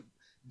Sloan. I'm like,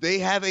 they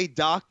have a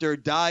doctor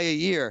die a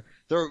year.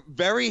 They're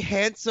very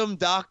handsome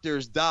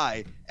doctors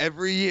die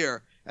every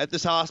year at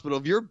this hospital.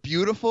 If you're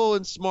beautiful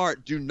and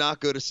smart, do not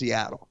go to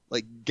Seattle.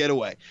 Like, get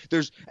away.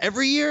 There's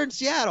every year in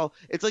Seattle,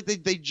 it's like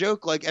they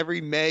joke like every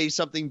May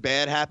something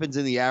bad happens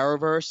in the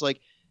Arrowverse.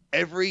 Like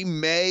every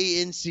May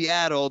in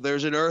Seattle,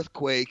 there's an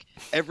earthquake.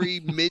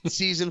 Every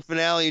mid-season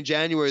finale in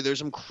January, there's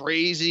some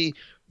crazy,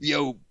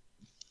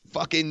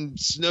 fucking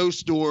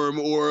snowstorm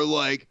or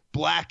like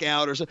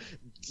blackout or something.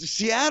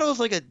 Seattle's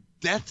like a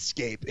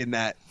deathscape in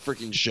that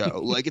freaking show.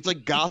 Like it's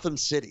like Gotham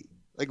City.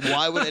 Like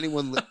why would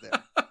anyone live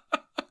there?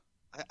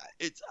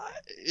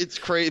 It's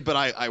crazy, but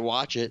I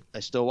watch it. I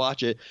still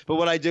watch it. But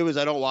what I do is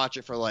I don't watch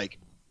it for like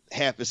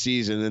half a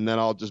season and then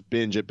I'll just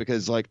binge it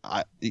because like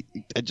I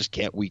just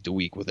can't week to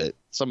week with it.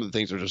 Some of the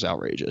things are just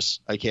outrageous.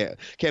 I can't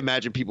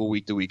imagine people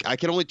week to week. I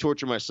can only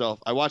torture myself.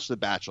 I watch The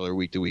Bachelor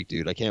week to week,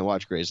 dude. I can't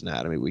watch Grey's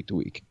Anatomy week to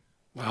week.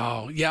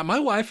 Oh, yeah. My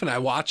wife and I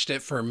watched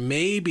it for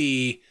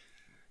maybe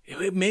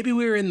we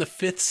were in the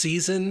 5th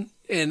season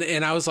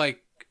and I was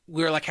like,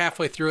 we were like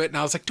halfway through it and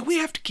I was like, do we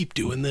have to keep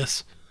doing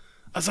this?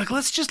 I was like,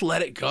 let's just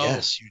let it go.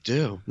 Yes, you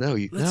do. No,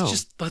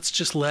 let's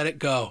just let it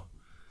go.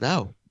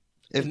 No.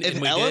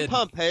 If Ellen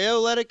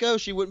Pompeo let it go,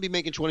 she wouldn't be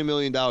making $20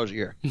 million a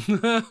year.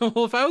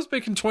 Well, if I was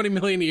making $20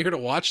 million a year to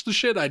watch the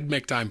shit, I'd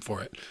make time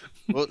for it.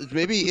 Well,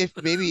 maybe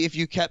if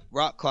you kept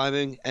rock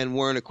climbing and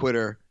weren't a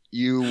quitter,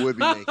 you would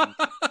be making.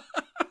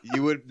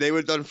 They would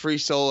have done Free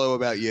Solo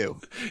about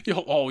you.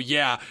 Oh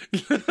yeah.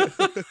 With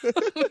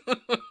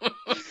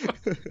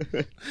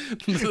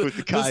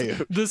the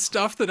Caillou. The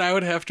stuff that I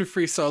would have to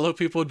Free Solo,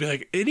 people would be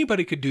like,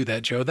 anybody could do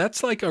that, Joe.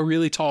 That's like a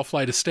really tall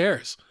flight of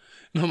stairs.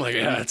 And I'm like,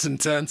 yeah, it's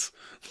intense.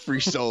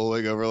 Free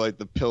soloing over like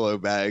the pillow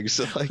bags.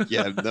 Like,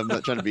 yeah, I'm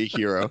not trying to be a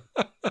hero.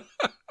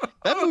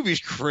 That movie's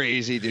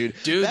crazy, dude.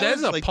 Dude,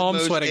 that's a palm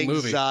sweating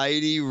movie.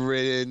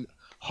 Anxiety-ridden,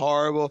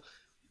 horrible.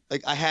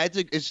 Like I had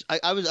to.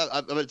 I'm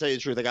gonna tell you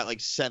the truth. I got like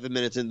 7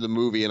 minutes into the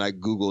movie and I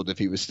Googled if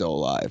he was still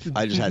alive.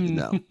 I just had to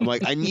know. I'm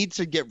like, I need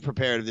to get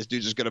prepared if this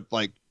dude's just gonna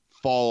like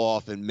fall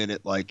off in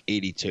minute like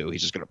 82.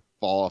 He's just gonna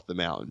fall off the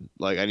mountain.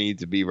 Like I need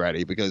to be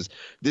ready because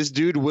this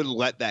dude wouldn't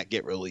let that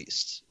get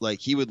released. Like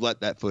he would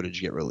let that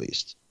footage get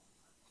released.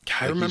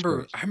 I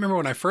remember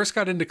when I first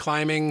got into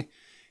climbing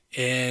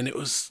and it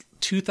was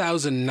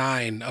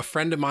 2009, a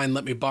friend of mine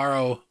let me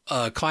borrow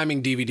a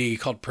climbing DVD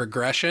called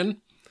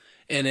Progression.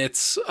 And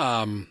it's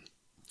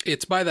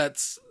by that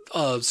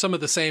some of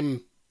the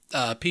same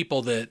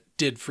people that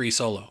did Free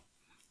Solo,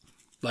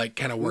 like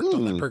kind of worked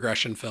on the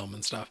Progression film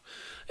and stuff.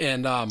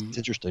 And it's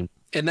interesting.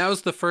 And that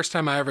was the first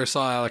time I ever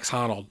saw Alex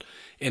Honnold,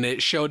 and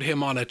it showed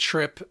him on a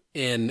trip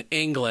in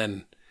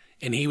England,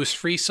 and he was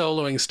free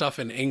soloing stuff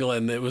in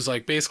England that was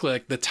like basically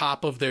like the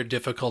top of their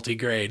difficulty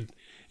grade,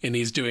 and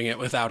he's doing it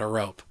without a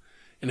rope,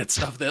 and it's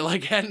stuff that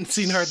like hadn't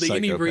seen hardly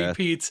any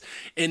repeats.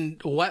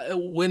 And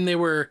when they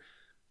were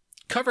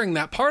covering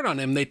that part on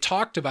him, they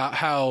talked about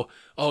how,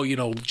 oh, you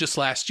know, just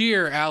last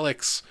year,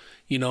 Alex,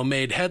 you know,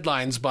 made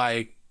headlines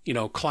by, you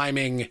know,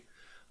 climbing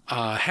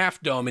Half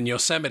Dome in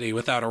Yosemite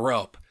without a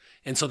rope.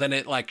 And so then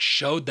it like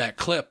showed that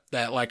clip,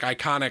 that like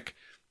iconic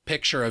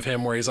picture of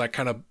him where he's like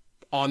kind of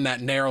on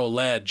that narrow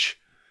ledge,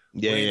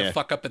 ready to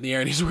fuck up in the air.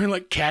 And he's wearing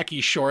like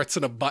khaki shorts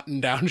and a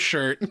button down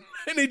shirt.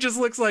 And he just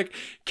looks like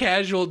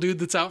casual dude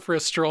that's out for a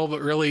stroll,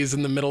 but really he's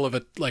in the middle of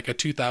a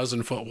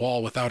 2,000 foot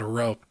wall without a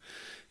rope.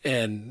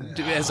 And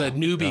as a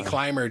newbie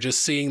climber,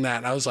 just seeing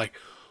that, I was like,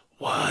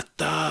 what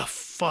the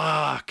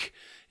fuck?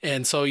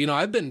 And so, you know,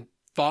 I've been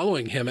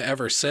following him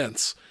ever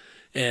since.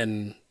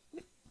 And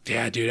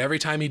yeah, dude, every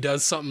time he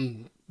does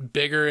something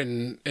bigger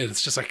and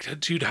it's just like,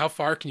 dude, how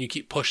far can you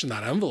keep pushing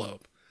that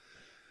envelope?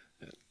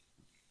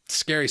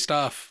 Scary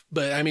stuff.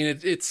 But I mean,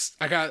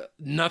 I got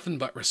nothing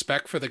but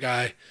respect for the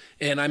guy.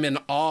 And I'm in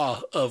awe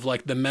of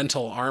like the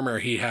mental armor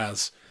he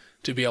has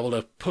to be able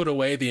to put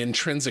away the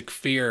intrinsic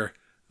fear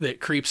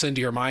that creeps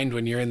into your mind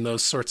when you're in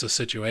those sorts of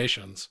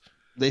situations.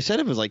 They said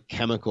it was like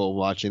chemical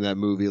watching that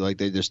movie. Like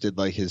they just did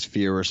like his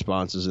fear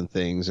responses and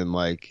things. And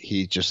like,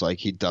 he just like,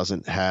 he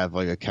doesn't have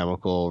like a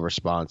chemical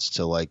response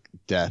to like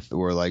death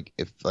or like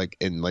if like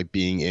in like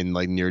being in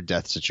like near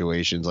death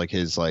situations, like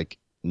his like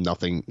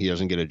nothing, he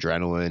doesn't get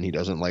adrenaline. He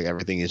doesn't like,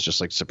 everything is just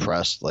like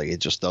suppressed. Like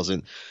it just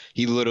doesn't,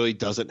 he literally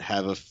doesn't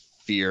have a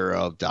fear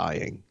of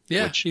dying.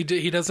 Yeah.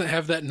 He doesn't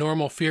have that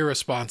normal fear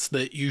response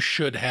that you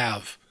should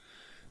have.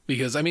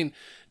 Because I mean,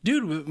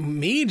 dude,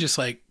 me just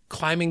like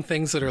climbing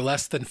things that are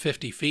less than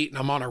 50 feet and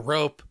I'm on a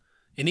rope.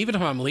 And even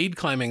if I'm lead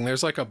climbing,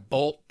 there's like a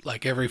bolt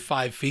like every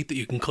 5 feet that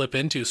you can clip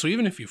into. So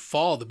even if you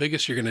fall, the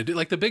biggest you're going to do,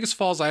 like the biggest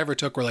falls I ever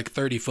took were like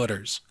 30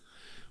 footers,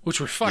 which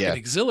were fucking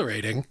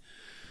exhilarating.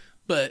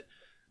 But,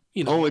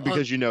 you know. Only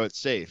because you know it's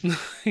safe.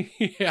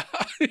 Yeah,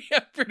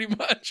 pretty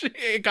much.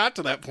 It got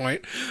to that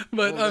point.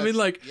 But well, I mean,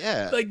 like,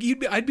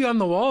 I'd be on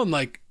the wall and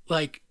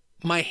like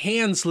my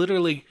hands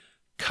literally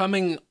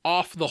coming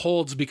off the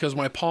holds because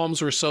my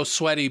palms were so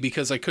sweaty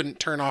because I couldn't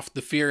turn off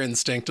the fear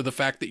instinct of the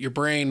fact that your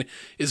brain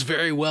is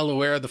very well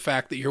aware of the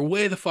fact that you're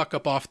way the fuck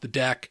up off the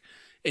deck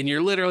and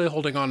you're literally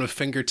holding on with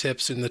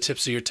fingertips and the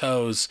tips of your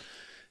toes.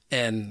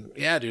 And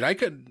yeah, dude, I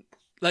could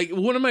like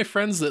one of my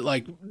friends that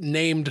like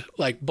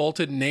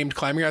bolted and named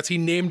climbing routes. He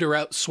named a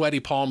route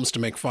Sweaty Palms to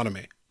make fun of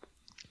me.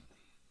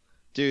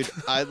 Dude,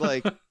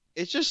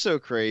 it's just so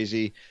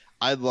crazy.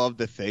 I'd love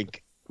to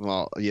think,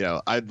 well, you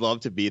know, I'd love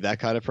to be that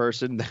kind of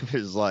person that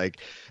is like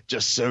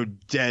just so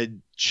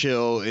dead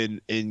chill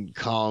and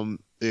calm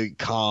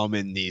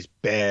in these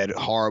bad,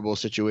 horrible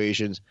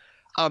situations.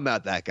 I'm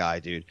not that guy,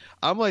 dude.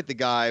 I'm like the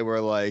guy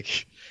where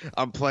like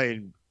I'm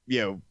playing,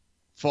 you know,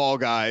 Fall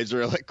Guys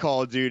or like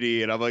Call of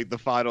Duty and I'm like the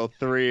final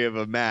 3 of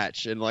a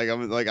match and like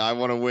I'm like I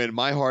want to win.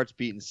 My heart's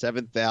beating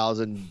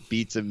 7,000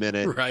 beats a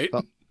minute. Right.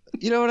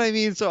 You know what I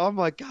mean? So I'm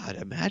like, God,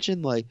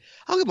 imagine like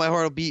how could my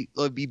heart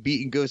will be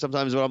beating go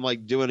sometimes when I'm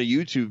like doing a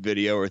YouTube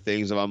video or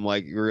things and I'm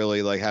like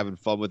really like having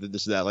fun with it,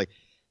 this and that. Like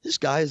this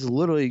guy is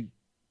literally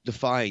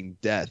defying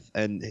death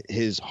and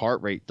his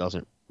heart rate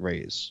doesn't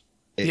raise.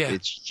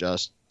 It's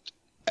just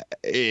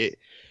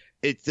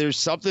there's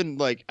something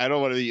like I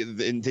don't want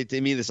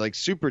to mean this like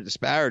super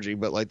disparaging,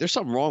 but like there's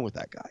something wrong with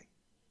that guy.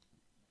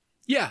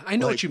 Yeah, I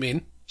know like, what you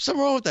mean.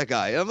 Something wrong with that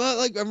guy. I'm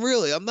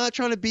not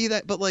trying to be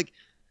that, but like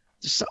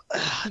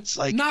it's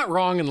like not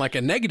wrong in like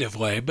a negative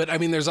way, but I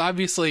mean, there's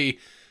obviously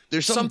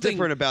something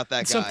different about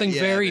that guy. Something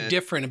very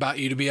different about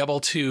you to be able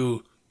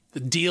to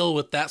deal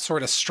with that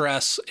sort of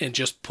stress and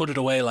just put it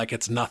away like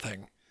it's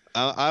nothing.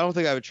 I don't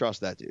think I would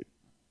trust that dude.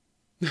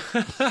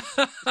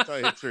 Tell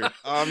you the truth.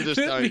 I'm just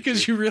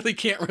because you really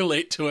can't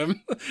relate to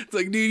him. It's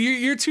like,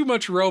 dude, you're too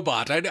much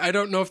robot. I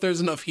don't know if there's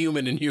enough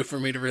human in you for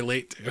me to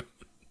relate to.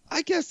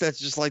 I guess that's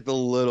just like the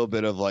little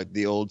bit of like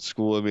the old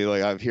school of me.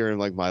 Like I'm hearing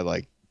like my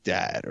like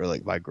dad or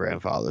like my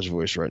grandfather's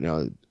voice right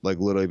now, like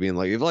literally being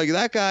like, if like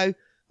that guy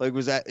like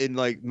was at in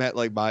like met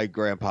like my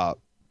grandpa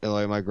and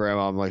like my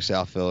grandma in like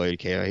South Philly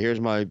came. Here's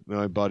my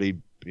buddy,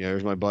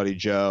 here's my buddy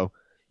Joe.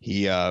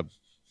 He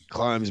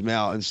climbs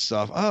mountains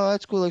stuff. Oh,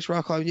 that's cool. Likes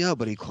rock climbing. Yeah,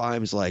 but he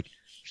climbs like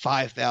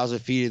 5,000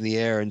 feet in the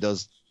air and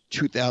does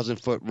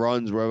 2,000-foot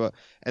runs. Wherever.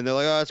 And they're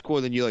like, oh, that's cool.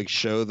 And then you like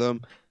show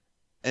them.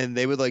 And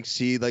they would like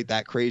see like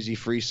that crazy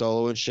free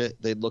solo and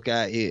shit. They'd look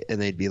at you and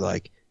they'd be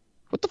like,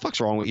 "What the fuck's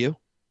wrong with you?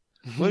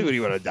 What do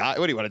you want to die?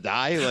 What do you want to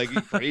die? Like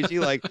you crazy?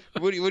 Like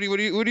what are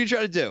you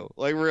trying to do?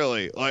 Like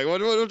really? Like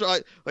what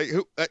like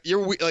who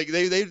you're like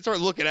they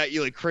start looking at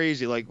you like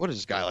crazy. Like what is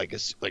this guy like?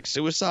 Like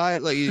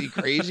suicide? Like is he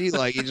crazy?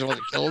 Like he just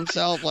wants to kill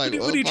himself? Like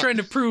what are you trying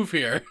to prove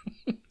here?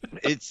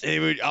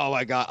 Oh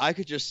my God, I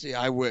could just see.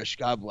 I wish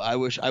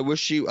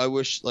he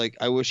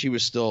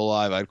was still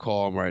alive. I'd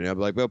call him right now. I'd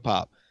be like, "Bro,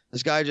 Pop.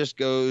 This guy just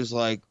goes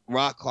like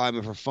rock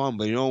climbing for fun,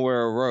 but you don't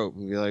wear a rope."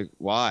 And be like,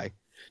 "Why?"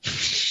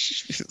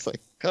 It's like,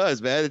 "Cause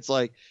man, it's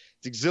like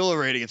it's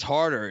exhilarating. It's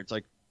harder. It's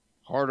like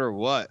harder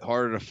what?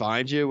 Harder to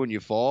find you when you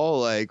fall?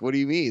 Like, what do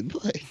you mean?"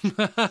 Like,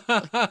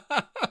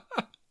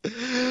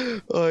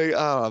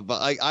 but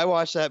like I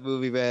watched that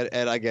movie, man,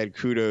 and again,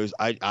 kudos.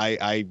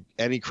 I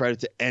any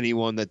credit to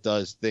anyone that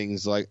does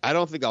things like I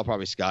don't think I'll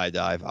probably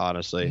skydive,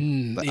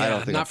 honestly. But yeah, I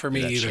don't think not for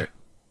me either.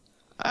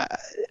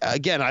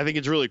 Again, I think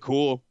it's really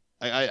cool.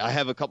 I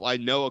have I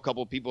know a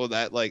couple of people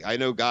that like, I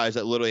know guys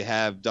that literally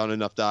have done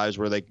enough dives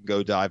where they can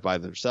go dive by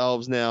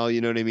themselves now. You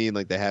know what I mean?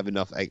 Like they have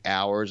enough like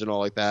hours and all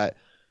like that.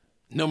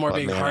 No more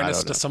being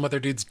harnessed to some other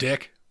dude's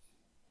dick.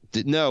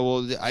 No,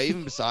 well, I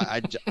even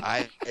beside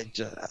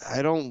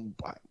I don't.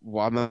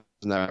 Well, I'm not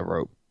using that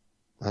rope.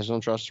 I just don't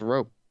trust the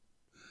rope.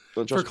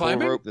 Don't trust for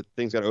climbing? Rope. The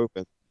thing's got to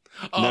open.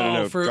 Oh,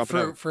 no.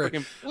 For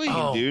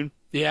dude.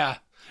 Yeah.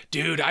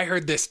 Dude, I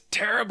heard this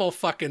terrible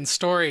fucking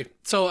story.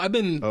 So I've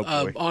been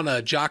on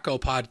a Jocko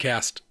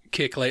podcast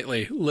kick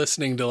lately,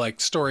 listening to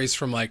like stories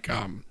from like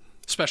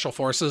special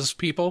forces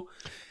people.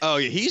 Oh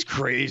yeah, he's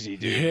crazy,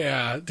 dude.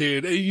 Yeah,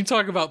 dude. You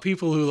talk about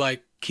people who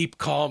like keep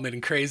calm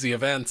in crazy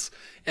events.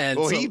 And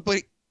well, go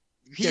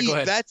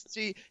ahead.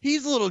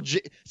 He's a little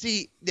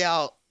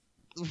now.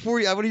 I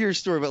want to hear your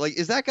story, but like,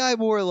 is that guy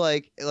more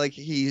like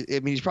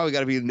he's probably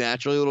got to be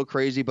naturally a little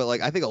crazy, but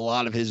like, I think a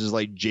lot of his is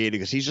like jaded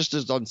because he's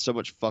just done so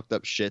much fucked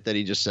up shit that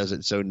he just says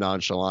it so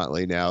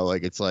nonchalantly now.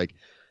 Like, it's like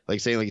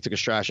saying like he took a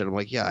trash and I'm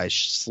like, yeah, I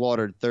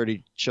slaughtered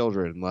 30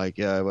 children. Like,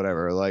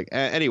 whatever. Like,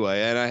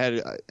 anyway, and I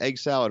had egg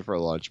salad for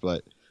lunch,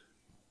 but.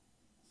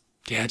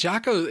 Yeah,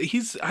 Jocko,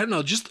 I don't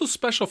know, just those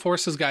special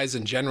forces guys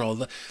in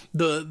general.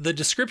 The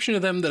description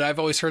of them that I've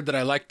always heard that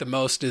I like the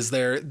most is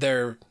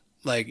they're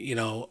like,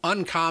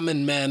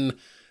 uncommon men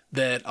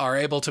that are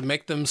able to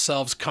make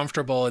themselves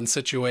comfortable in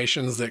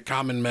situations that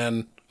common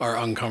men are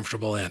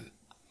uncomfortable in.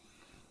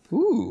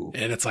 Ooh.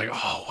 And it's like,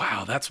 oh,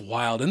 wow, that's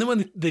wild. And then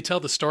when they tell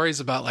the stories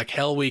about like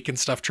Hell Week and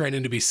stuff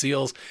training to be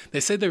SEALs, they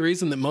say the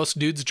reason that most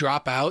dudes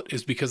drop out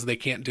is because they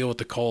can't deal with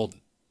the cold.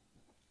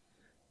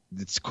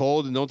 It's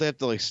cold, and don't they have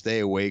to like stay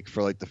awake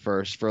for like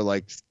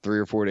 3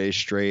 or 4 days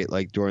straight?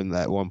 Like during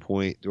that one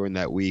point during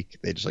that week,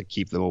 they just like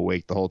keep them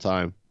awake the whole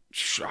time.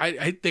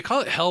 They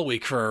call it Hell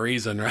Week for a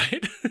reason,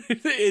 right?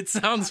 It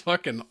sounds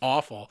fucking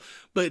awful.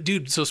 But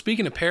dude, so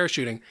speaking of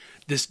parachuting,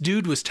 this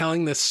dude was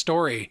telling this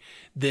story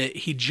that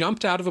he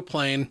jumped out of a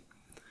plane,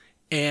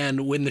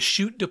 and when the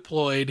chute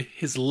deployed,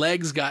 his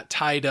legs got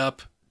tied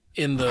up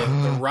in the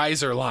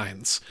riser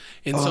lines.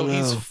 And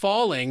he's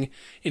falling,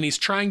 and he's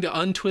trying to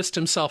untwist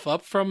himself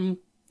up from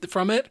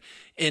it.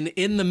 And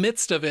in the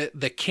midst of it,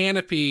 the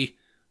canopy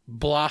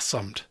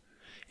blossomed.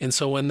 And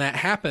so when that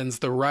happens,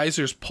 the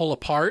risers pull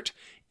apart,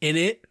 and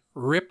it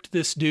ripped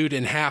this dude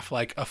in half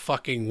like a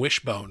fucking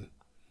wishbone.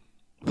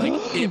 Like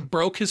it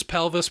broke his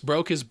pelvis,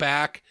 broke his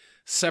back,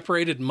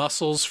 separated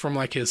muscles from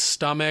like his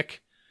stomach.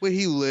 Wait,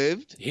 he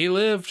lived? He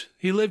lived.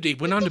 He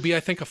went on to be,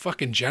 I think, a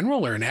fucking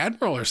general or an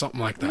admiral or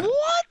something like that.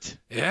 What?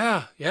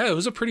 Yeah. It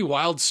was a pretty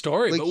wild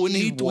story. Like but when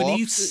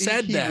he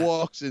said he that,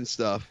 walks and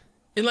stuff,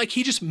 and like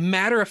he just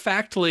matter of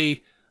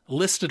factly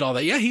listed all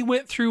that. Yeah, he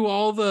went through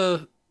all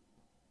the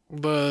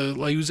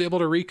he was able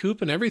to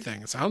recoup and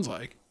everything. It sounds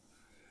like.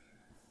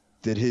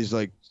 Did his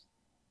like?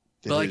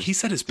 But like he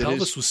said, his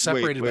pelvis was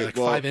separated by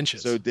 5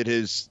 inches. So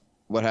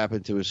what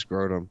happened to his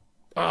scrotum?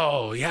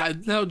 Oh yeah,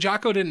 no,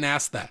 Jocko didn't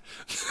ask that.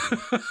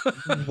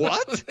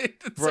 What?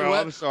 Bro,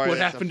 I'm sorry. What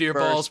happened to your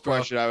balls, bro?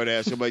 Question I would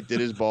ask him, like, did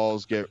his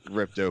balls get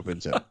ripped open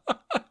too?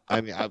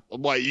 I mean,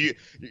 what you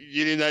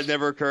didn't, that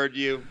never occurred to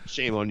you?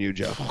 Shame on you,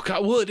 Joe. Oh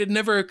God, well, it had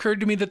never occurred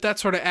to me that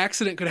sort of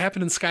accident could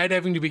happen in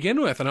skydiving to begin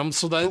with, and I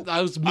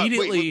was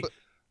immediately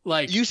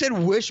like, you said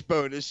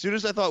wishbone. As soon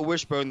as I thought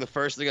wishbone, the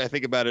first thing I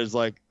think about is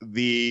like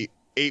the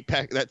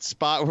 8-pack, that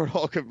spot where it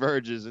all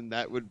converges, and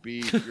that would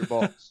be your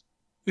balls.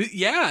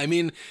 Yeah, I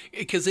mean,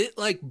 because it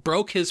like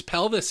broke his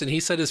pelvis, and he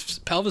said his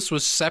pelvis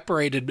was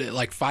separated at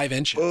like 5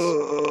 inches.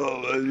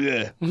 Oh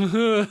yeah.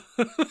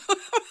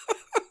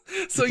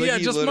 So yeah,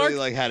 he just literally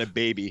like had a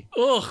baby.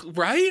 Oh,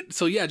 right.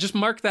 So yeah, just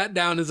mark that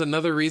down as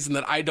another reason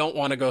that I don't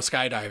want to go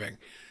skydiving.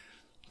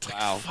 It's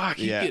wow. Like, fuck.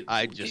 Yeah.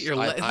 I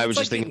was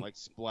just thinking like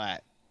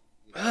splat.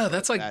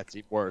 That's like that's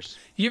worse.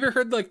 You ever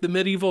heard like the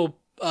medieval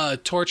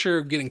torture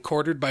of getting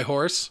quartered by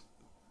horse?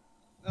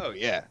 Oh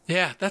yeah.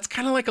 Yeah, that's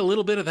kind of like a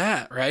little bit of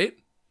that, right?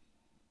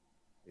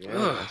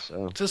 Yeah,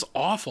 so. Just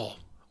awful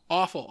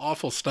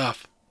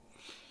stuff.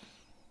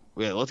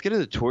 Yeah, let's get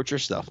into torture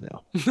stuff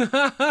now.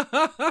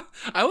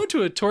 I went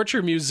to a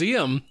torture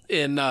museum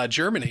in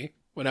Germany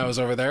when I was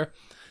over there.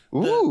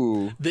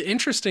 Ooh.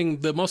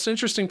 The most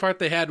interesting part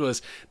they had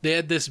was they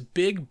had this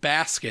big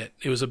basket.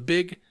 It was a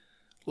big,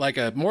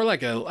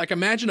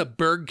 imagine a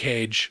bird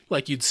cage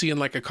like you'd see in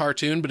like a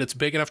cartoon, but it's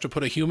big enough to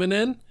put a human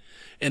in.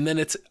 And then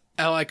it's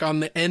like on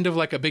the end of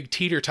like a big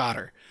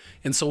teeter-totter.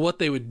 And so what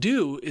they would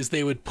do is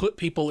they would put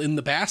people in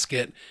the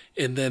basket,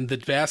 and then the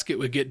basket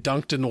would get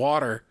dunked in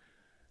water,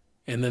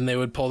 and then they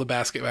would pull the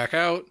basket back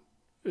out,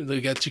 and they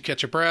get you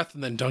catch a breath,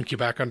 and then dunk you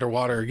back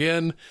underwater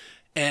again.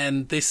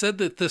 And they said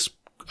that this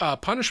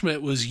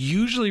punishment was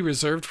usually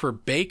reserved for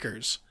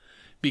bakers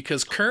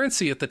because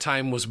currency at the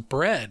time was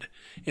bread.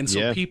 And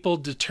so people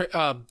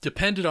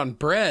depended on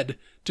bread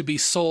to be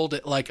sold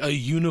at like a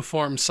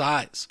uniform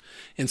size.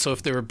 And so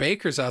if there were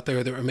bakers out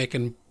there that were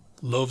making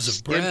loaves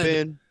of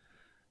bread,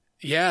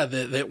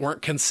 that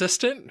weren't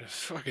consistent,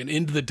 fucking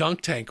into the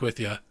dunk tank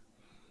with you.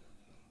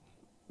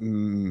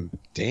 Damn,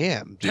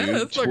 dude. Yeah,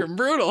 that's fucking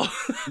brutal.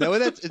 No,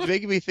 it's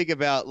making me think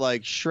about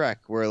like Shrek,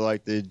 where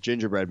like the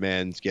gingerbread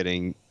man's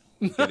getting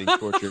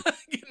tortured.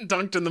 Getting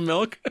dunked in the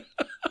milk.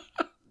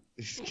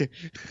 The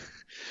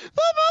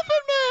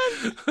Muffin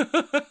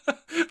Man!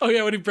 Oh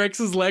yeah, when he breaks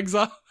his legs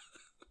off.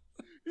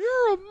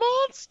 You're a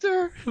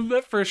monster.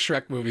 That first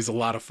Shrek movie's a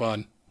lot of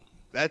fun.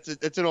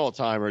 It's an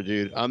all-timer,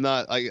 dude.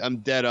 I'm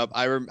dead up.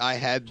 I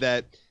had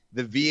the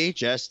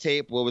VHS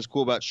tape. What was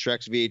cool about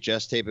Shrek's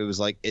VHS tape, it was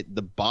like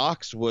the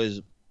box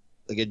was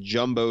like a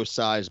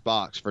jumbo-sized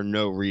box for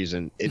no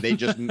reason. I think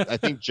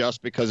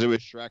just because it was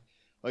Shrek.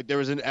 Like there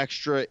was an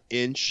extra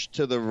inch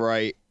to the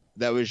right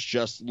that was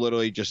just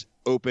literally just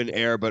open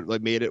air, but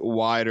like made it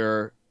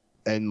wider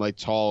and like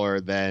taller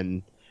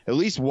than, at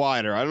least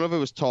wider. I don't know if it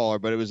was taller,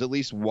 but it was at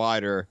least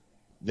wider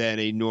than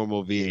a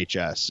normal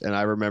VHS. And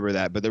I remember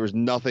that, but there was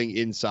nothing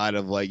inside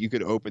of like, you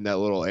could open that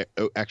little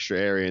extra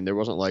area and there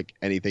wasn't like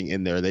anything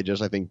in there. I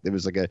think it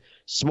was like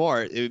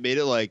it made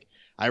it like,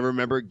 I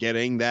remember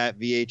getting that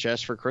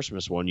VHS for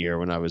Christmas one year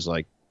when I was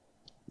like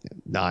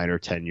 9 or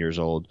 10 years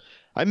old.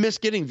 I miss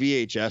getting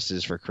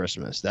VHSs for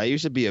Christmas. That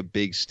used to be a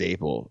big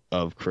staple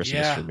of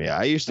Christmas for me.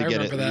 I used to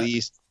get at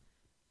least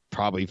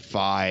probably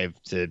 5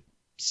 to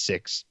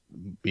 6,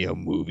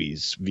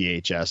 movies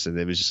VHS, and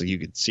it was just like you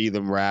could see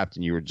them wrapped,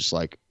 and you were just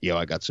like,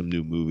 I got some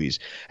new movies.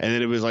 And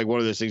then it was like one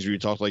of those things where you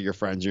talk to like your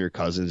friends or your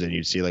cousins, and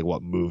you'd see like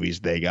what movies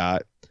they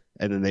got,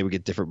 and then they would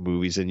get different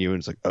movies than you, and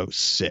it's like, oh,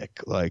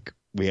 sick! Like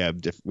we have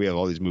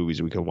all these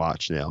movies we can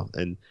watch now,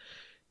 and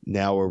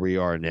now where we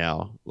are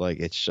now,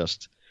 like it's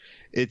just.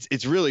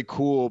 It's really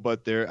cool,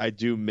 but I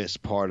do miss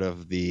part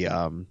of the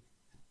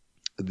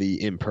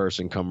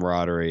in-person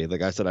camaraderie.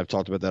 Like I said, I've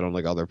talked about that on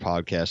like other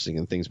podcasting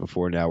and things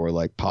before now, where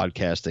like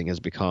podcasting has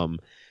become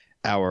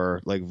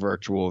our like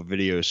virtual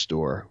video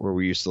store where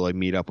we used to like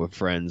meet up with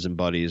friends and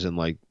buddies and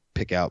like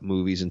pick out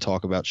movies and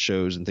talk about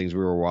shows and things we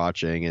were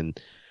watching,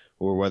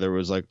 or whether it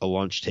was like a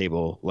lunch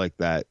table like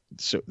that.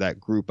 So that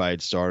group I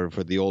had started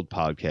for the old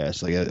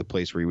podcast, like a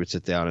place where you would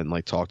sit down and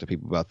like talk to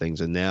people about things.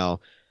 And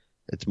now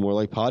it's more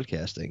like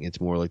podcasting. It's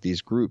more like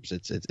these groups.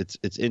 It's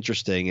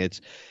interesting.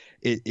 It's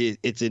in,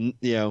 it's a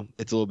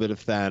little bit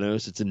of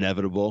Thanos. It's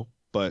inevitable,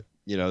 but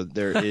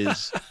there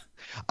is,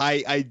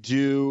 I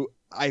do,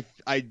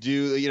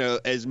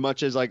 as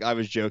much as like I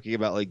was joking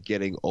about like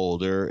getting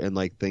older and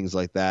like things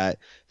like that,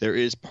 there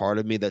is part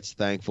of me that's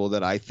thankful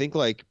that I think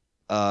like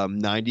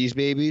 90s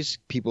babies,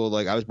 people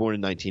like, I was born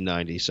in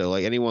 1990. So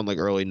like anyone like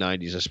early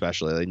 90s,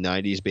 especially like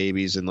 90s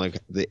babies and like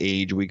the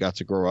age we got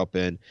to grow up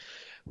in,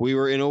 we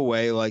were in a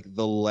way like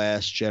the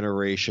last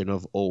generation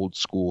of old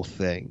school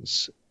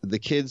things. The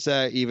kids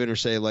that even are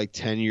say like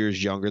 10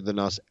 years younger than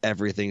us,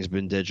 everything's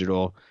been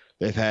digital.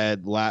 They've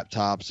had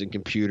laptops and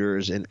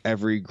computers in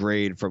every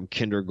grade from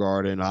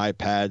kindergarten,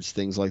 iPads,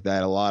 things like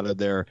that. A lot of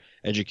their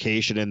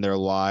education and their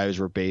lives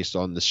were based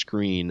on the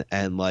screen,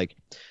 and like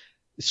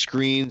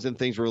screens and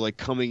things were like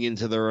coming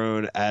into their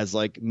own as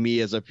like me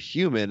as a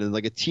human and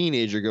like a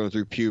teenager going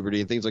through puberty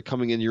and things like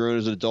coming in your own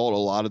as an adult. A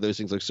lot of those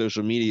things like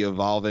social media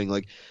evolving,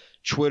 like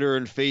Twitter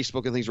and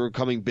Facebook and things were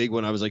coming big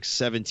when I was like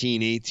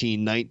 17,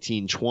 18,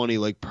 19, 20,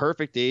 like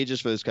perfect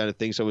ages for this kind of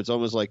thing. So it's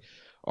almost like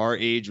our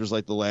age was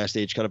like the last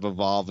age kind of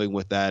evolving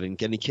with that, and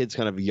getting kids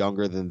kind of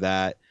younger than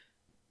that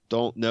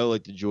don't know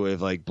like the joy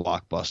of like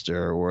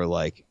Blockbuster or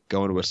like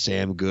going to a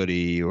Sam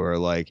Goody, or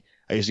like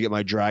I used to get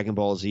my Dragon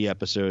Ball Z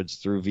episodes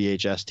through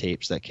VHS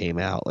tapes that came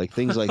out, like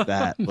things like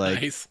that.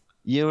 Like, Nice.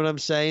 you know what I'm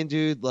saying,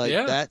 dude? Like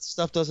Yeah. that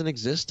stuff doesn't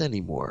exist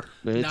anymore.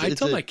 Man, I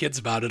tell my kids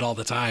about it all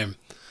the time.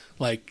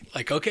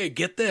 Like, okay,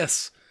 get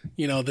this.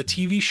 You know, the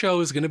TV show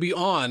is going to be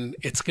on.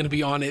 It's going to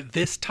be on at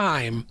this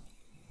time.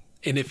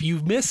 And if you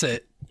miss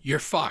it, you're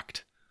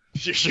fucked.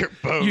 You're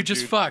boned, You're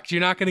just fucked.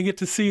 You're not going to get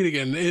to see it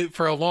again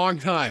for a long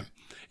time.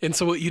 And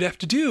so what you'd have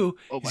to do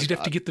is you'd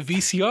have to get the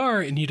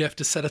VCR, and you'd have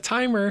to set a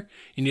timer,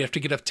 and you'd have to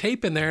get a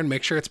tape in there and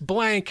make sure it's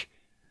blank,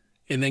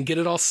 and then get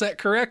it all set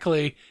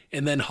correctly,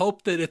 and then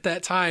hope that at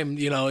that time,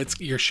 you know, it's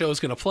your show's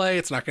going to play.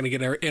 It's not going to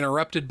get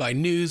interrupted by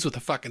news with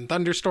a fucking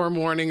thunderstorm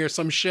warning or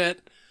some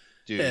shit.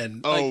 dude.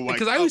 And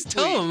because I always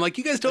tell them, like,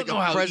 you guys don't know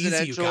how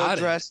easy you got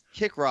it.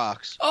 Kick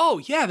rocks. Oh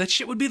yeah, that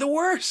shit would be the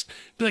worst.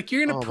 Be like,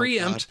 you're gonna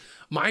preempt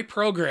my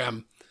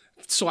program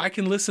so I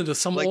can listen to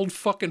some old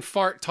fucking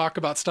fart talk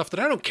about stuff that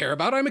I don't care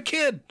about. I'm a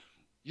kid.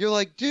 You're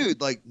like,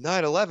 dude, like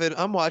 9/11.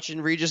 I'm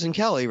watching Regis and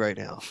Kelly right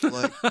now.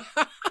 Like,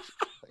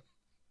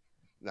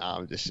 no,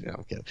 I'm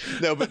kidding.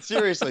 No, but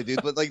seriously,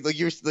 dude. But like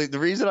you're the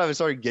reason I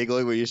started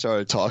giggling when you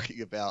started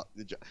talking about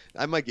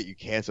I might get you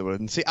canceled.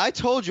 And see, I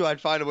told you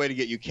I'd find a way to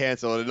get you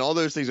canceled, and all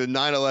those things. A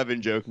 9/11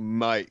 joke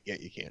might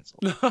get you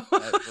canceled.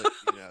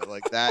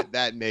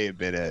 That may have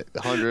been it.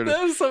 100.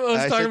 That was something I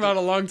was talking about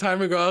a long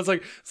time ago. I was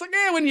like, it's like,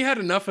 when you had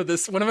enough of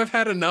this, when I've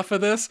had enough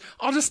of this,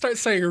 I'll just start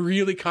saying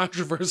really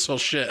controversial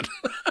shit.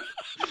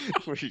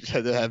 Where you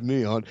had to have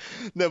me on.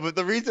 No, but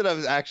the reason I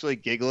was actually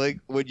giggling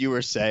when you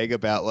were saying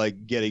about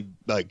like getting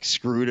like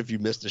screwed if you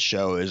missed a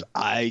show is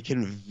I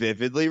can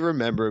vividly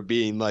remember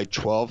being like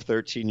 12,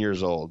 13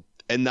 years old,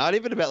 and not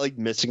even about like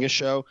missing a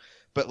show,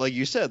 but like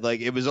you said,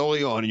 like it was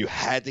only on and you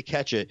had to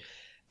catch it.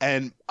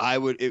 And I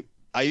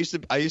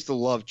used to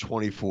love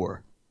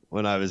 24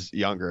 when I was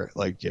younger,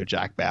 like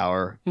Jack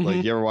Bauer. Mm-hmm.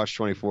 Like, you ever watch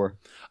 24?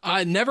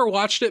 I never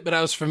watched it, but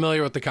I was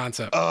familiar with the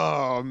concept.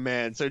 Oh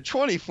man, so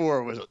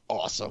 24 was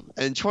awesome.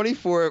 And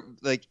 24,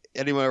 like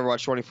anyone ever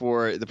watched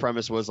 24, the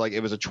premise was like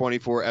it was a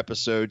 24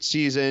 episode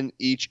season.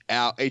 Each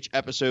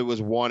episode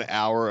was 1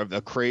 hour of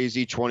the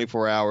crazy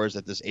 24 hours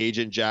that this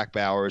agent Jack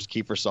Bauer's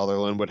Kiefer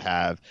Sutherland would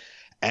have.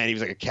 And he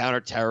was like a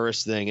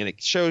counter-terrorist thing, and it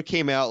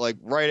came out like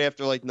right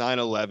after like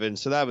 9/11,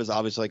 so that was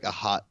obviously like a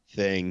hot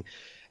thing.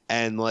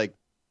 And like,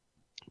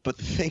 but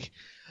the thing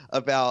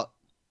about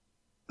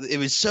it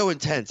was so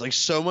intense, like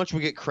so much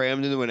would get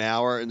crammed into an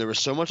hour, and there was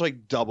so much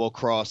like double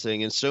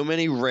crossing and so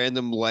many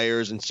random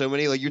layers and so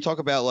many, like, you talk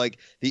about like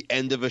the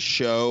end of a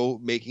show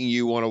making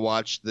you want to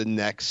watch the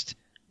next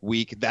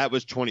week. That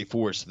was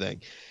 24's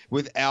thing.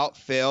 Without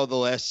fail, the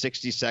last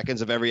 60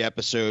 seconds of every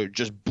episode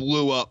just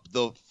blew up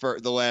the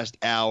last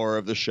hour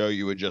of the show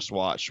you had just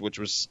watched, which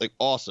was like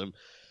awesome.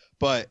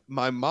 But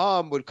my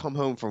mom would come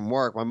home from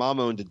work. My mom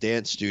owned a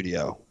dance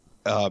studio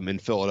in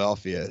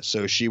Philadelphia,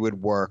 so she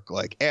would work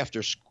like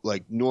after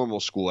like normal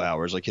school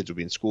hours. Like, kids would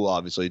be in school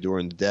obviously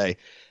during the day,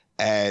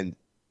 and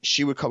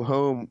she would come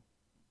home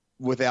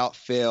without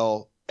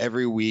fail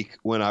every week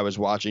when I was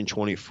watching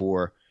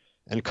 24,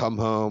 and come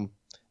home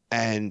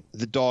and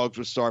the dogs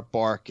would start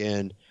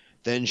barking.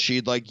 Then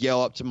she'd like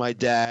yell up to my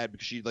dad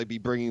because she'd like be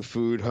bringing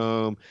food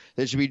home.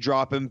 Then she'd be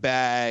dropping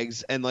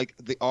bags, and like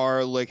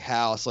our like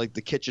house, like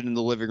the kitchen and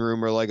the living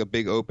room are like a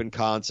big open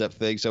concept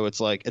thing, so it's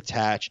like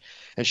attached.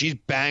 And she's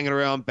banging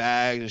around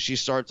bags, and she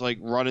starts like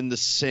running the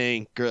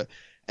sink.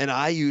 And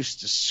I used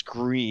to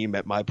scream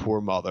at my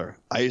poor mother.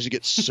 I used to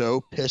get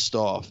so pissed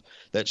off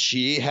that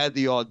she had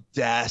the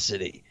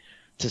audacity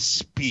to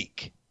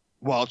speak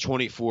while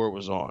 24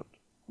 was on.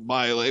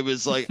 It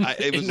was like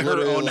it was in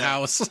her own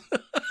house.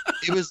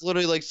 It was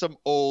literally like some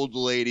old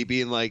lady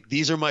being like,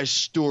 "These are my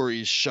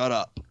stories. Shut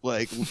up.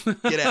 Like,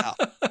 get out."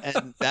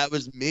 And that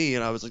was me.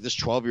 And I was like this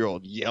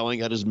 12-year-old yelling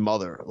at his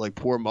mother, like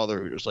poor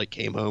mother who just like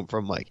came home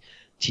from like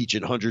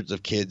teaching hundreds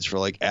of kids for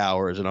like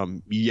hours. And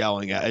I'm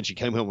yelling and she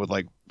came home with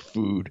like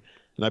food,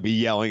 and I'd be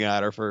yelling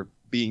at her for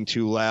being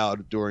too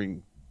loud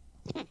during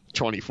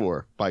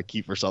 24 by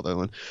Kiefer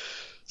Sutherland.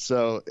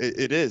 So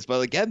it is.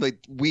 But again, like,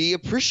 we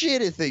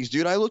appreciated things,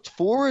 dude. I looked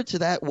forward to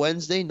that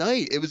Wednesday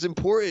night. It was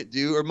important,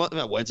 dude. Or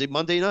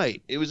Monday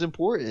night. It was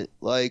important.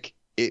 Like,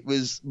 it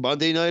was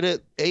Monday night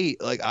at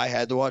 8. Like, I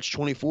had to watch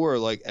 24.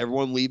 Like,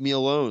 everyone leave me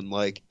alone.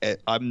 Like,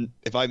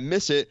 if I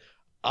miss it,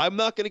 I'm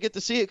not going to get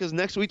to see it because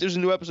next week there's a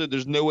new episode.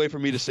 There's no way for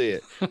me to see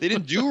it. They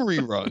didn't do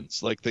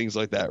reruns, like things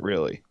like that,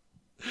 really.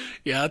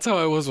 Yeah, that's how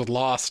I was with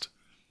Lost.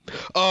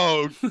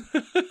 Oh,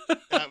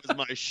 that was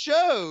my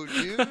show,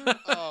 dude.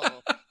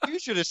 Oh, you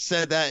should have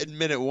said that in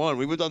minute one.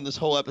 We would have done this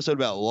whole episode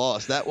about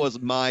Lost. That was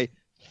my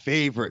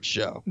favorite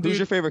show. Dude, who's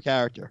your favorite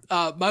character?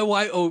 My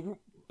wife. Oh,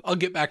 I'll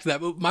get back to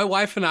that. But my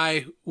wife and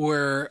I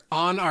were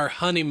on our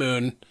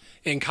honeymoon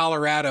in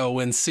Colorado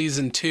when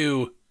season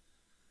 2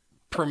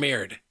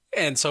 premiered,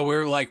 and so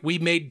we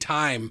made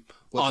time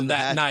on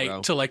that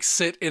night to like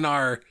sit in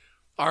our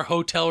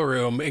hotel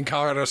room in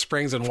Colorado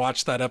Springs and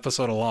watch that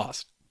episode of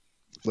Lost.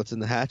 What's in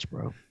the hatch,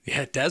 bro?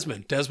 Yeah,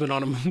 Desmond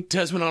on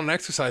an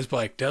exercise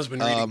bike.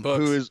 Desmond reading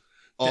books. Who is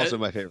also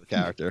my favorite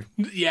character.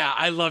 Yeah,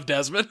 I love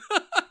Desmond.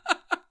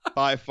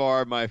 By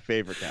far my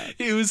favorite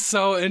character. He was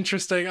so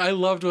interesting. I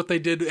loved what they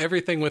did.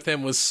 Everything with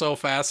him was so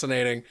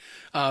fascinating.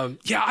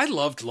 Yeah, I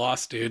loved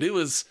Lost, dude.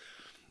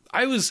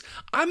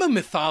 I'm a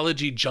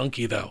mythology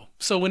junkie though.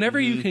 So whenever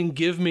you can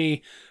give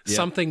me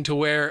something to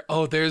where,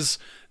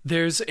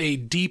 there's a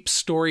deep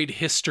storied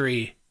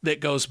history that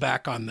goes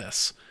back on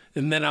this.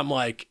 And then I'm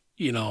like,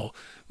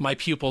 my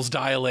pupils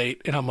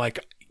dilate and I'm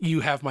like,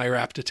 you have my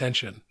rapt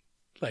attention.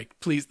 Like,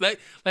 please,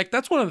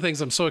 that's one of the things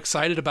I'm so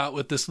excited about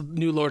with this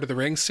new Lord of the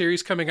Rings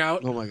series coming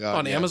out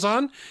on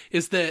Amazon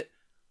is that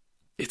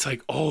it's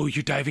like,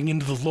 you're diving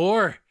into the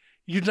lore.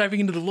 You're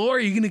diving into the lore.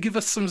 You're going to give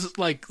us some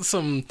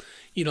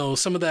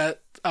of that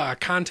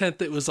content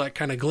that was like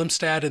kind of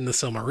glimpsed at in the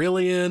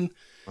Silmarillion.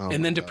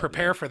 And then to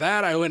prepare for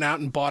that, I went out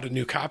and bought a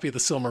new copy of the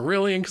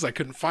Silmarillion because I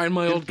couldn't find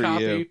my old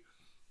copy.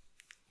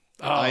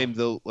 I'm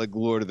the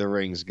Lord of the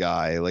Rings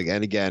guy.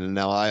 And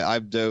now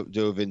I've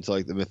dove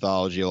into the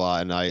mythology a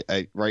lot, and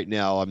I right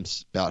now I'm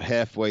about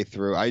halfway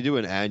through. I do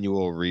an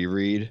annual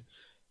reread,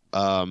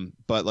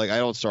 but I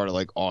don't start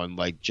it on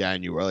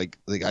January.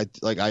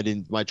 I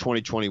didn't my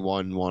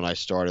 2021 one. I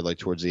started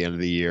towards the end of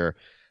the year.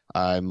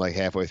 I'm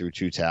halfway through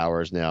Two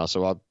Towers now.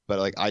 So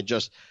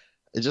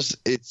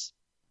it's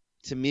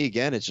to me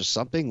again. It's just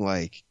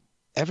something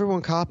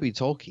everyone copied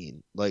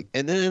Tolkien,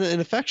 and in an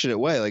affectionate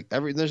way.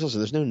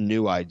 There's no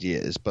new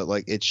ideas, but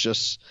it's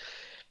just,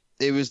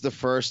 it was the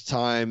first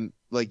time,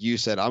 like you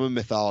said, I'm a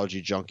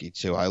mythology junkie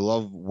too. I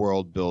love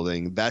world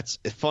building. That's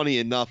funny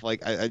enough. I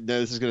know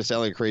this is going to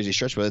sound like a crazy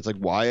stretch, but it's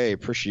why I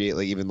appreciate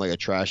even a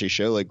trashy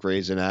show like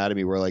Grey's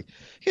Anatomy, where you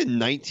get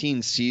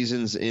 19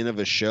 seasons in of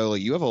a show.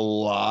 You have a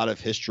lot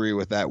of history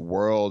with that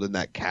world and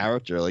that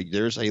character.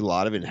 There's a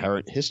lot of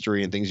inherent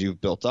history and things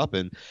you've built up,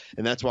 and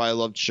that's why I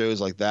loved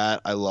shows like that.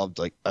 I love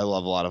a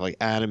lot of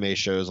anime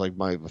shows.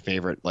 My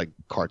favorite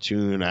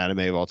cartoon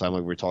anime of all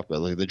time, we talked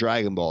about the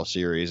Dragon Ball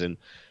series. And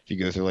if you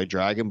go through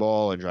Dragon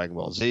Ball and Dragon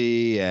Ball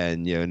Z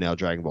and now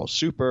Dragon Ball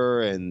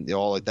Super and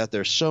all that,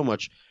 there's so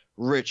much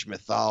rich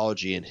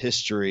mythology and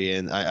history.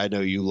 And I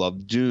know you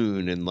love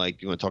Dune, and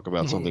you want to talk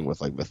about something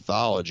with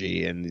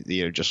mythology, and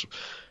just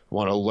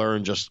want to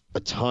learn just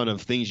a ton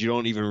of things you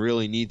don't even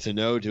really need to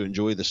know to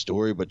enjoy the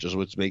story, but just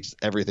what makes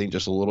everything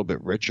just a little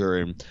bit richer.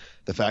 And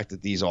the fact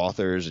that these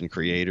authors and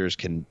creators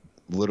can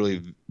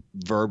literally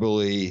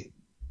verbally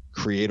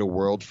create a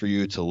world for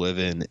you to live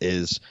in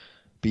is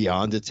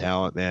beyond a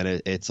talent, man.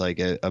 It's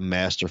a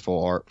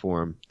masterful art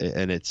form,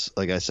 and it's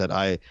like I said,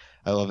 I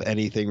love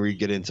anything where you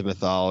get into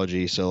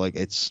mythology. So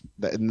that's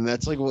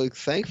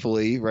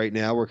thankfully right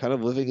now we're kind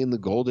of living in the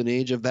golden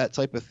age of that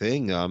type of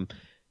thing.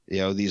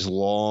 These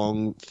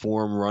long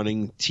form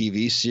running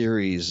TV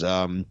series,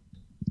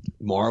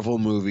 Marvel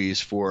movies,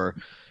 for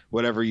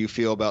whatever you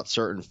feel about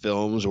certain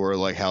films,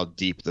 or how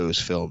deep those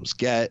films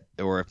get,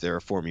 or if they're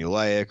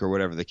formulaic or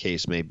whatever the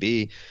case may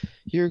be.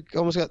 You're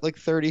almost got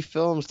 30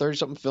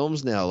 something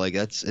films now.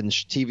 That's in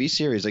TV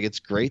series. It's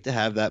great to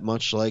have that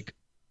much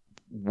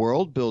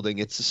world building.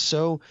 It's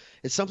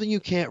something you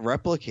can't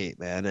replicate,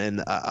 man.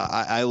 And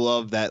I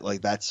love that.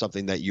 That's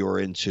something that you're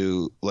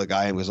into,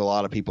 I am, because a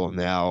lot of people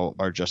now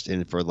are just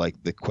in for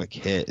the quick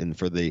hit and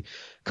for the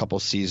couple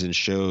season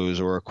shows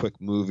or a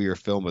quick movie or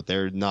film, but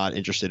they're not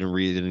interested in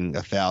reading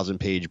a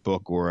 1,000-page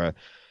book or a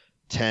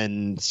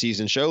 10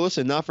 season show.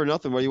 Listen, not for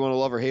nothing, whether you want to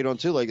love or hate on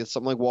too. It's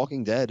something like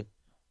Walking Dead.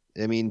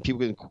 I mean,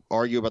 people can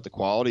argue about the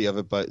quality of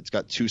it, but it's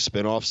got 2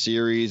 spin-off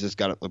series. It's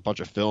got a bunch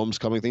of films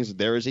coming, things.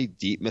 There is a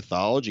deep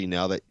mythology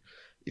now that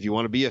if you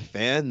want to be a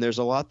fan, there's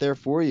a lot there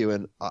for you.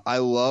 And I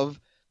love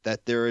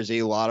that there is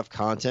a lot of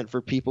content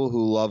for people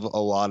who love a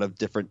lot of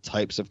different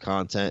types of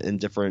content and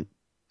different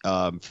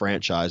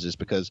franchises,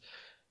 because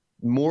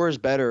more is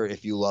better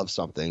if you love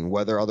something,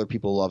 whether other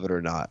people love it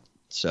or not.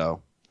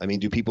 So, I mean,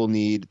 do people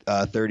need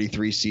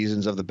 33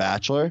 seasons of The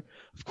Bachelor?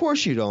 Of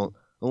course you don't.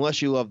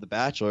 Unless you love The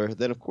Bachelor,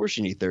 then of course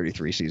you need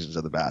 33 seasons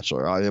of The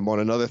Bachelor. I am on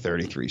another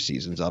 33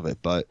 seasons of it,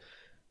 but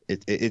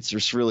it's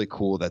just really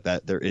cool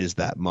that there is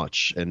that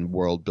much, and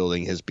world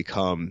building has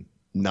become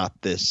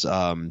not this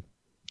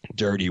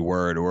dirty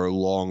word, or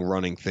long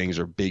running things,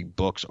 or big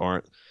books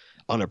aren't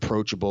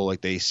unapproachable like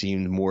they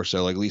seemed more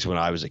so, at least when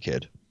I was a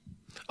kid.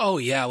 Oh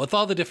yeah, with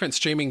all the different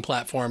streaming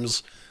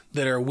platforms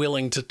that are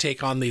willing to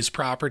take on these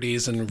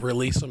properties and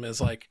release them as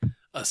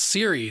a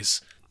series.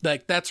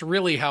 That's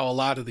really how a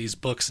lot of these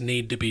books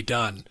need to be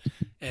done.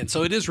 And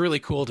so it is really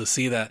cool to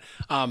see that.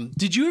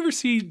 Did you ever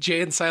see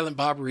Jay and Silent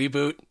Bob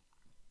Reboot?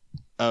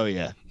 Oh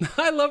yeah.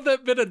 I love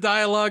that bit of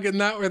dialogue in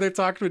that where they're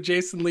talking with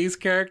Jason Lee's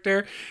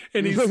character,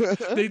 and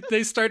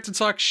they start to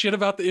talk shit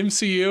about the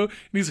MCU, and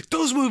he's like,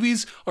 "Those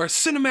movies are a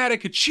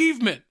cinematic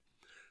achievement.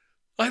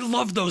 I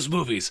love those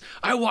movies.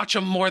 I watch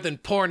them more than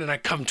porn, and I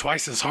come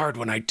twice as hard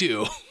when I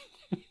do."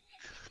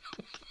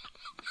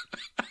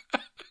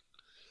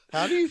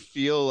 How do you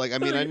feel like? I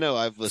mean, I know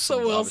I've listened.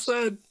 So well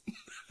said.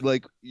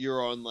 Like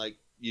you're on like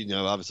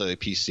obviously like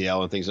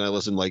PCL and things, and I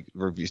listen like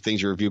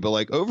things you review, but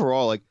like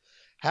overall, like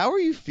how are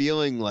you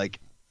feeling like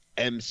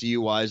MCU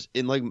wise?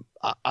 In like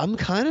I'm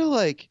kind of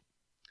like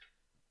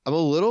I'm a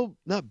little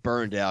not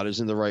burned out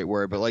isn't the right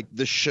word, but like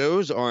the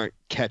shows aren't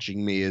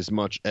catching me as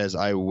much as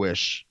I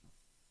wish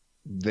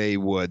they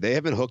would. They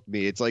haven't hooked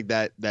me. It's like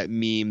that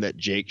meme that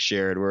Jake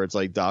shared where it's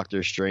like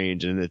Doctor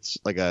Strange and it's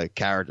like a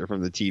character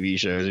from the TV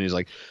shows and he's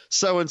like,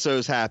 so and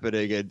so's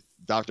happening, and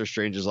Doctor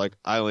Strange is like,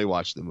 I only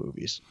watch the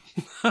movies.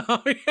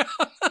 Oh yeah.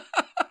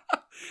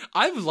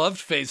 I've loved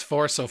Phase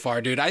 4 so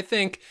far, dude. I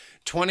think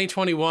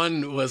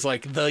 2021 was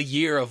like the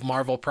year of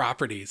Marvel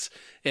properties.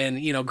 And,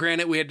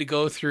 granted we had to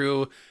go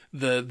through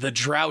the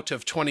drought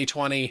of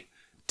 2020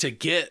 to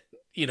get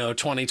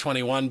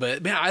 2021,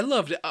 but man, I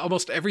loved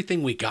almost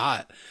everything we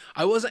got.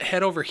 I wasn't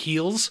head over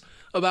heels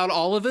about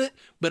all of it,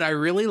 but I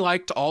really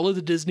liked all of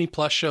the Disney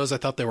Plus shows. I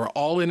thought they were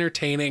all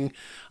entertaining.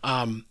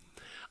 I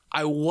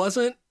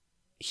wasn't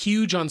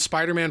huge on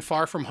Spider-Man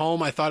Far From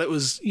Home. I thought it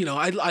was,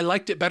 I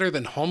liked it better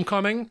than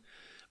Homecoming,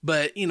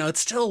 but it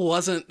still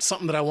wasn't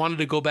something that I wanted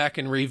to go back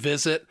and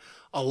revisit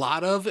a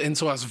lot of. And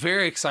so I was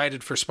very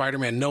excited for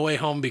Spider-Man No Way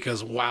Home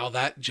because wow,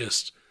 that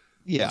just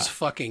was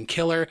fucking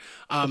killer.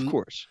 Of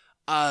course.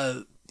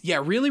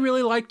 Really,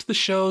 really liked the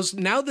shows.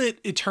 Now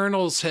that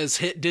Eternals has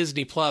hit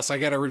Disney Plus, I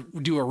got to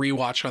do a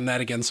rewatch on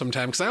that again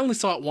sometime because I only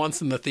saw it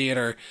once in the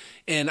theater,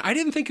 and I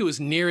didn't think it was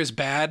near as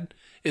bad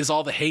as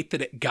all the hate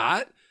that it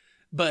got.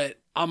 But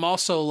I'm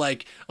also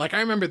like I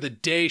remember the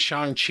day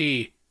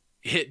Shang-Chi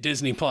hit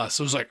Disney Plus.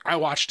 It was like I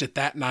watched it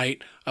that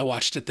night. I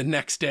watched it the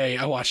next day.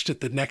 I watched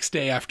it the next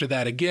day after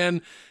that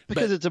again.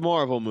 Because it's a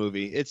Marvel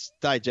movie. It's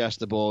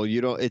digestible.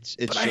 You don't. It's.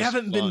 But I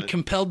haven't been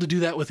compelled to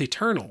do that with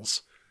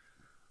Eternals.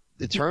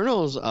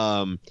 Eternals,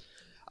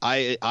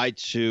 I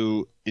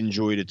too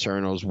enjoyed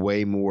Eternals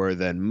way more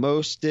than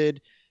most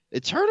did.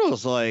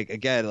 Eternals,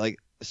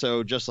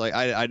 so just like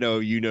I know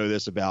you know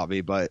this about me,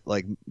 but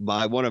like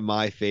one of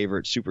my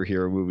favorite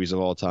superhero movies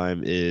of all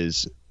time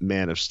is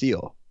Man of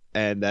Steel,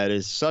 and that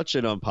is such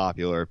an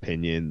unpopular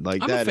opinion.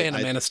 Like I'm a fan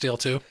of Man of Steel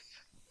too.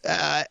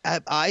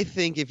 I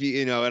think if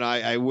and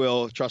I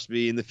will, trust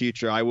me, in the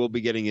future, I will be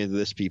getting into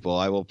this, people.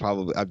 I'm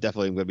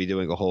definitely going to be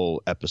doing a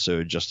whole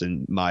episode just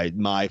in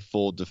my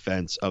full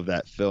defense of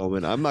that film.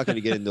 And I'm not going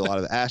to get into a lot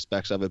of the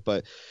aspects of it.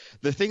 But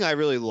the thing I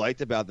really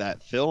liked about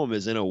that film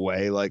is, in a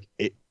way, like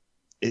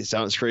it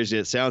sounds crazy.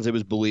 It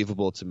was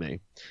believable to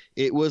me.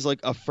 It was like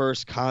a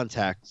first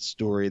contact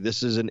story.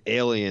 This is an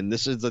alien.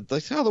 This is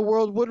that's how the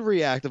world would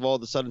react if all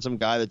of a sudden some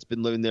guy that's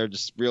been living there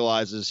just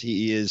realizes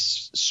he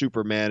is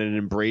Superman and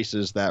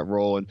embraces that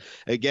role. And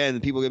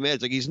again, people get mad.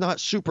 It's like, he's not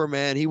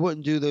Superman. He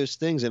wouldn't do those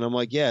things. And I'm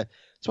like, yeah,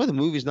 that's why the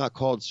movie's not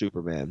called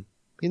Superman.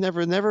 He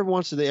never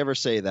wants to ever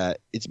say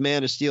that. It's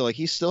Man of Steel. Like,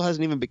 he still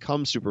hasn't even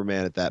become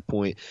Superman at that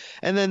point.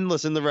 And then,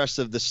 listen, the rest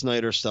of the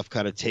Snyder stuff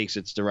kind of takes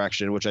its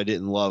direction, which I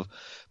didn't love.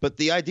 But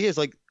the idea is,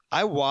 like,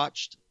 I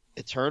watched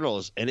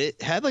Eternals, and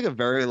it had, like, a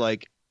very,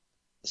 like,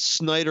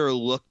 Snyder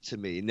look to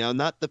me. Now,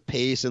 not the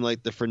pace and,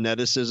 like, the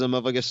freneticism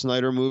of, like, a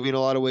Snyder movie in a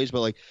lot of ways,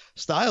 but, like,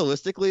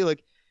 stylistically,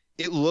 like,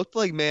 it looked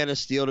like Man of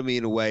Steel to me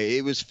in a way.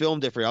 It was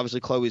filmed different.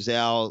 Obviously, Chloe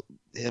Zhao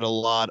had a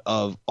lot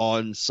of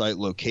on-site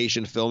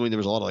location filming. There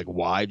was a lot of like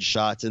wide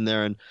shots in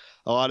there, and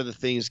a lot of the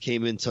things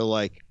came into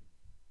like,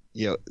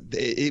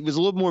 it was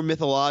a little more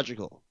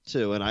mythological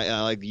too. And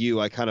I like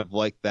I kind of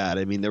like that.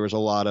 I mean, there was a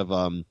lot of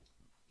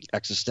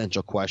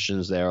existential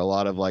questions there. A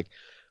lot of like,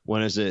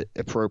 when is it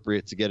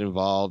appropriate to get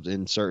involved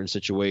in certain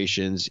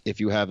situations? If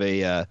you have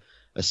a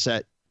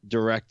set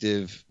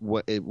directive,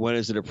 when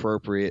is it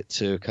appropriate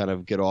to kind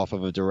of get off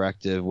of a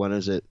directive? When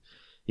is it,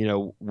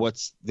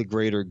 what's the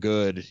greater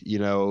good?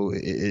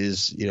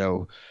 Is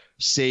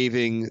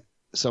saving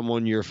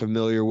someone you're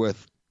familiar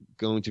with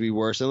going to be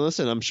worse? And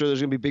listen, I'm sure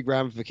there's gonna be big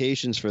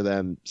ramifications for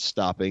them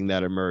stopping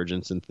that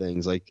emergence and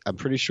things. Like, I'm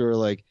pretty sure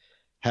like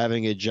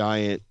having a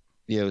giant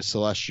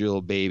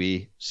celestial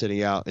baby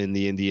sitting out in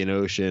the Indian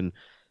Ocean,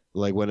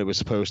 like when it was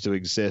supposed to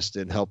exist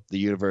and help the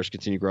universe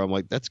continue growing, I'm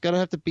like, that's gonna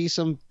have to be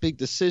some big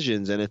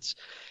decisions. And it's,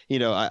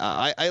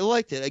 I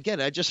liked it.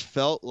 Again, I just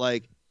felt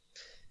like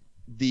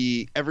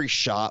every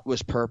shot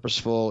was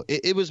purposeful.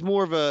 It was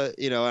more of a,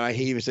 and I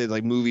hate even say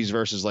like movies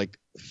versus like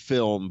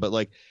film, but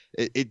like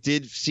it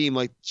did seem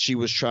like she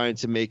was trying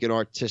to make an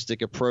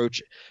artistic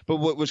approach. But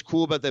what was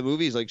cool about that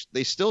movie is like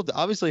they still,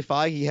 obviously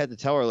Feige had to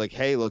tell her like,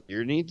 hey, look,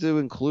 you need to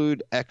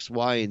include X,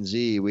 Y, and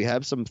Z. We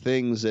have some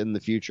things in the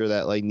future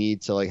that like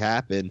need to like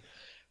happen.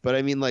 But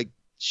I mean, like,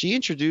 she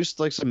introduced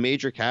like some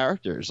major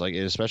characters, like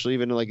especially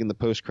even like in the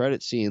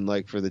post-credit scene,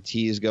 like for the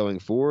tease going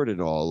forward and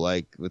all,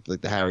 like with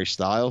like the Harry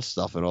Styles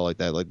stuff and all like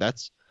that. Like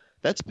that's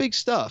big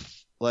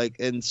stuff. Like,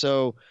 and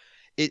so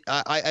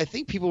I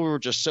think people were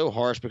just so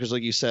harsh because,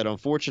 like you said,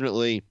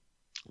 unfortunately,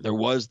 there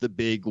was the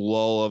big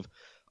lull of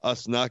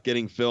us not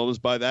getting films.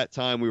 By that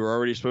time, we were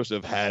already supposed to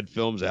have had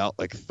films out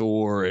like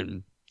Thor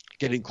and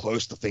getting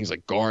close to things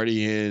like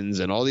Guardians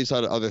and all these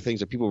other things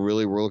that people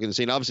really were looking to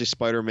see. And obviously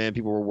Spider-Man,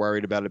 people were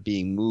worried about it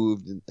being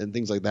moved and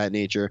things like that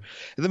nature.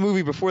 And the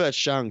movie before that,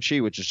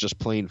 Shang-Chi, which is just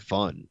plain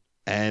fun.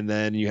 And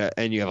then you have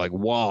like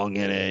Wong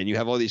in it, and you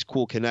have all these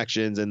cool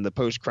connections, and the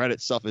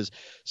post-credit stuff is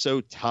so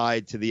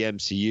tied to the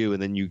MCU.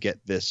 And then you get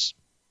this,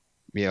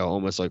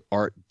 almost like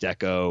Art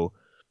Deco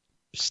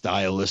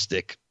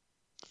stylistic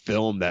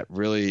film that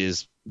really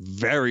is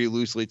very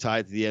loosely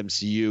tied to the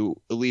MCU,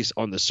 at least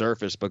on the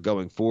surface, but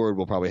going forward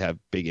will probably have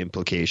big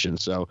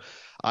implications. So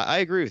I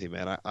agree with you,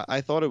 man.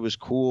 I thought it was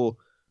cool.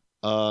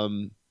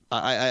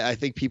 I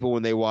think people,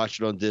 when they watch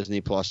it on Disney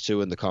Plus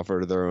too, in the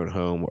comfort of their own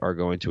home, are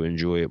going to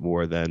enjoy it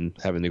more than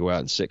having to go out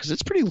and sit, because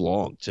it's pretty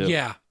long too.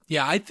 Yeah.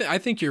 I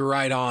think you're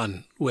right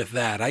on with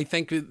that. I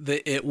think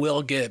that it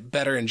will get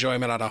better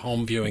enjoyment out of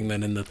home viewing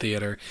than in the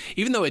theater,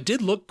 even though it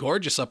did look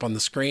gorgeous up on the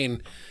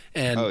screen.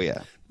 And oh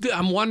yeah,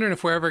 I'm wondering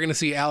if we're ever going to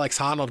see Alex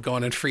Honnold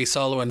going in free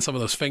solo and some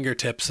of those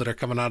fingertips that are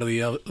coming out of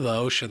the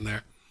ocean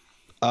there.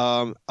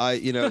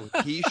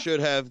 He should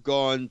have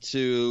gone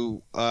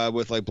to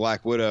with like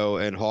Black Widow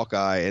and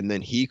Hawkeye, and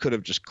then he could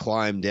have just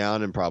climbed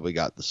down and probably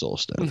got the Soul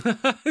Stone.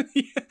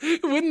 Yeah,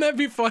 wouldn't that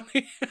be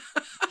funny?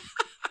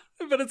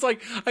 But it's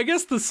like, I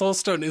guess the Soul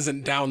Stone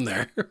isn't down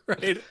there,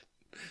 right?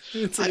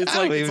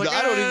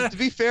 To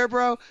be fair,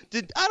 bro,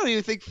 I don't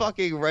even think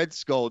fucking Red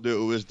Skull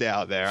knew it was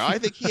down there. I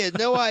think he had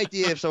no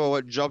idea if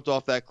someone jumped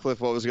off that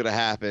cliff, what was going to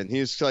happen.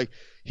 He's like,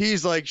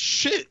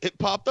 shit, it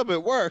popped up,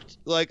 it worked.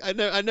 Like,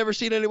 I never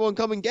seen anyone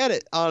come and get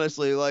it,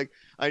 honestly. Like,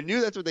 I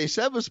knew that's what they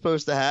said was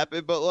supposed to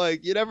happen, but,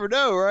 like, you never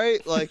know,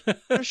 right? Like,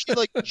 she,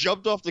 like,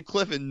 jumped off the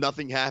cliff and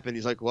nothing happened.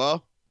 He's like,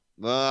 well,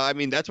 I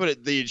mean, that's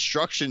what the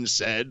instructions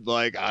said.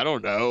 Like, I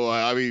don't know.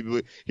 I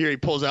mean, here he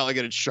pulls out, like,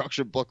 an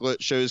instruction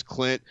booklet, shows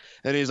Clint,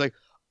 and he's like,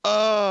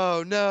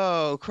 oh,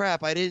 no,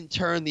 crap, I didn't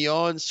turn the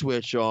on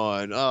switch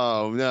on.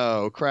 Oh,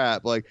 no,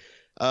 crap. Like,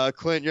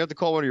 Clint, you have to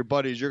call one of your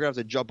buddies. You're going to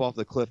have to jump off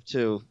the cliff,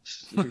 too.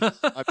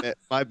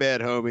 My bad,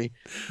 homie.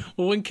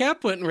 Well, when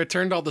Cap went and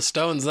returned all the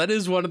stones, that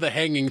is one of the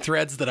hanging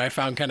threads that I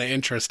found kind of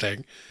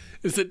interesting.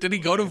 Did he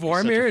go to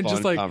Vormir and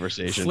just, like,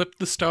 flip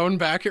the stone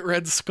back at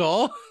Red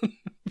Skull?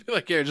 Be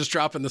like, here, just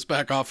dropping this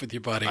back off with you,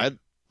 buddy.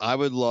 I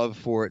would love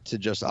for it to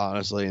just,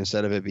 honestly,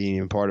 instead of it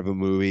being part of a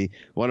movie,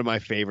 one of my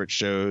favorite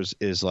shows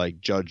is, like,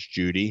 Judge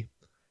Judy.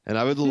 And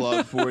I would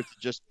love for it to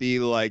just be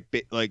like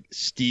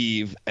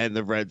Steve and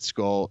the Red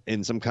Skull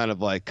in some kind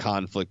of like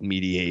conflict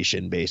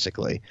mediation,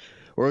 basically.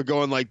 Or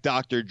going like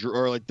Dr.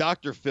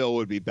 Phil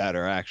would be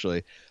better,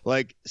 actually.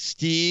 Like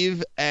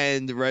Steve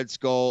and Red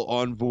Skull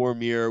on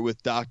Vormir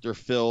with Dr.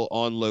 Phil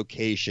on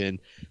location,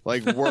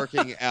 like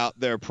working out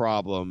their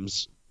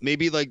problems.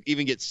 Maybe like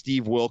even get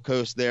Steve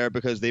Wilkos there,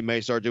 because they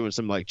may start doing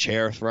some like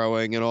chair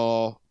throwing and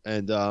all.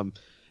 And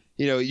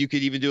you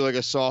could even do like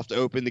a soft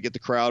open to get the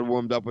crowd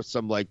warmed up with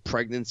some like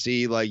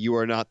pregnancy, like You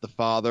Are Not the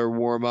Father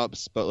warm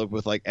ups, but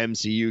with like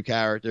MCU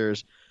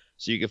characters.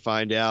 So you can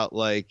find out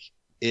like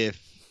if,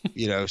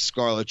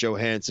 Scarlett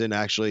Johansson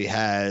actually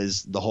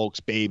has the Hulk's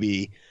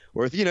baby,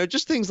 or if,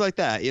 just things like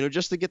that,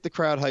 just to get the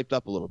crowd hyped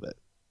up a little bit.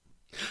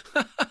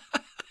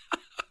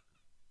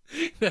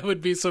 That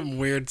would be some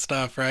weird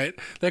stuff, right?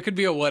 That could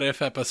be a what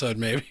if episode,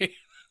 maybe.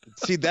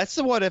 See, that's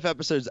the what if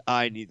episodes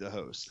I need to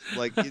host.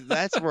 Like,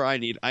 that's where I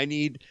need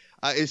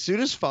as soon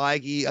as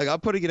Feige, like,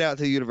 I'm putting it out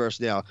to the universe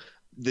now.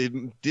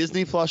 The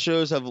Disney Plus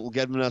shows have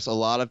given us a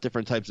lot of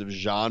different types of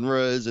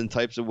genres and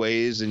types of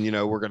ways, and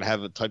we're going to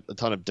have a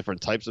ton of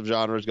different types of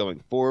genres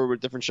going forward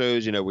with different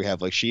shows. We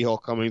have like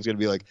She-Hulk coming, is going to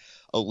be like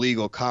a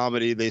legal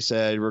comedy. They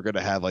said we're going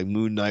to have like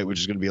Moon Knight, which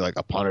is going to be like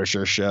a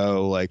Punisher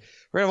show. Like,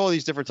 we're going to have all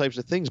these different types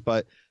of things,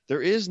 but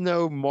there is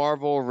no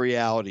Marvel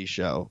reality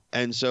show.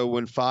 And so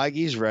when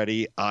Feige's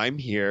ready, I'm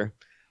here.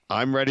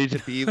 I'm ready to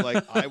be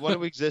like, I want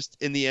to exist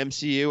in the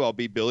MCU. I'll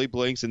be Billy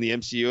Blinks in the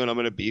MCU, and I'm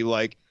going to be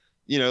like,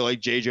 like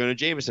J. Jonah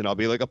Jameson. I'll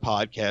be like a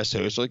podcast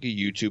host, like a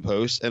YouTube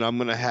host, and I'm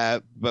going to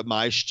have, but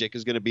my shtick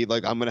is going to be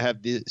like, I'm going to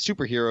have the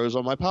superheroes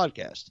on my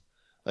podcast.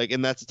 Like,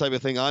 and that's the type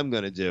of thing I'm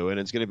going to do. And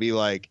it's going to be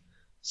like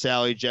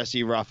Sally,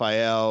 Jesse,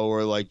 Raphael,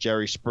 or like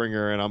Jerry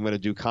Springer, and I'm going to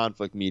do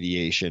conflict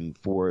mediation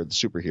for the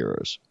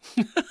superheroes.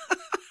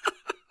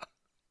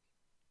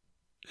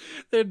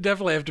 There'd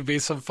definitely have to be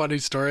some funny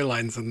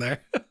storylines in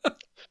there.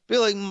 Be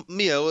like,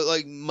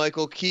 like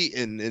Michael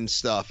Keaton and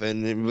stuff,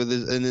 and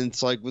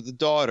it's like with the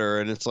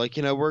daughter, and it's like,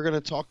 we're gonna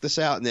talk this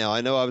out now.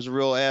 I know I was a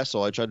real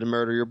asshole. I tried to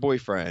murder your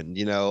boyfriend.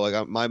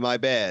 Like my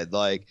bad.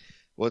 Like,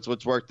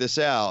 let's work this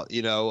out.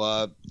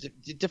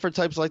 Different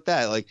types like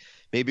that. Like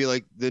maybe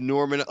like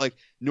Norman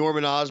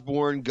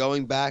Osborn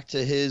going back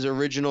to his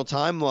original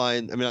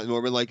timeline. I mean, not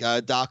Norman, like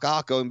Doc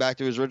Ock going back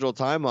to his original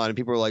timeline, and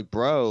people are like,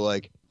 bro,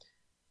 like,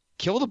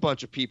 killed a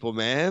bunch of people,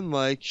 man.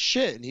 Like,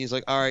 shit. And he's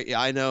like, all right, yeah,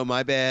 I know,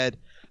 my bad.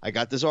 I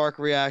got this arc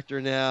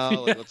reactor now.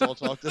 Like, let's all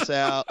talk this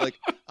out. Like,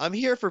 I'm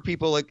here for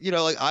people. Like,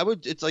 like I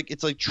would. It's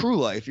like True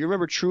Life. You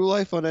remember True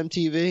Life on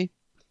MTV?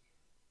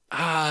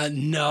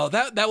 No,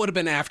 that would have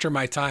been after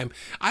my time.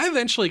 I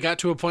eventually got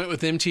to a point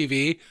with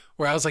MTV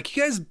where I was like,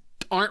 you guys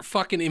aren't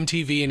fucking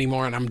MTV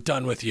anymore, and I'm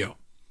done with you.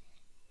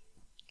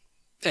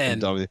 And I'm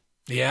done with you.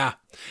 Yeah,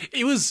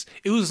 it was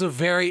a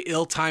very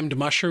ill-timed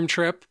mushroom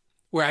trip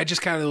where I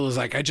just kind of was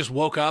like, I just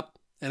woke up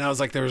and I was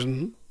like,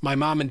 my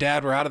mom and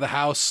dad were out of the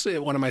house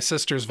at one of my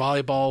sister's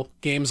volleyball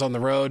games on the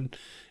road,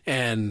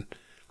 and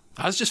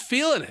I was just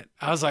feeling it.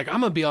 I was like,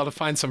 I'm gonna be able to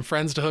find some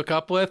friends to hook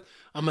up with.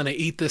 I'm gonna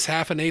eat this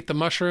half and ate the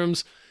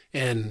mushrooms,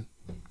 and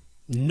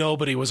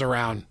nobody was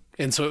around,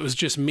 and so it was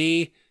just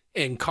me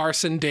and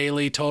Carson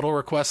Daly, Total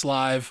Request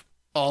Live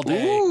all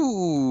day.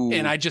 Ooh.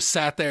 And I just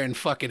sat there and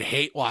fucking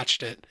hate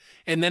watched it.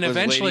 And then Was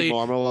eventually, Lady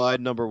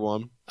Marmalade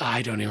 #1?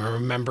 I don't even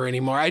remember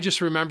anymore. I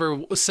just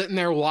remember sitting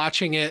there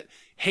watching it,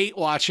 hate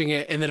watching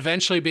it, and then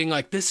eventually being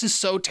like, this is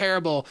so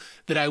terrible,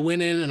 that I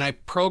went in and I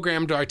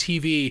programmed our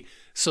TV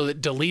so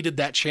that deleted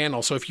that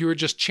channel. So if you were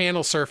just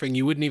channel surfing,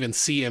 you wouldn't even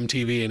see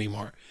MTV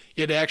anymore.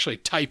 You had to actually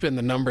type in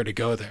the number to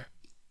go there.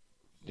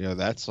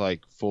 That's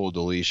like full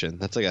deletion.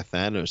 That's like a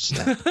Thanos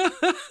snap.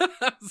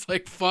 It's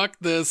like, fuck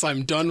this.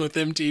 I'm done with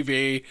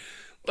MTV.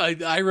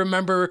 I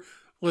remember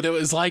what it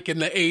was like in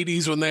the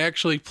 80s when they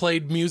actually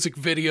played music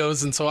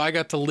videos, and so I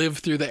got to live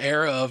through the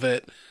era of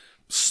it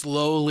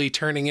slowly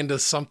turning into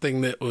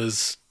something that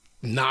was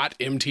not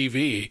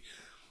MTV.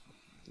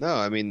 No,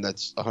 I mean,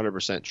 that's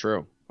 100%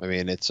 true. I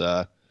mean, it's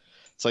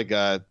like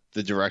the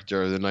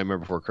director of The Nightmare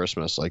Before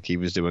Christmas. Like, he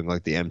was doing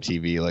like the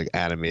MTV like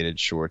animated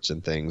shorts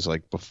and things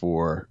like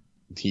before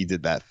he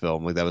did that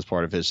film. Like, that was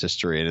part of his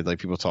history, and like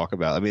people talk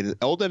about. I mean,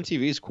 old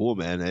MTV is cool,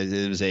 man.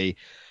 It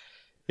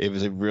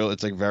was a real.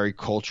 It's like very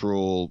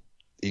cultural.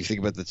 You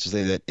think about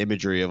that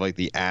imagery of like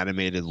the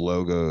animated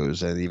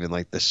logos and even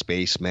like the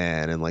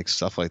spaceman and like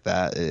stuff like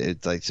that.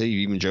 It's like, say you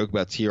even joke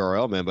about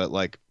TRL, man, but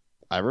like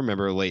I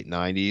remember late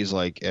 90s,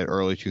 like at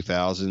early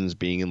 2000s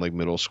being in like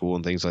middle school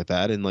and things like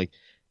that. And like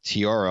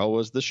TRL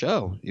was the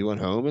show. You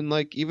went home and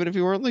like, even if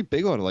you weren't like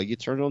big on it, like you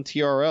turned on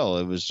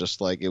TRL. It was just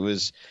like, it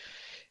was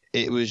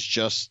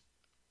just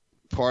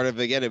part of,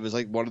 again, it was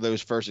like one of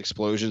those first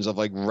explosions of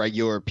like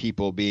regular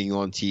people being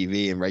on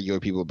TV and regular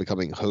people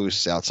becoming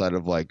hosts outside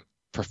of like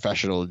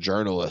professional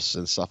journalists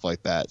and stuff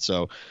like that.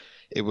 So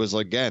it was,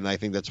 again, I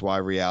think that's why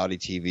reality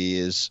TV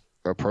is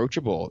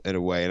approachable in a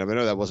way. And I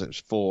know that wasn't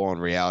full on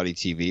reality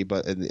TV,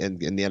 but in the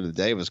end of the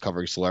day, it was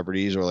covering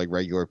celebrities or like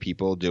regular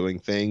people doing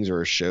things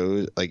or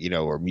shows, like,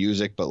 or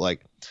music. But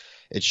like,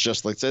 it's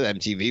just like I said,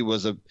 MTV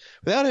was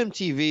without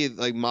MTV,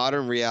 like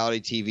modern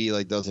reality TV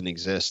like doesn't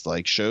exist.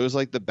 Like shows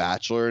like The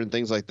Bachelor and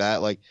things like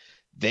that, like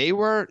they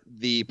weren't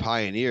the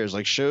pioneers.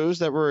 Like shows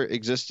that were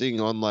existing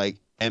on like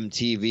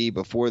MTV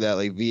before that,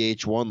 like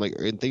VH1, like,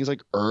 and things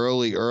like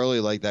early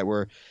like that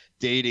were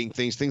dating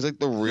things like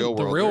The Real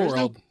World. The Real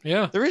World,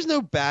 yeah. There is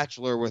no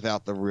Bachelor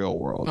without The Real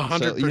World.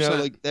 100%. So,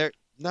 like they're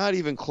not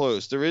even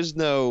close. There is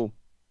no,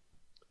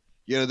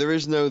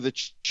 The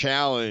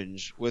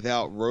Challenge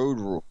without Road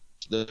Rules.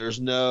 There's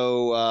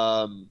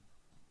no,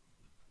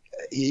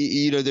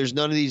 there's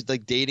none of these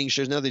like dating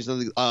shows now. There's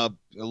nothing,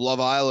 Love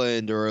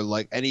Island or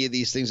like any of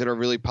these things that are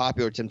really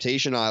popular,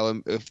 Temptation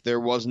Island. If there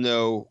was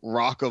no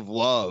Rock of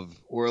Love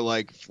or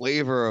like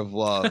Flavor of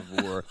Love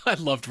or I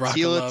loved Rock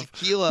of Love.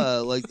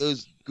 Tequila, like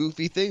those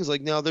goofy things.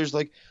 Like now there's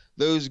like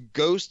those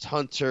ghost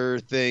hunter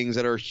things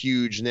that are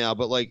huge now,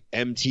 but like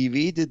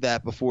MTV did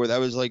that before. That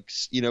was like,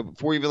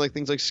 before even like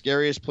things like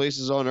Scariest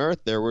Places on Earth,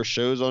 there were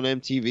shows on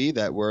MTV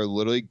that were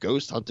literally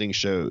ghost hunting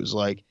shows,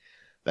 like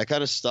that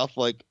kind of stuff.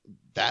 Like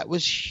that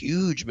was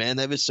huge, man.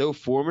 That was so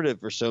formative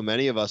for so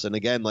many of us. And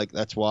again, like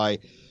that's why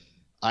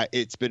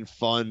it's been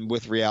fun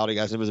with reality,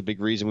 guys. It was a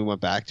big reason we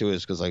went back to it,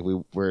 is because like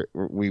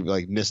we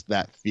like missed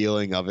that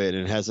feeling of it.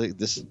 And it has like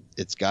this,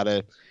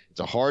 it's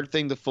a hard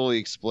thing to fully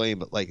explain,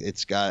 but like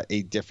it's got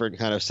a different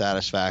kind of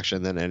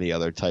satisfaction than any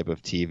other type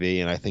of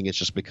TV. And I think it's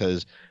just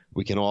because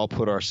we can all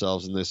put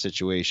ourselves in those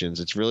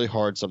situations. It's really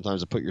hard sometimes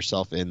to put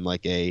yourself in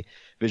like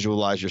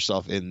visualize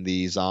yourself in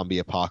the zombie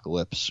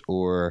apocalypse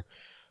or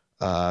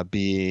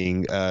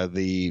being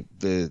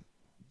the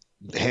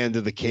Hand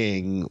of the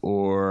King,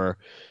 or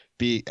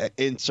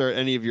insert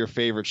any of your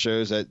favorite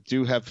shows that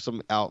do have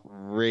some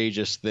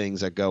outrageous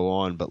things that go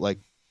on. But like,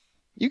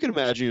 you can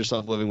imagine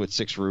yourself living with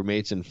 6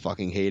 roommates and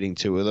fucking hating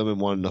 2 of them and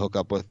wanting to hook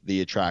up with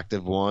the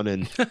attractive one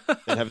and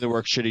having to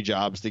work shitty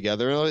jobs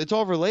together. It's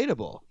all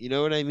relatable. You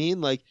know what I mean?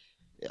 Like,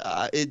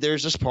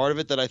 there's just part of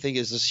it that I think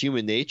is just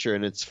human nature,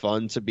 and it's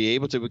fun to be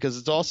able to, because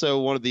it's also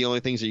one of the only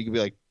things that you can be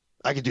like,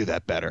 I could do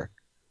that better.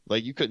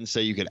 Like, you couldn't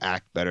say you could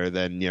act better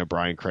than,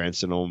 Bryan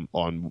Cranston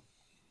on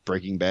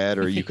Breaking Bad,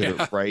 or you could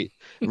have, right?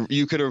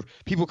 You could have,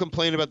 people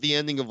complain about the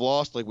ending of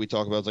Lost, like we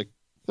talk about. It's like,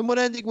 then what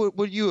ending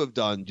would you have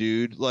done,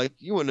 dude? Like,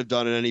 you wouldn't have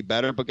done it any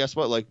better, but guess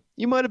what? Like,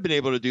 you might have been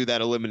able to do that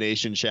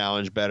elimination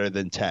challenge better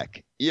than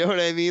Tech. You know what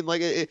I mean?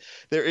 Like,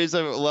 there is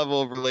a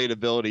level of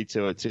relatability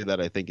to it too that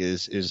I think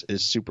is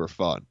super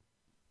fun.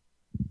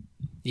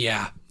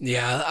 Yeah.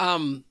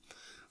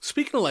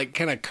 Speaking of like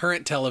kind of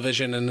current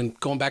television and then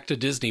going back to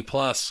Disney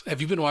Plus,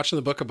 have you been watching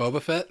the Book of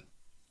Boba Fett?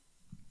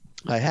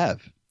 I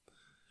have.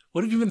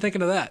 What have you been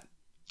thinking of that?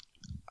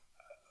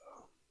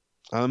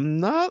 I'm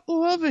not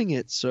loving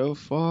it so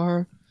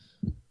far.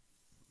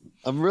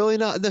 I'm really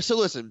not. So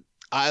listen,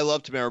 I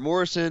love Tamara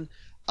Morrison.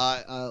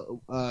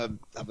 I'm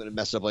gonna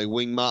mess up like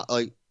Wingma.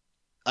 Like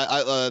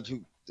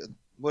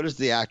what is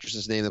the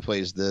actress's name that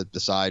plays the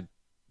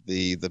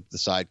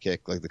sidekick,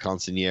 like the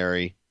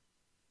consigliere?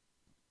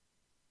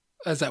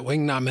 Is that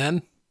Wing Na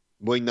Men?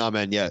 Wing Na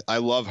Men. Yeah, I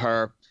love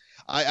her.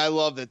 I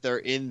love that they're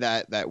in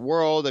that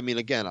world. I mean,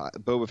 again,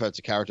 Boba Fett's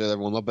a character that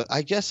everyone loves, but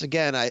I guess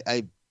again,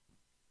 I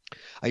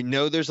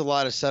know there's a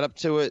lot of setup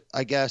to it,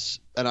 I guess,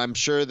 and I'm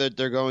sure that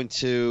they're going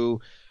to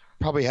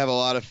probably have a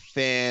lot of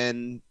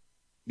fan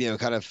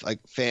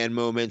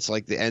moments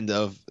like the end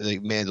of the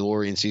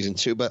Mandalorian season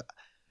 2. But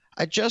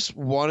I just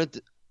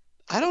wanted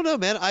I don't know,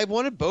 man. I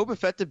wanted Boba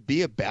Fett to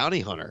be a bounty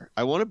hunter.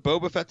 I wanted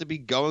Boba Fett to be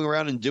going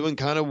around and doing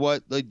kind of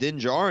what like Din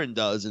Djarin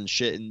does and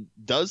shit, and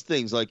does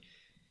things like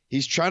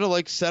he's trying to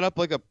like set up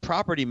like a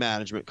property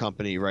management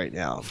company right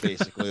now,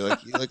 basically.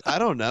 like I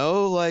don't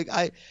know,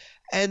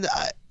 and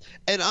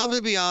I'm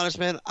gonna be honest,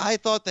 man. I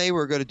thought they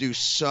were gonna do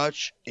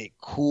such a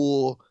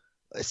cool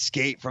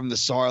escape from the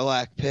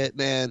Sarlacc pit,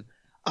 man.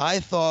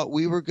 I thought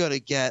we were gonna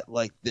get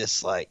like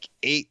this, like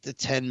 8 to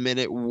 10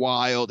 minute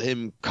wild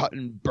him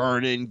cutting,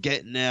 burning,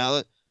 getting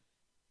out,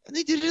 and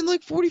they did it in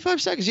like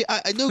 45 seconds. Yeah,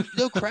 I know,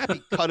 no crap,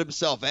 he cut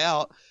himself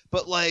out,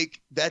 but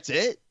like that's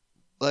it.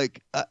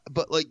 Like,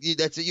 but like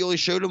that's it. You only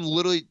showed him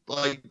literally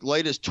like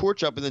light his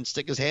torch up and then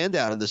stick his hand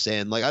out in the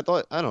sand. Like I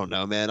thought, I don't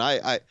know, man.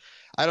 I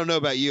don't know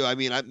about you. I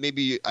mean,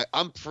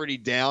 I'm pretty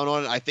down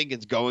on it. I think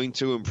it's going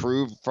to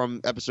improve from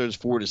episodes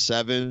 4 to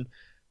 7,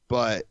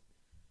 but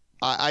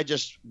I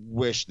just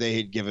wish they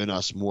had given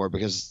us more,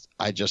 because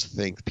I just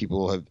think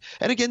people have.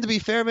 And again, to be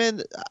fair,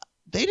 man,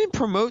 they didn't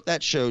promote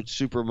that show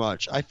super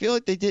much. I feel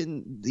like they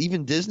didn't.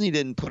 Even Disney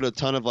didn't put a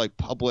ton of like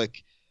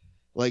public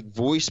like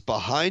voice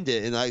behind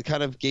it, and I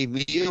kind of gave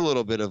me a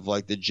little bit of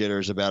like the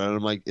jitters about it. And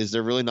I'm like, is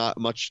there really not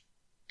much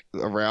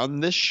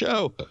around this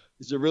show?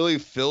 Is there really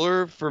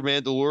filler for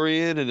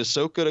Mandalorian and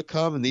Ahsoka to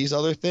come and these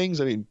other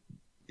things? I mean,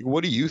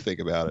 what do you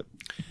think about it?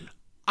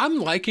 I'm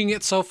liking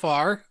it so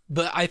far,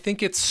 but I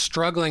think it's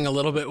struggling a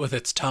little bit with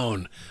its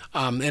tone.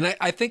 And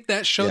I think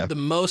that showed the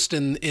most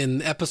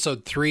in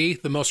episode 3,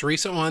 the most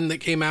recent one that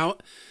came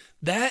out.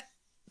 That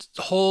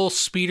whole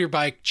speeder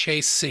bike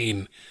chase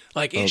scene,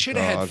 like it should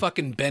have had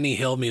fucking Benny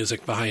Hill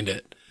music behind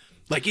it.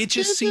 Like it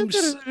just seems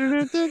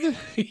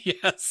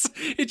yes,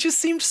 it just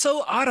seemed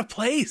so out of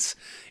place.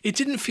 It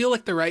didn't feel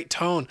like the right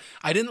tone.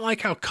 I didn't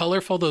like how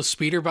colorful those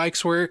speeder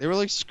bikes were. They were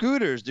like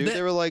scooters, dude.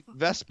 They were like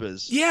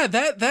Vespas. Yeah,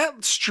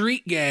 that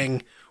street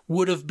gang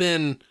would have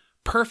been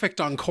perfect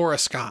on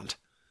Coruscant.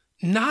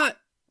 Not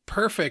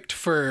perfect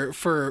for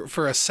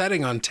a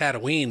setting on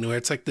Tatooine where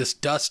it's like this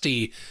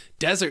dusty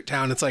desert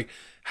town. It's like,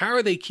 how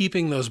are they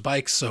keeping those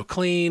bikes so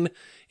clean?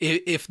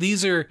 If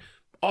these are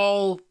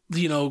all,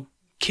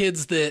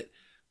 kids that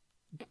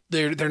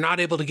they're not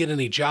able to get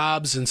any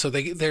jobs, and so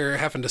they're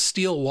having to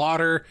steal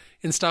water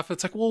and stuff.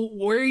 It's like, well,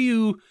 where are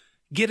you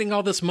getting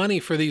all this money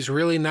for these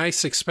really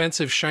nice,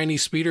 expensive, shiny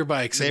speeder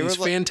bikes and these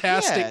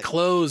fantastic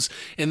clothes,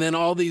 and then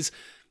all these,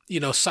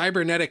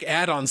 cybernetic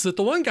add-ons that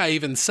the one guy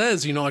even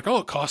says, like, oh,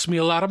 it cost me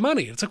a lot of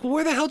money. It's like, well,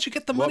 where the hell did you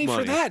get the money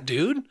for that,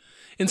 dude?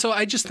 And so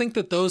I just think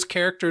that those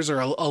characters are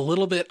a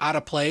little bit out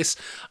of place.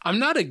 I'm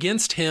not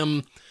against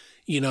him,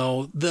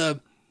 the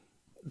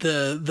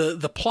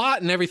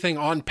plot and everything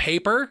on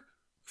paper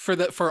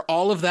for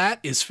all of that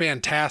is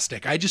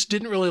fantastic. I just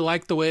didn't really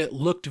like the way it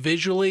looked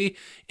visually,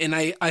 and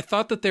I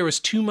thought that there was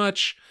too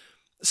much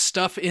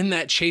stuff in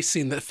that chase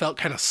scene that felt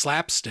kind of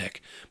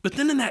slapstick. But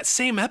then in that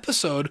same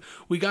episode,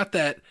 we got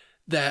that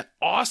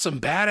awesome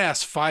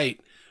badass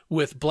fight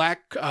with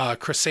Black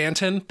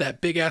Chrysanthemum, that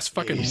big ass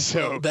fucking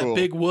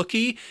big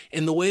Wookiee,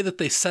 and the way that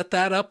they set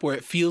that up where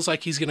it feels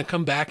like he's going to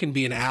come back and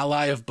be an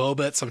ally of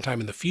Boba at some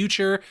time in the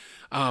future.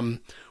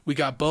 We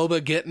got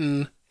Boba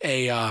getting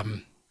a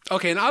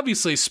okay, and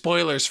obviously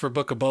spoilers for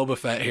Book of Boba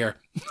Fett here.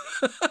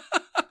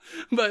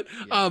 But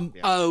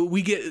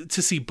we get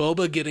to see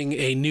Boba getting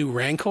a new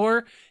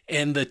Rancor,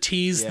 and the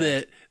tease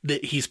that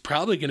he's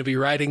probably going to be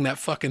riding that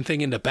fucking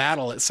thing into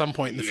battle at some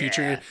point in the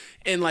future.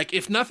 And like,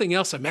 if nothing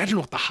else, imagine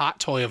what the hot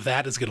toy of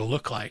that is going to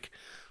look like.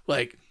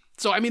 Like,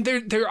 so I mean,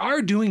 they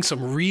are doing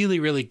some really,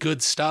 really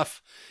good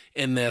stuff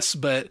in this,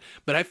 but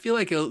I feel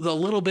like a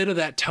little bit of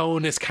that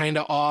tone is kind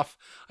of off.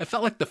 I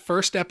felt like the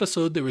first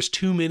episode there was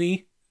too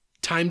many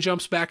time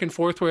jumps back and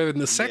forth, where in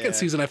the second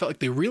season I felt like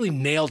they really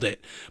nailed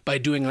it by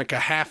doing like a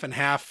half and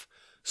half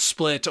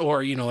split,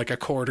 or like a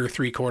quarter,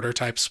 3/4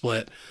 type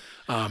split.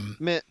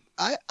 Man,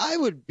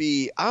 I'm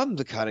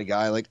the kind of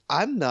guy, like,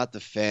 I'm not the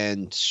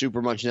fan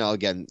super much now.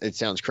 Again, it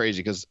sounds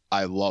crazy because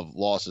I love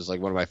Lost, is like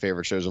one of my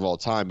favorite shows of all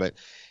time, but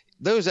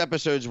those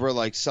episodes were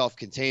like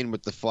self-contained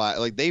with the flat,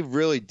 like they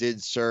really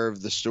did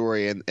serve the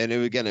story, and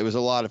it was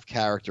a lot of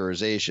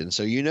characterization.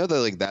 So that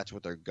like that's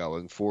what they're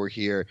going for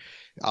here.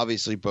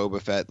 Obviously,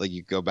 Boba Fett, like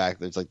you go back,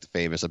 there's like the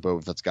famous that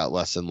Boba Fett's got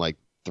less than like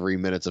 3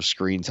 minutes of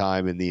screen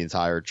time in the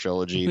entire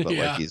trilogy, but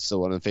like he's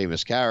still one of the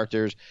famous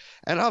characters.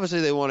 And obviously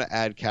they want to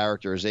add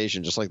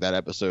characterization, just like that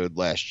episode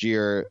last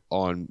year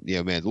on,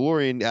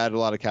 Mandalorian added a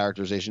lot of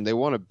characterization. They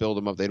want to build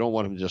him up. They don't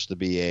want him just to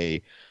be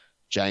a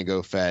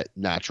Jango Fett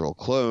natural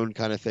clone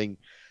kind of thing.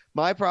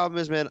 My problem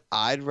is, man,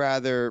 I'd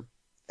rather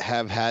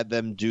have had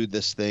them do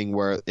this thing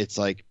where it's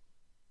like,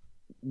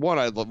 one,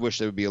 I wish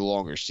there would be a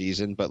longer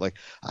season, but like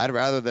I'd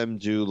rather them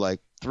do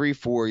like 3,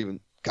 4, even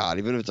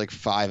if it's like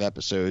 5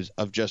 episodes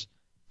of just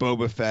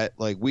Boba Fett,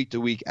 like week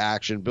to week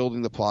action,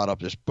 building the plot up,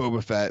 just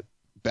Boba Fett,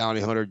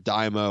 bounty hunter,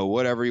 Daimo,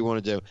 whatever you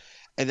want to do,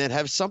 and then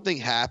have something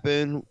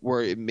happen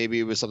where maybe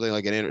it was something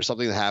like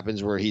something that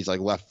happens where he's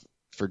like left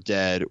for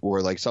dead,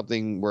 or like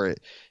something where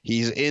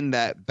he's in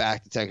that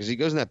back to tank, because he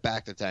goes in that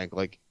back to tank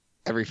like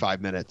every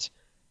 5 minutes.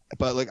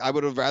 But like I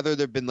would have rather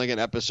there been like an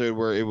episode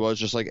where it was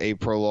just like a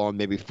prolonged,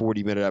 maybe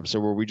 40-minute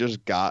episode where we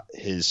just got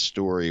his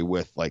story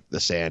with like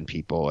the Sand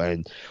People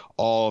and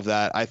all of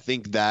that. I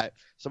think that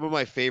some of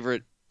my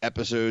favorite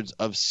episodes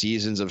of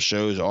seasons of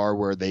shows are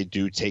where they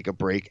do take a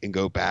break and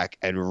go back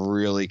and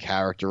really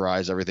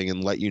characterize everything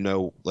and let you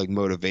know like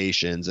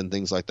motivations and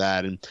things like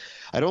that. And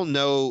I don't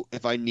know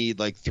if I need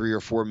like 3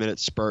 or 4 minute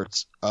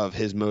spurts of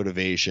his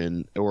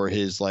motivation or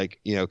his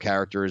like,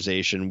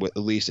 characterization, with,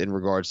 at least in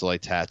regards to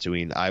like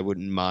Tatooine. I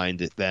wouldn't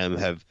mind if them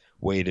have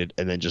waited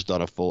and then just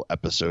done a full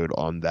episode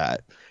on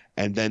that.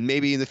 And then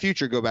maybe in the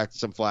future go back to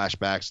some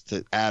flashbacks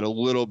to add a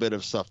little bit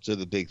of stuff to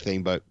the big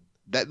thing. But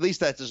at least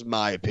that's just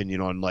my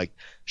opinion on like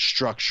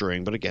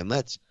structuring. But again,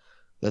 that's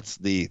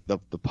the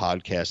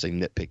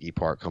podcasting nitpicky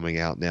part coming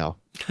out now.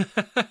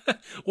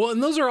 Well,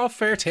 and those are all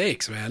fair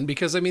takes, man,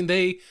 because I mean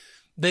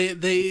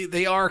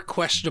they are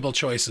questionable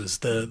choices.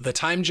 The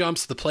time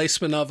jumps, the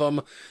placement of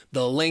them,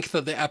 the length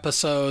of the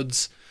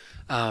episodes,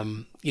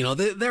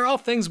 they're all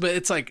things, but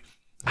it's like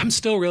I'm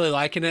still really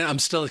liking it. I'm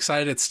still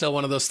excited. It's still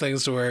one of those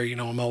things where, I'm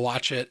going to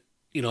watch it,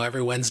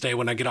 every Wednesday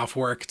when I get off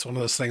work. It's one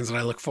of those things that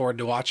I look forward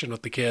to watching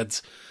with the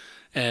kids.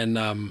 And,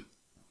 I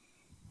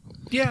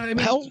mean,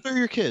 how old are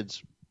your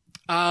kids?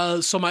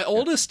 So my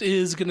oldest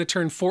is going to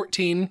turn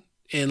 14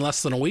 in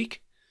less than a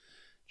week.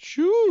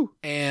 Shoo.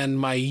 And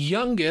my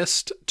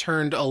youngest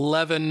turned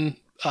 11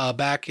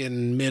 back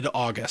in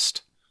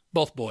mid-August.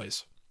 Both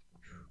boys.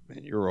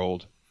 Man, you're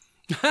old.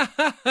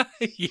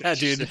 Yeah,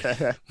 dude.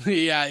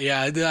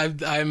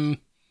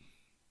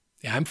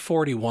 I'm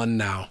 41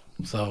 now.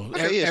 So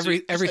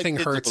everything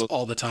hurts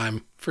all the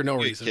time for no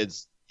reason.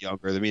 Kids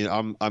younger. I mean,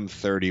 I'm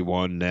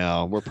 31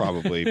 now. We're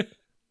probably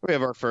we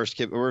have our first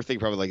kid. We're thinking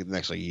probably like the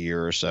next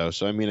year or so.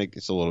 So I mean,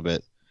 it's a little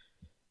bit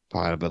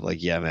fine, but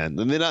like, yeah, man.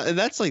 I mean, and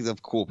that's like the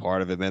cool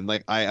part of it, man.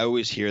 Like I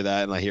always hear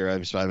that, and I hear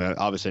obviously,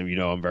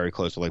 I'm very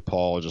close to like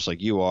Paul, just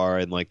like you are,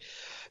 and like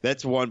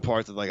that's one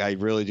part that like I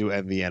really do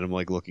envy and I'm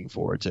like looking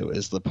forward to,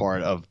 is the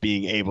part of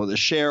being able to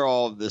share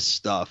all of this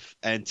stuff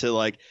and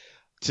to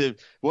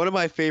one of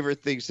my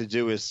favorite things to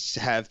do is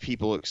have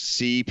people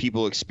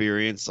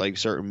experience like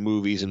certain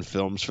movies and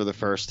films for the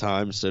first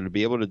time. So to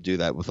be able to do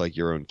that with like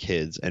your own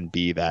kids and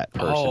be that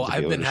person. Oh,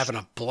 I've been having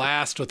a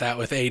blast with that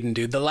with Aiden,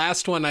 dude. The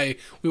last one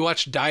we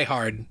watched Die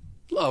Hard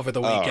over the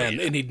weekend,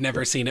 and he'd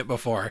never seen it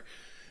before.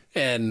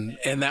 And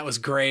that was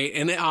great.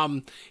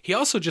 And he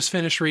also just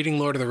finished reading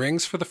Lord of the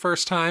Rings for the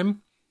first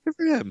time. Good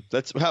for him.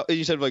 That's how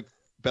you said, like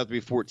about to be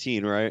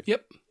 14, right?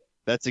 Yep.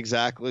 That's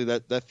exactly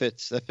that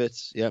fits.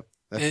 Yep.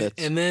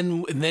 And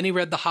then he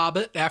read The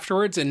Hobbit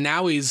afterwards, and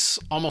now he's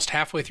almost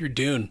halfway through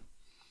Dune.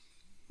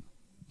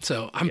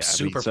 So I'm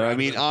super proud. I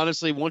mean,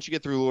 honestly, once you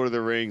get through Lord of the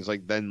Rings,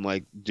 like then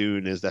like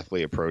Dune is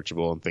definitely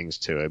approachable and things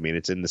too. I mean,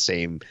 it's in the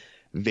same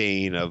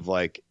vein of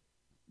like,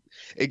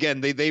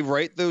 again, they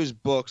write those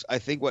books. I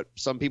think what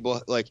some people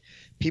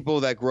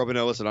that grew up in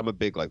Ellis, and I'm a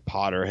big like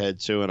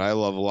Potterhead too, and I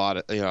love a lot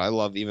of I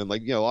love even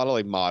like a lot of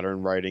like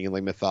modern writing and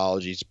like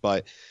mythologies,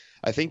 but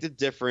I think the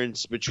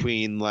difference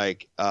between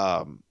like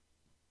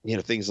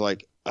things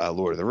like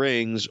Lord of the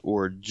Rings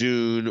or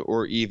Dune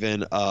or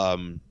even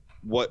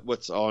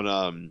what's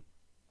on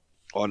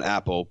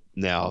Apple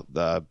now,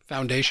 the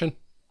Foundation,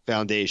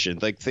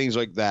 like things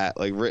like that,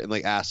 like written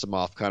like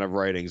Asimov kind of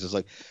writings. It's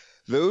like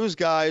those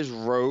guys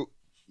wrote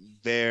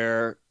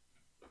their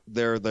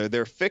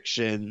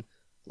fiction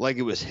like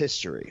it was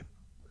history.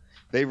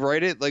 They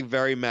write it like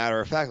very matter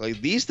of fact,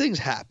 like these things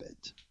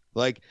happened.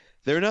 Like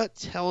they're not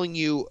telling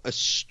you a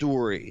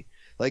story.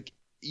 Like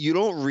you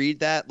don't read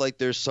that like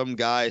there's some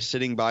guy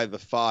sitting by the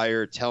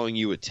fire telling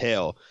you a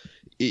tale.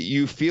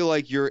 You feel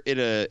like you're in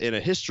a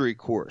history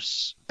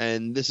course,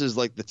 and this is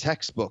like the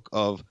textbook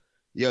of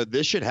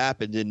this shit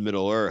happened in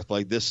Middle Earth.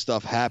 Like this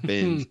stuff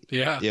happened.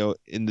 Yeah.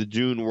 In the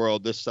Dune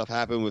world, this stuff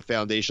happened with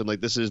Foundation.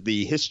 Like this is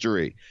the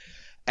history.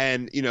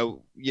 And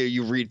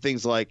you read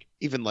things like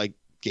even like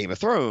Game of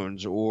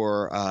Thrones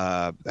or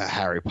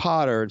Harry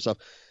Potter and stuff.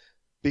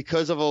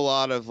 Because of a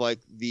lot of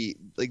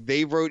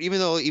they wrote, even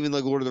though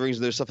like Lord of the Rings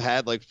and their stuff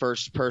had like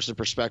first person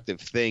perspective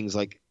things,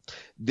 like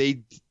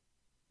they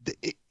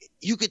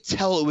you could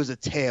tell it was a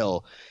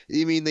tale.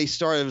 I mean, they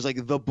started, it was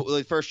like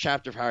the first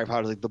chapter of Harry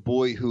Potter, like the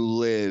boy who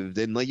lived.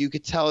 And like, you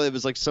could tell it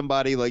was like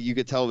somebody, like you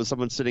could tell it was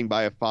someone sitting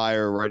by a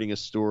fire writing a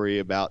story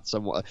about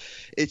someone.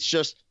 It's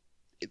just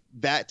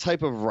that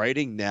type of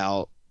writing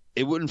now,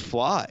 it wouldn't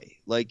fly.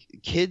 Like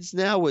kids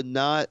now would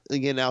not,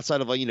 again, outside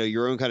of like,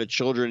 your own kind of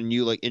children and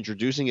you like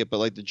introducing it, but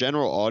like the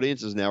general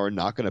audiences now are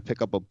not going to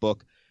pick up a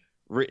book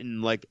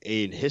written like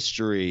in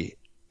history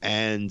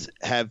and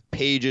have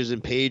pages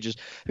and pages.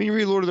 I mean, you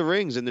read Lord of the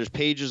Rings and there's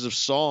pages of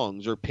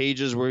songs or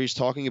pages where he's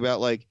talking about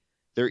like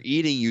their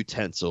eating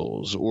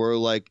utensils or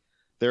like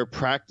their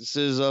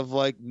practices of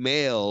like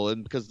mail.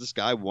 And because this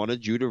guy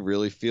wanted you to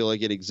really feel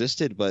like it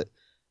existed, but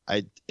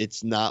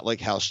it's not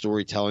like how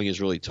storytelling is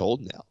really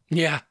told now.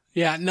 Yeah.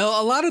 Yeah. No,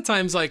 a lot of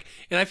times, like,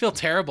 and I feel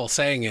terrible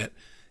saying it,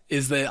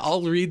 is that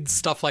I'll read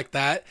stuff like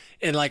that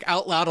and like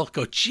out loud I'll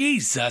go,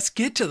 Jesus,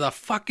 get to the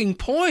fucking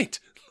point.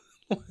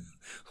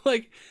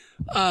 Like,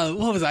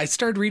 what was it? I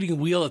started reading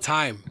Wheel of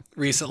Time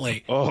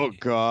recently. Oh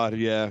God,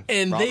 yeah.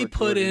 And Robert they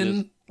put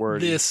in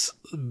this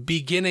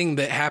beginning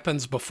that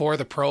happens before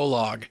the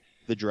prologue.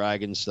 The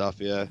dragon stuff,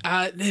 yeah.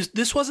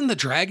 This wasn't the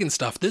dragon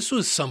stuff. This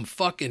was some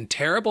fucking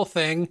terrible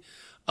thing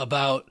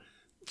about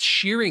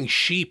shearing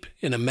sheep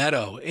in a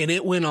meadow, and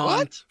it went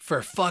on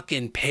for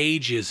fucking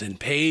pages and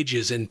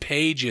pages and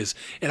pages,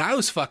 and I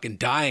was fucking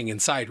dying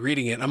inside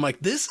reading it. I'm like,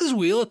 this is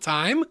Wheel of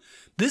Time?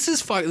 This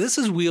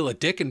is Wheel of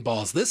Dick and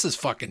Balls. This is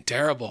fucking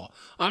terrible.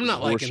 I'm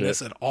not liking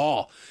this at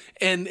all.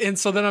 And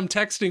so then I'm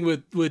texting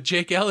with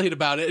Jake Elliott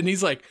about it, and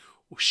he's like,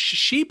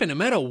 sheep in a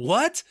meadow,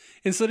 what?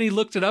 And so then he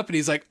looked it up, and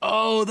he's like,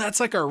 oh, that's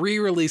like a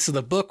re-release of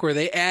the book where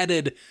they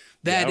added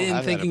that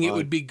in thinking it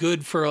would be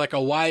good for like a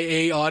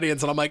YA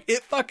audience. And I'm like,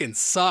 it fucking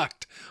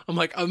sucked. I'm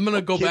like, I'm going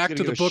to go back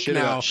to the book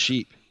now.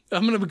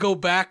 I'm going to go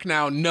back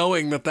now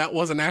knowing that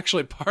wasn't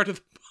actually part of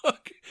the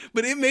book.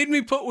 But it made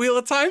me put Wheel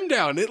of Time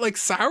down. It like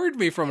soured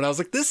me from it. I was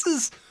like, this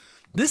is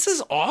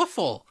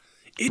awful.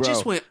 It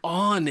just went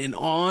on and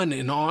on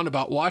and on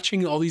about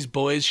watching all these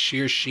boys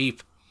shear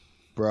sheep.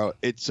 Bro,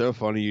 it's so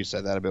funny you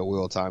said that about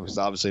Wheel of Time because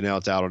obviously now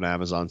it's out on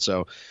Amazon.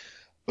 So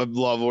I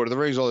love Lord of the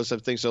Rings, all this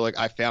stuff things. So like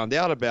I found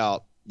out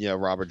about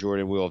Robert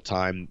Jordan, Wheel of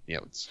Time,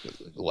 it's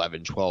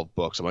 11, 12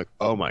 books. I'm like,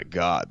 oh my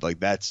God, like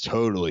that's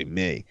totally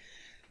me.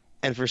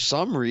 And for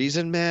some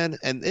reason, man,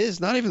 and it's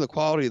not even the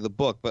quality of the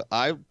book, but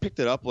I picked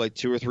it up like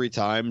 2 or 3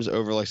 times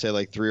over like, say,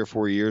 like 3 or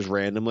 4 years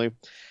randomly.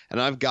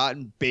 And I've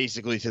gotten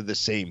basically to the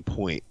same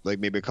point, like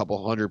maybe a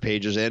couple hundred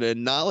pages in,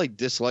 and not like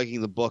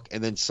disliking the book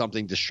and then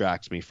something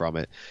distracts me from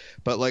it.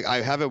 But like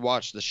I haven't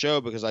watched the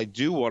show because I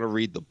do want to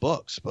read the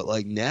books. But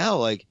like now,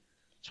 like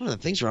it's one of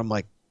the things where I'm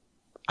like,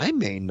 I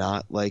may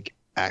not like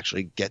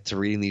actually get to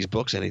reading these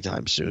books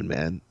anytime soon,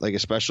 man. Like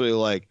especially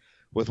like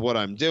with what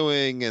I'm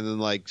doing and then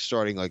like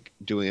starting like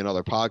doing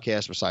another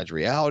podcast besides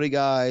Reality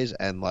Guys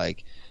and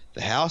like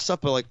the house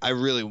stuff. But like I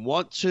really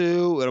want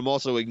to, and I'm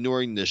also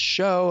ignoring this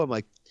show. I'm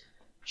like,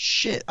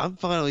 shit, I'm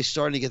finally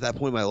starting to get that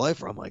point in my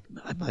life where I'm like,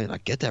 I might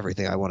not get to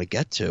everything I want to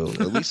get to,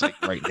 at least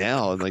like right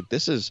now. And like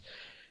this is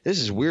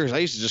weird. I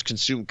used to just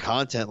consume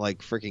content like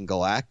freaking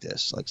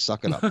Galactus, like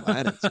sucking up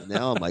planets. And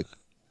now I'm like,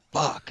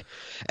 fuck.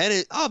 And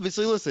it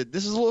obviously, listen,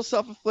 this is a little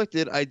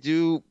self-inflicted. I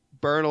do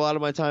burn a lot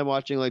of my time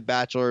watching like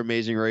Bachelor,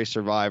 Amazing Race,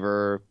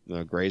 Survivor,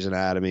 Grey's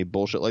Anatomy,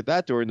 bullshit like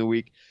that during the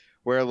week,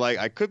 where like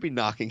I could be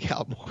knocking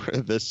out more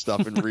of this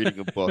stuff and reading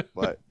a book,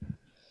 but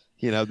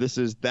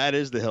that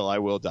is the hill I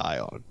will die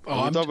on.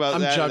 Oh, I'm talking about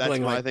that. That's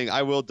my thing.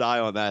 I will die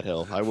on that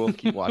hill. I will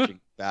keep watching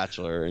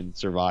Bachelor and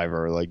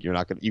Survivor. Like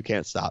you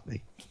can't stop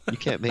me. You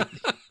can't make me.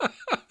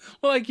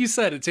 Well, like you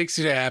said, it takes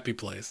you to a happy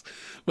place.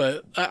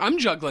 But I'm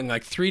juggling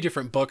like 3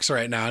 different books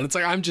right now, and it's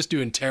like I'm just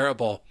doing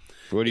terrible.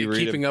 What are you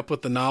reading? Keeping up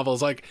with the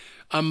novels. Like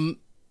I'm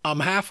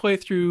halfway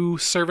through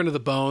Servant of the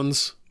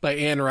Bones by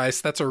Anne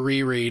Rice. That's a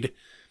reread.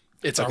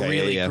 It's a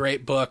really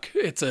great book.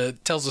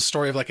 Tells a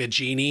story of like a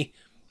genie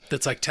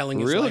that's like telling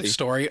his life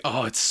story.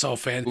 Oh, it's so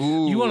fan.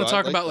 Ooh, you want to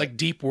talk about like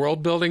deep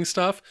world building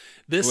stuff?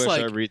 This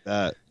I read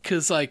that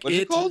because like what's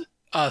it called?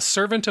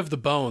 Servant of the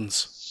Bones.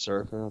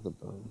 Servant of the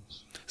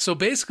Bones. So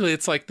basically,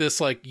 it's like this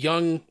like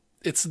young.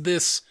 It's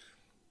this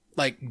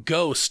like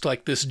ghost,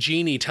 like this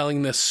genie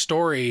telling this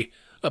story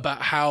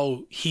about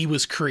how he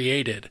was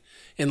created,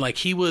 and like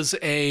he was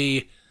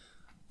a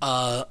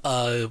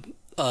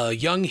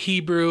young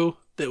Hebrew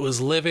that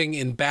was living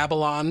in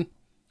Babylon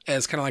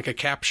as kind of like a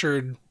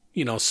captured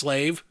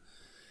slave.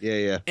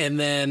 Yeah. And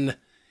then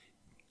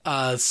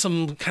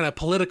some kind of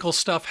political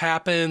stuff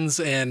happens,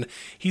 and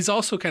he's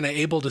also kind of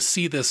able to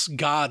see this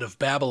god of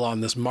Babylon,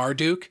 this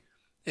Marduk.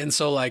 And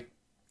so like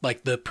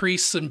the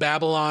priests in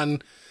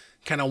Babylon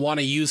kind of want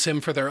to use him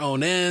for their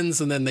own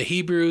ends, and then the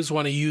Hebrews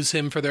want to use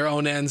him for their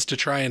own ends to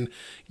try and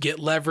get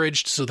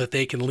leveraged so that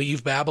they can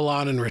leave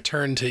Babylon and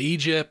return to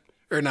Egypt,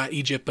 or not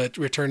Egypt, but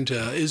return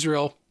to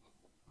Israel.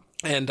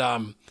 And,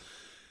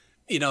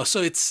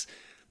 so it's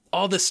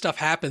all this stuff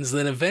happens.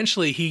 Then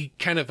eventually he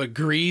kind of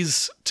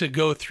agrees to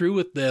go through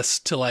with this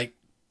to like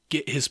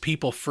get his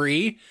people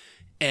free.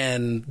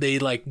 and they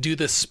like do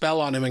this spell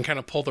on him and kind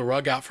of pull the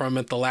rug out from him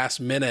at the last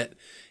minute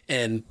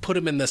and put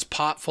him in this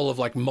pot full of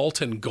like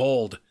molten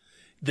gold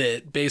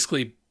that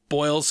basically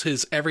boils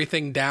his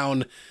everything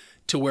down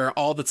to where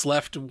all that's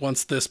left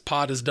once this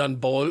pot is done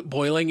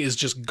boiling is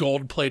just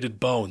gold-plated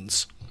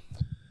bones.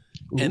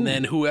 Ooh. And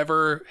then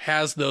whoever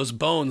has those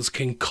bones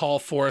can call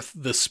forth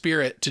the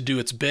spirit to do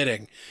its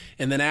bidding.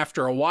 And then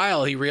after a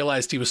while, he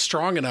realized he was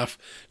strong enough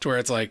to where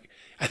it's like,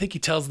 I think he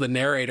tells the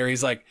narrator,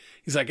 he's like,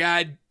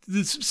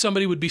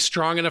 somebody would be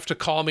strong enough to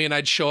call me and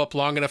I'd show up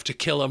long enough to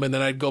kill him, and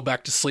then I'd go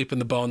back to sleep in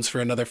the bones for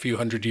another few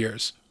hundred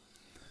years.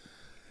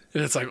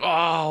 And it's like,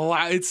 oh,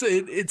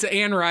 it's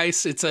Anne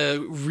Rice. It's a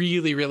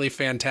really, really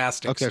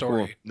fantastic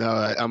story. Cool.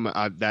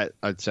 No,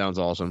 that sounds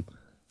awesome.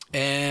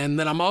 And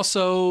then I'm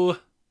also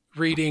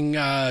reading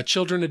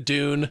Children of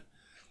Dune.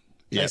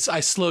 Yes.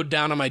 I slowed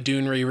down on my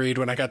Dune reread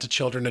when I got to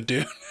Children of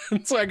Dune.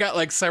 So I got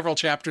like several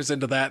chapters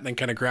into that and then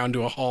kind of ground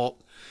to a halt.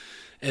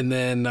 And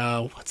then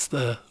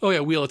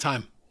Wheel of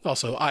Time.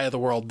 Also, Eye of the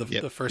World,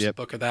 the first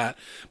book of that.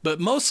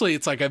 But mostly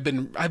it's like I've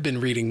been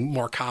reading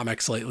more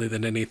comics lately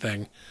than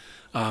anything.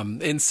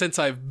 And since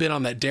I've been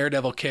on that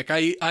Daredevil kick,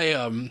 I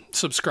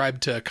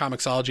subscribed to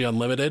Comixology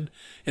Unlimited,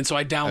 and so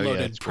I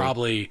downloaded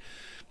probably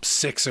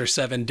 6 or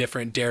 7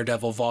 different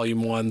Daredevil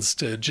Volume 1s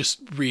to just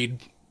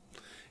read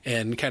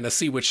and kind of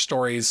see which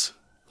stories.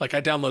 Like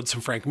I downloaded some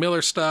Frank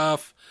Miller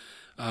stuff,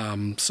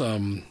 what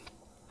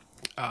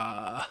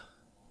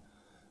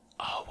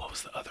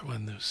was the other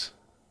one?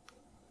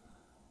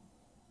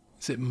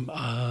 Is it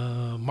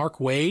Mark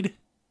Waid?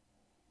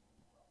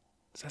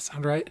 Does that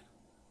sound right?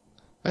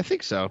 I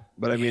think so,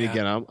 but I mean,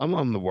 again,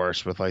 I'm the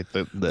worst with like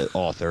the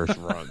authors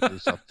run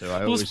and stuff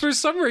too. For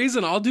some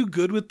reason, I'll do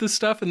good with this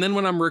stuff, and then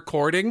when I'm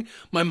recording,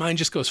 my mind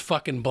just goes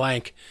fucking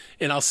blank,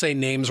 and I'll say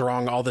names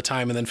wrong all the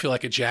time, and then feel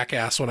like a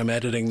jackass when I'm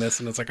editing this,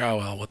 and it's like, oh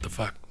well, what the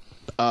fuck,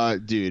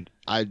 dude,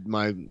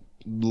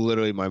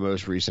 literally my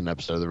most recent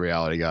episode of The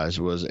Reality Guys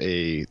was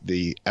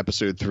the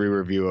episode 3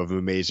 review of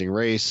Amazing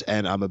Race,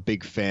 and I'm a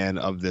big fan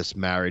of this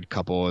married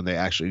couple, and they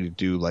actually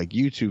do like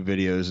YouTube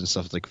videos and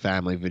stuff, like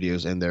family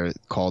videos, and they're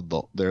called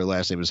their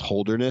last name is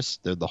Holderness.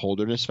 They're the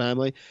Holderness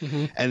family.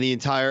 Mm-hmm. And the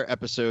entire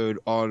episode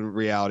on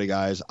Reality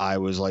Guys, I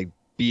was like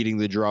beating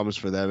the drums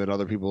for them, and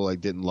other people like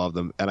didn't love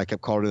them, and I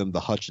kept calling them the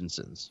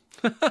Hutchinsons.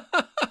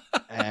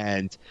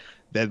 And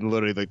then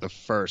literally like the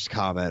first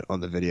comment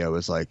on the video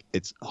was like,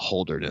 it's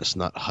Holderness,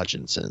 not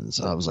Hutchinson's.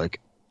 And I was like,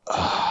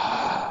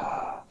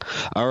 all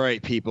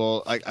right,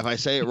 people, like if I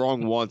say it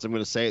wrong once, I'm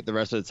going to say it the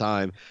rest of the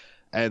time.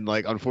 And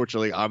like,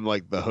 unfortunately, I'm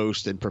like the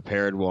host and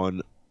prepared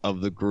one of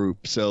the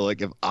group. So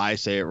like if I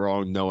say it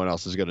wrong, no one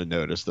else is going to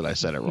notice that I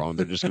said it wrong.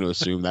 They're just going to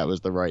assume that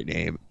was the right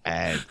name.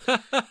 And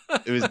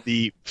it was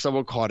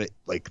someone caught it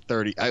like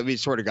 30. I mean,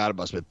 sort of God, it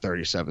must have been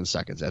 37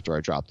 seconds after I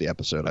dropped the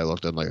episode. I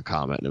looked at like a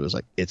comment and it was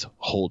like, it's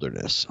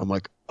Holderness. I'm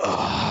like,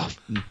 oh,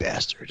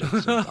 bastard.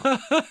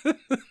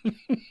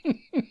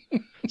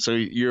 So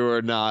you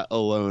are not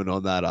alone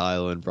on that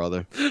island,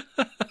 brother.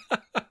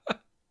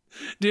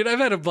 Dude, I've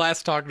had a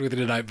blast talking with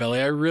you tonight,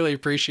 Billy. I really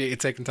appreciate you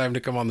taking time to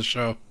come on the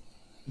show.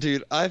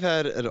 Dude, I've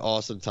had an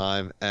awesome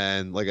time,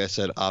 and like I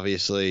said,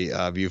 obviously,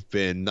 you've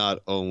been not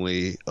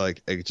only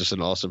like just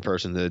an awesome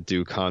person to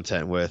do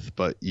content with,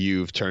 but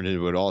you've turned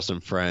into an awesome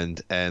friend.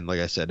 And like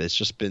I said, it's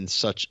just been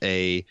such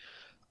a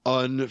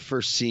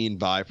unforeseen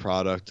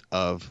byproduct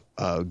of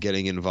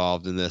getting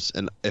involved in this.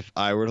 And if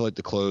I were to like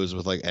to close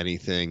with like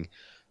anything,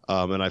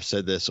 and I've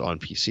said this on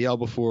PCL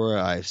before,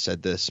 I've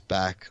said this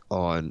back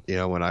on,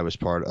 when I was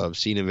part of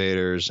Scene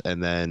Invaders,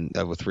 and then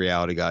with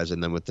Reality Guys,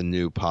 and then with the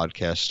new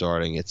podcast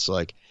starting, it's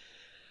like,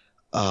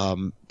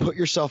 put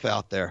yourself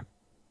out there.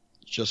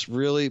 Just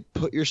really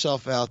put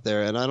yourself out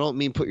there. And I don't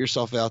mean put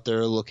yourself out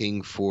there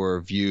looking for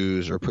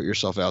views or put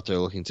yourself out there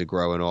looking to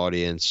grow an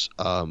audience.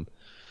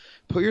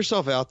 Put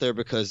yourself out there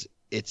because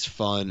it's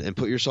fun, and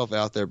put yourself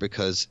out there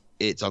because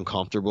it's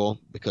uncomfortable,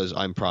 because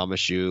I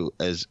promise you,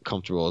 as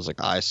comfortable as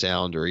like I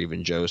sound, or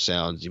even Joe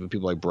sounds, even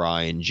people like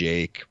Brian,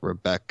 Jake,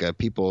 Rebecca,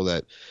 people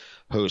that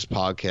host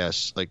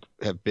podcasts, like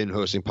have been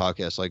hosting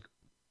podcasts, like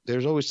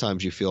there's always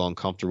times you feel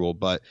uncomfortable,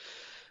 but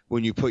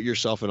when you put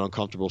yourself in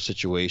uncomfortable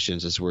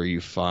situations is where you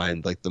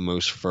find like the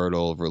most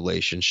fertile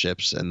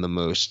relationships, and the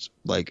most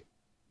like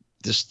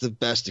just the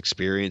best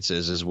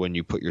experiences is when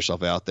you put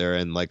yourself out there.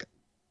 And like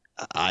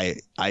I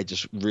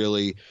just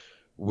really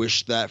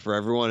wish that for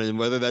everyone. And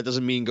whether that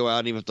doesn't mean go out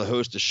and even have to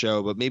host a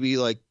show, but maybe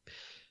like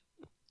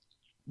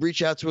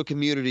reach out to a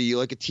community. You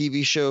like a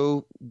TV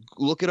show,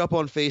 look it up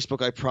on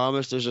Facebook. I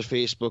promise there's a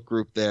Facebook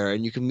group there,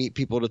 and you can meet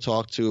people to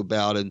talk to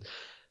about, and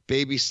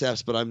baby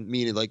steps. But I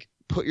mean, like,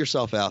 put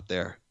yourself out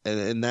there.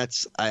 And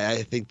that's,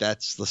 I think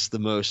that's the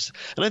most,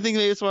 and I think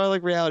maybe that's why I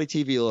like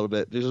reality TV a little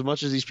bit. There's, as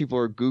much as these people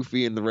are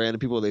goofy and the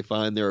random people they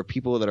find, there are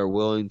people that are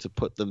willing to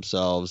put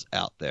themselves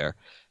out there.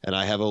 And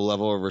I have a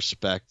level of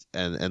respect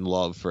and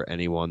love for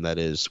anyone that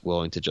is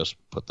willing to just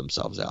put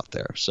themselves out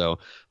there. So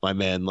my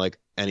man, like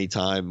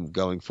anytime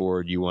going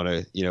forward, you want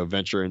to,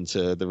 venture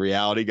into the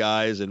Reality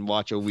Guys and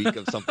watch a week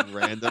of something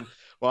random,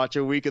 watch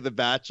a week of The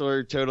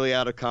Bachelor totally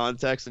out of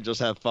context and just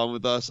have fun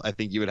with us, I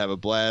think you would have a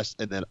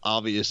blast. And then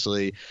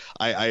obviously,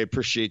 I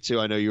appreciate too.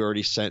 I know you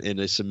already sent in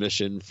a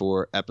submission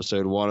for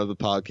episode 1 of the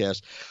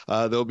podcast.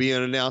 There'll be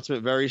an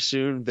announcement very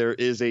soon. There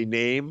is a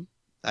name.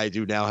 I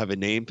do now have a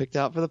name picked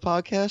out for the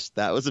podcast.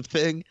 That was a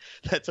thing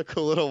that took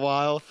a little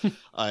while.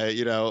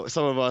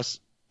 Some of us,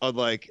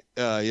 unlike,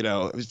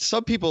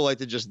 some people like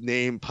to just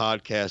name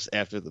podcasts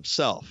after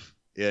themselves.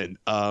 And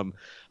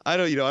I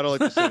don't like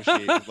to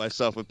associate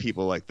myself with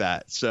people like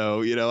that.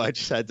 So, I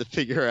just had to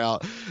figure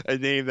out a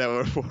name that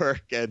would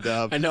work. And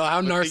I know,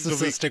 how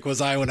narcissistic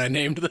was I when I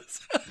named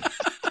this?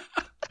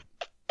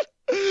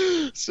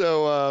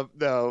 So,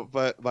 no,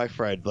 but my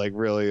friend, like,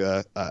 really,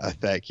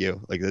 thank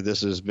you. Like,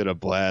 this has been a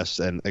blast.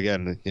 And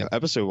again,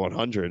 episode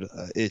 100,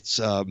 it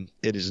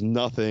is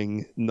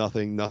nothing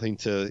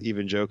to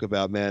even joke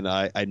about, man.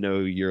 I know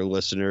your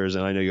listeners,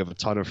 and I know you have a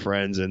ton of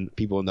friends and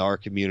people in our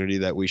community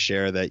that we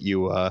share that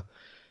you,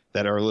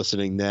 that are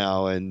listening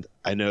now. And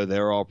I know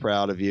they're all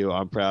proud of you.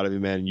 I'm proud of you,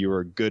 man. You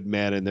are a good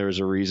man. And there's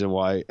a reason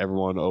why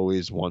everyone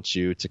always wants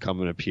you to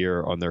come and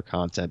appear on their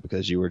content,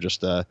 because you were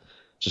just a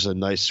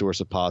nice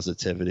source of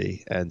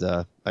positivity, and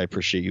I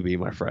appreciate you being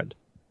my friend.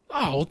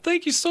 Oh, well,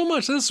 thank you so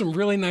much. That's some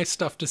really nice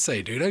stuff to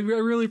say, dude. I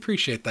really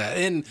appreciate that.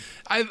 And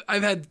I've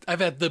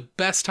had the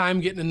best time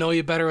getting to know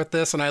you better with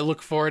this, and I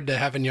look forward to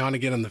having you on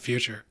again in the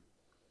future.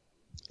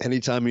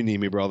 Anytime you need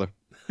me, brother.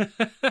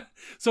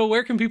 So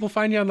where can people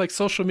find you on, like,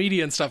 social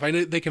media and stuff? I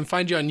know they can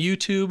find you on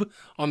YouTube,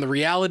 on The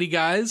Reality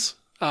Guys,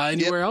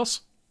 anywhere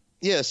else?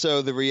 Yeah,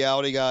 so The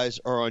Reality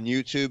Guys are on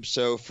YouTube.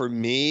 So for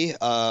me,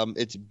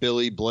 it's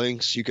Billy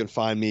Blinks. You can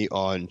find me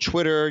on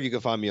Twitter. You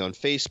can find me on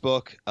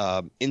Facebook,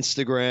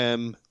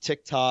 Instagram,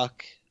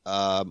 TikTok.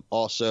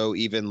 Also,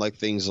 even like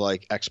things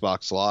like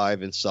Xbox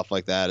Live and stuff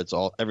like that.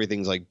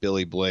 Everything's like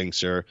Billy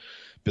Blinks or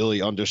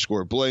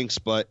Billy_Blinks.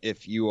 But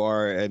if you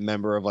are a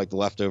member of like the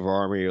Leftover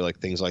Army or like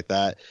things like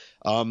that,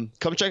 come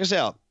check us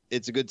out.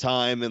 It's a good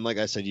time, and like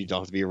I said, you don't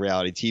have to be a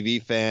reality TV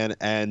fan,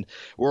 and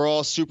we're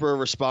all super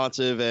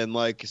responsive, and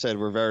like I said,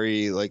 we're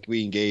very, like,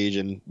 we engage,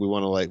 and we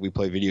want to, like, we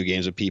play video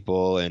games with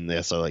people,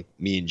 and so like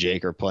me and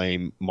Jake are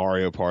playing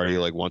Mario Party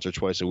like once or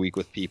twice a week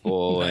with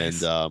people.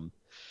 Nice. And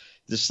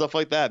just stuff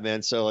like that,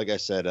 man. So like I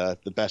said,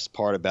 the best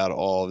part about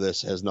all of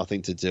this has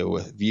nothing to do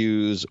with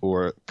views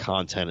or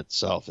content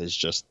itself. It's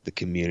just the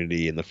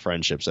community and the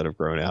friendships that have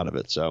grown out of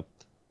it. So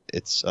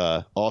it's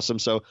awesome.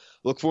 So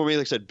look for me,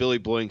 like I said, Billy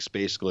Blinks,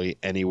 basically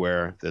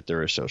anywhere that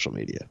there is social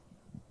media.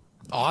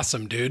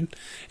 Awesome, dude.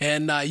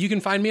 And you can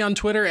find me on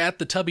Twitter at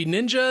the Tubby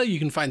Ninja. You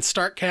can find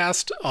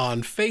Startcast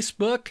on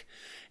Facebook.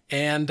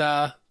 And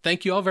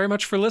thank you all very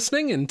much for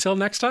listening. Until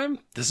next time,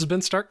 this has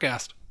been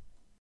Startcast.